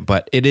equipment,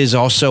 but it is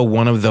also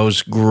one of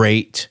those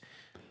great,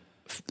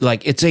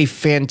 like, it's a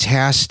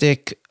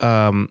fantastic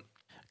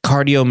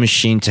cardio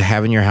machine to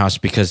have in your house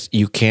because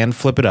you can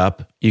flip it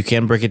up, you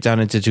can break it down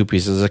into two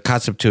pieces, a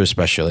Concept 2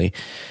 especially,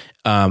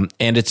 and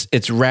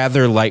it's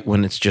rather light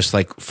when it's just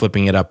like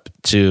flipping it up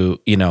to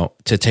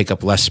take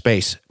up less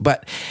space.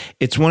 But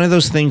it's one of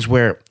those things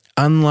where,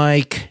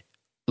 unlike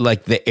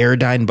like the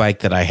Airdyne bike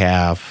that I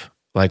have,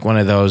 like one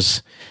of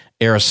those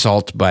Air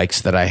Assault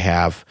bikes that I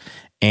have,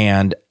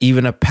 and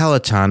even a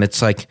Peloton,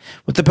 it's like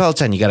with the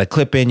Peloton, you got to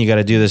clip in, you got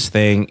to do this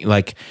thing.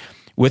 Like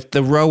with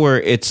the rower,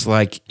 it's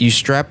like you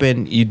strap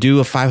in, you do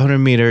a 500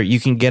 meter, you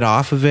can get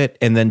off of it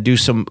and then do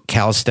some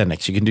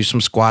calisthenics. You can do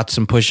some squats,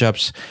 some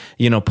push-ups,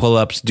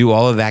 pull-ups, do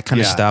all of that kind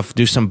of stuff,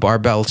 do some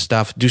barbell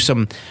stuff, do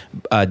some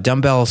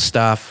dumbbell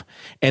stuff,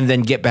 and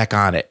then get back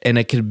on it. And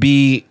it could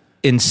be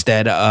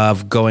instead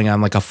of going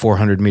on like a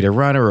 400 meter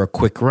run or a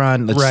quick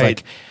run. It's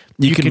like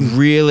you can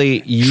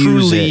really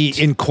use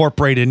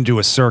incorporate it into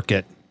a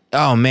circuit.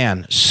 Oh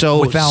man,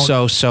 so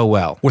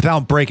well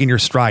without breaking your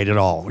stride at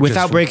all.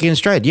 Breaking your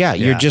stride, yeah.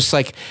 You're just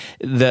like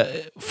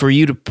for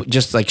you to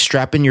just like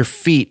strap in your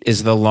feet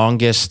is the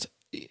longest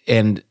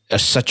and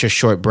such a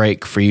short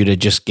break for you to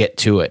just get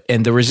to it,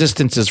 and the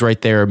resistance is right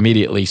there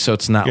immediately. So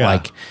it's not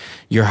like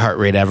your heart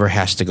rate ever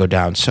has to go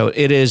down. So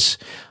it is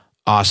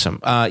awesome.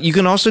 You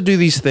can also do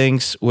these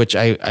things, which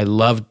I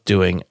love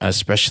doing,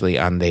 especially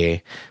on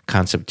the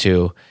Concept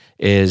 2,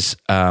 is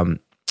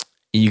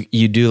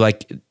you do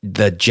like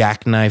the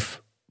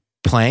jackknife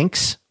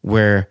planks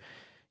where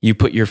you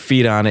put your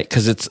feet on it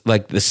because it's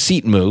like the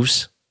seat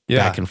moves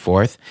back and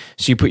forth.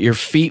 So you put your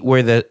feet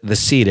where the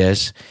seat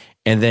is,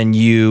 and then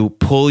you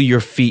pull your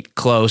feet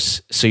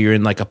close so you're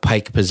in like a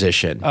pike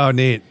position. Oh,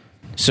 neat.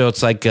 So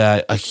it's like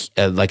a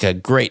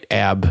great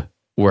ab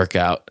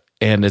workout.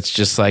 And it's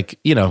just like,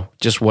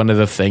 just one of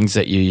the things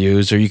that you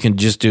use, or you can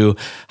just do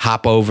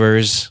hop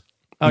overs,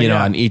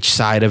 on each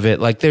side of it.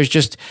 Like there's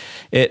just,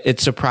 it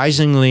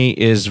surprisingly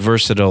is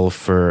versatile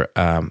for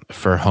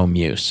home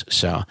use.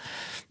 So,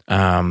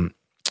 I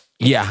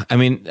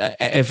mean,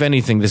 if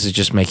anything, this is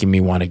just making me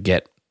want to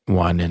get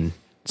one and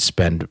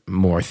spend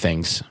more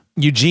things.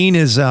 Eugene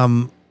is,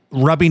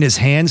 rubbing his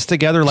hands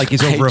together like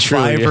he's over a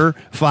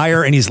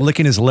fire, and he's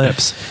licking his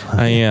lips.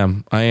 I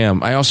am.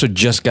 I also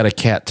just got a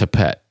cat to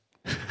pet.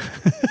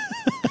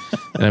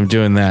 And I'm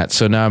doing that.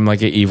 So now I'm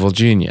like an evil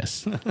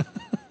genius.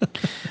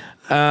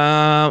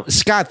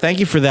 Scott, thank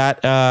you for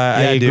that.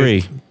 I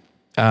agree.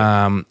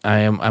 I'm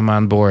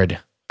on board.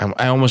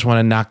 I almost want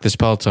to knock this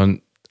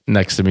Peloton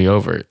next to me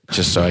over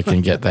just so I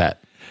can get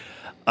that.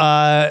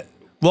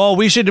 Well,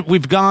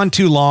 we've gone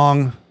too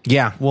long.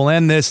 Yeah. We'll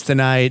end this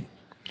tonight.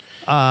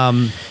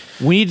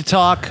 We need to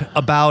talk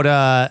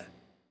about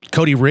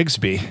Cody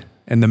Rigsby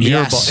and the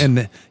mirror ball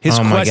and his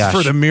quest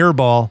for the mirror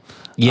ball.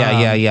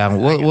 Yeah.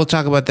 We'll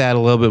talk about that a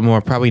little bit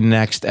more, probably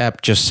next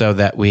ep, just so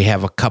that we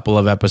have a couple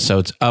of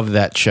episodes of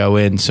that show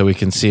in, so we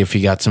can see if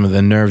he got some of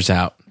the nerves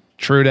out.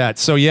 True that.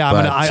 So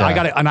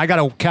I got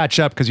to catch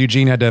up because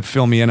Eugene had to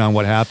fill me in on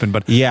what happened.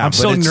 But I'm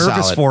so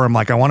nervous for him.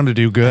 Like I want him to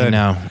do good.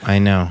 I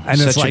know. And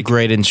such a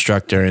great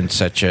instructor and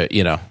such a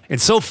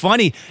It's so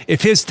funny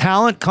if his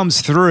talent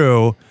comes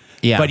through.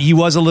 Yeah, but he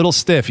was a little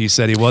stiff. You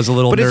said he was a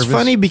little nervous. But it's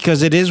funny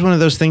because it is one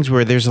of those things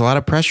where there's a lot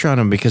of pressure on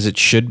him because it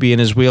should be in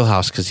his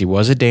wheelhouse because he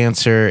was a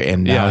dancer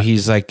and now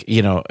he's like,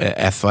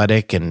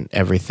 athletic and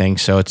everything.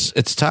 So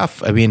it's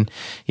tough. I mean,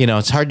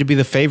 it's hard to be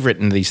the favorite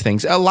in these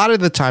things. A lot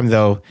of the time,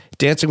 though,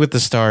 Dancing with the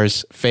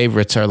Stars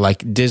favorites are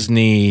like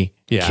Disney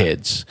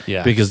kids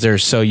because they're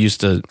so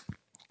used to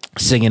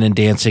singing and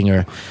dancing,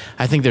 or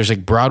I think there's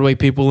like Broadway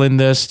people in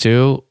this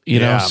too,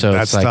 so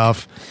that's it's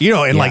tough.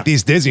 Like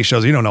these Disney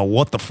shows, you don't know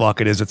what the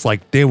fuck it is. It's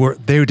like they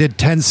did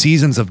 10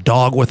 seasons of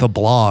Dog with a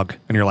Blog,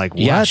 and you're like,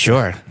 what? Yeah,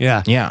 sure.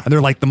 Yeah. And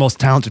they're like the most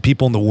talented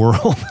people in the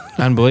world.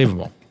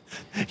 Unbelievable.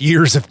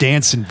 Years of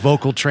dance and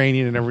vocal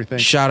training and everything.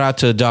 Shout out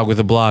to Dog with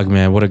a Blog,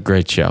 man. What a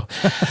great show.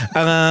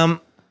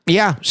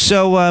 Yeah.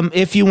 So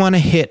if you want to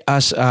hit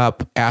us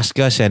up, ask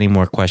us any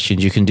more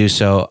questions, you can do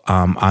so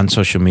on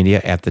social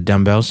media at The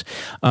Dumbbells.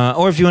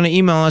 Or if you want to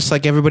email us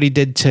like everybody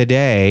did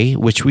today,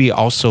 which we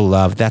also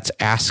love, that's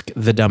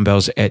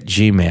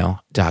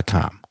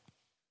askthedumbbells@gmail.com.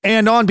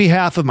 And on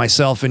behalf of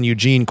myself and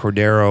Eugene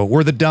Cordero,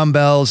 we're The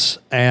Dumbbells,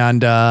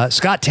 and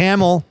Scott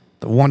Tamil,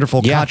 the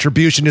wonderful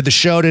contribution to the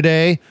show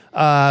today.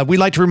 We'd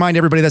like to remind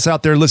everybody that's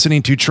out there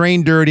listening to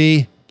Train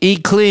Dirty,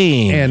 Eat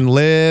Clean, and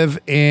Live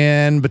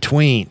in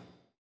Between.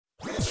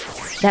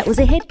 That was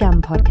a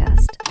HeadGum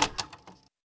podcast.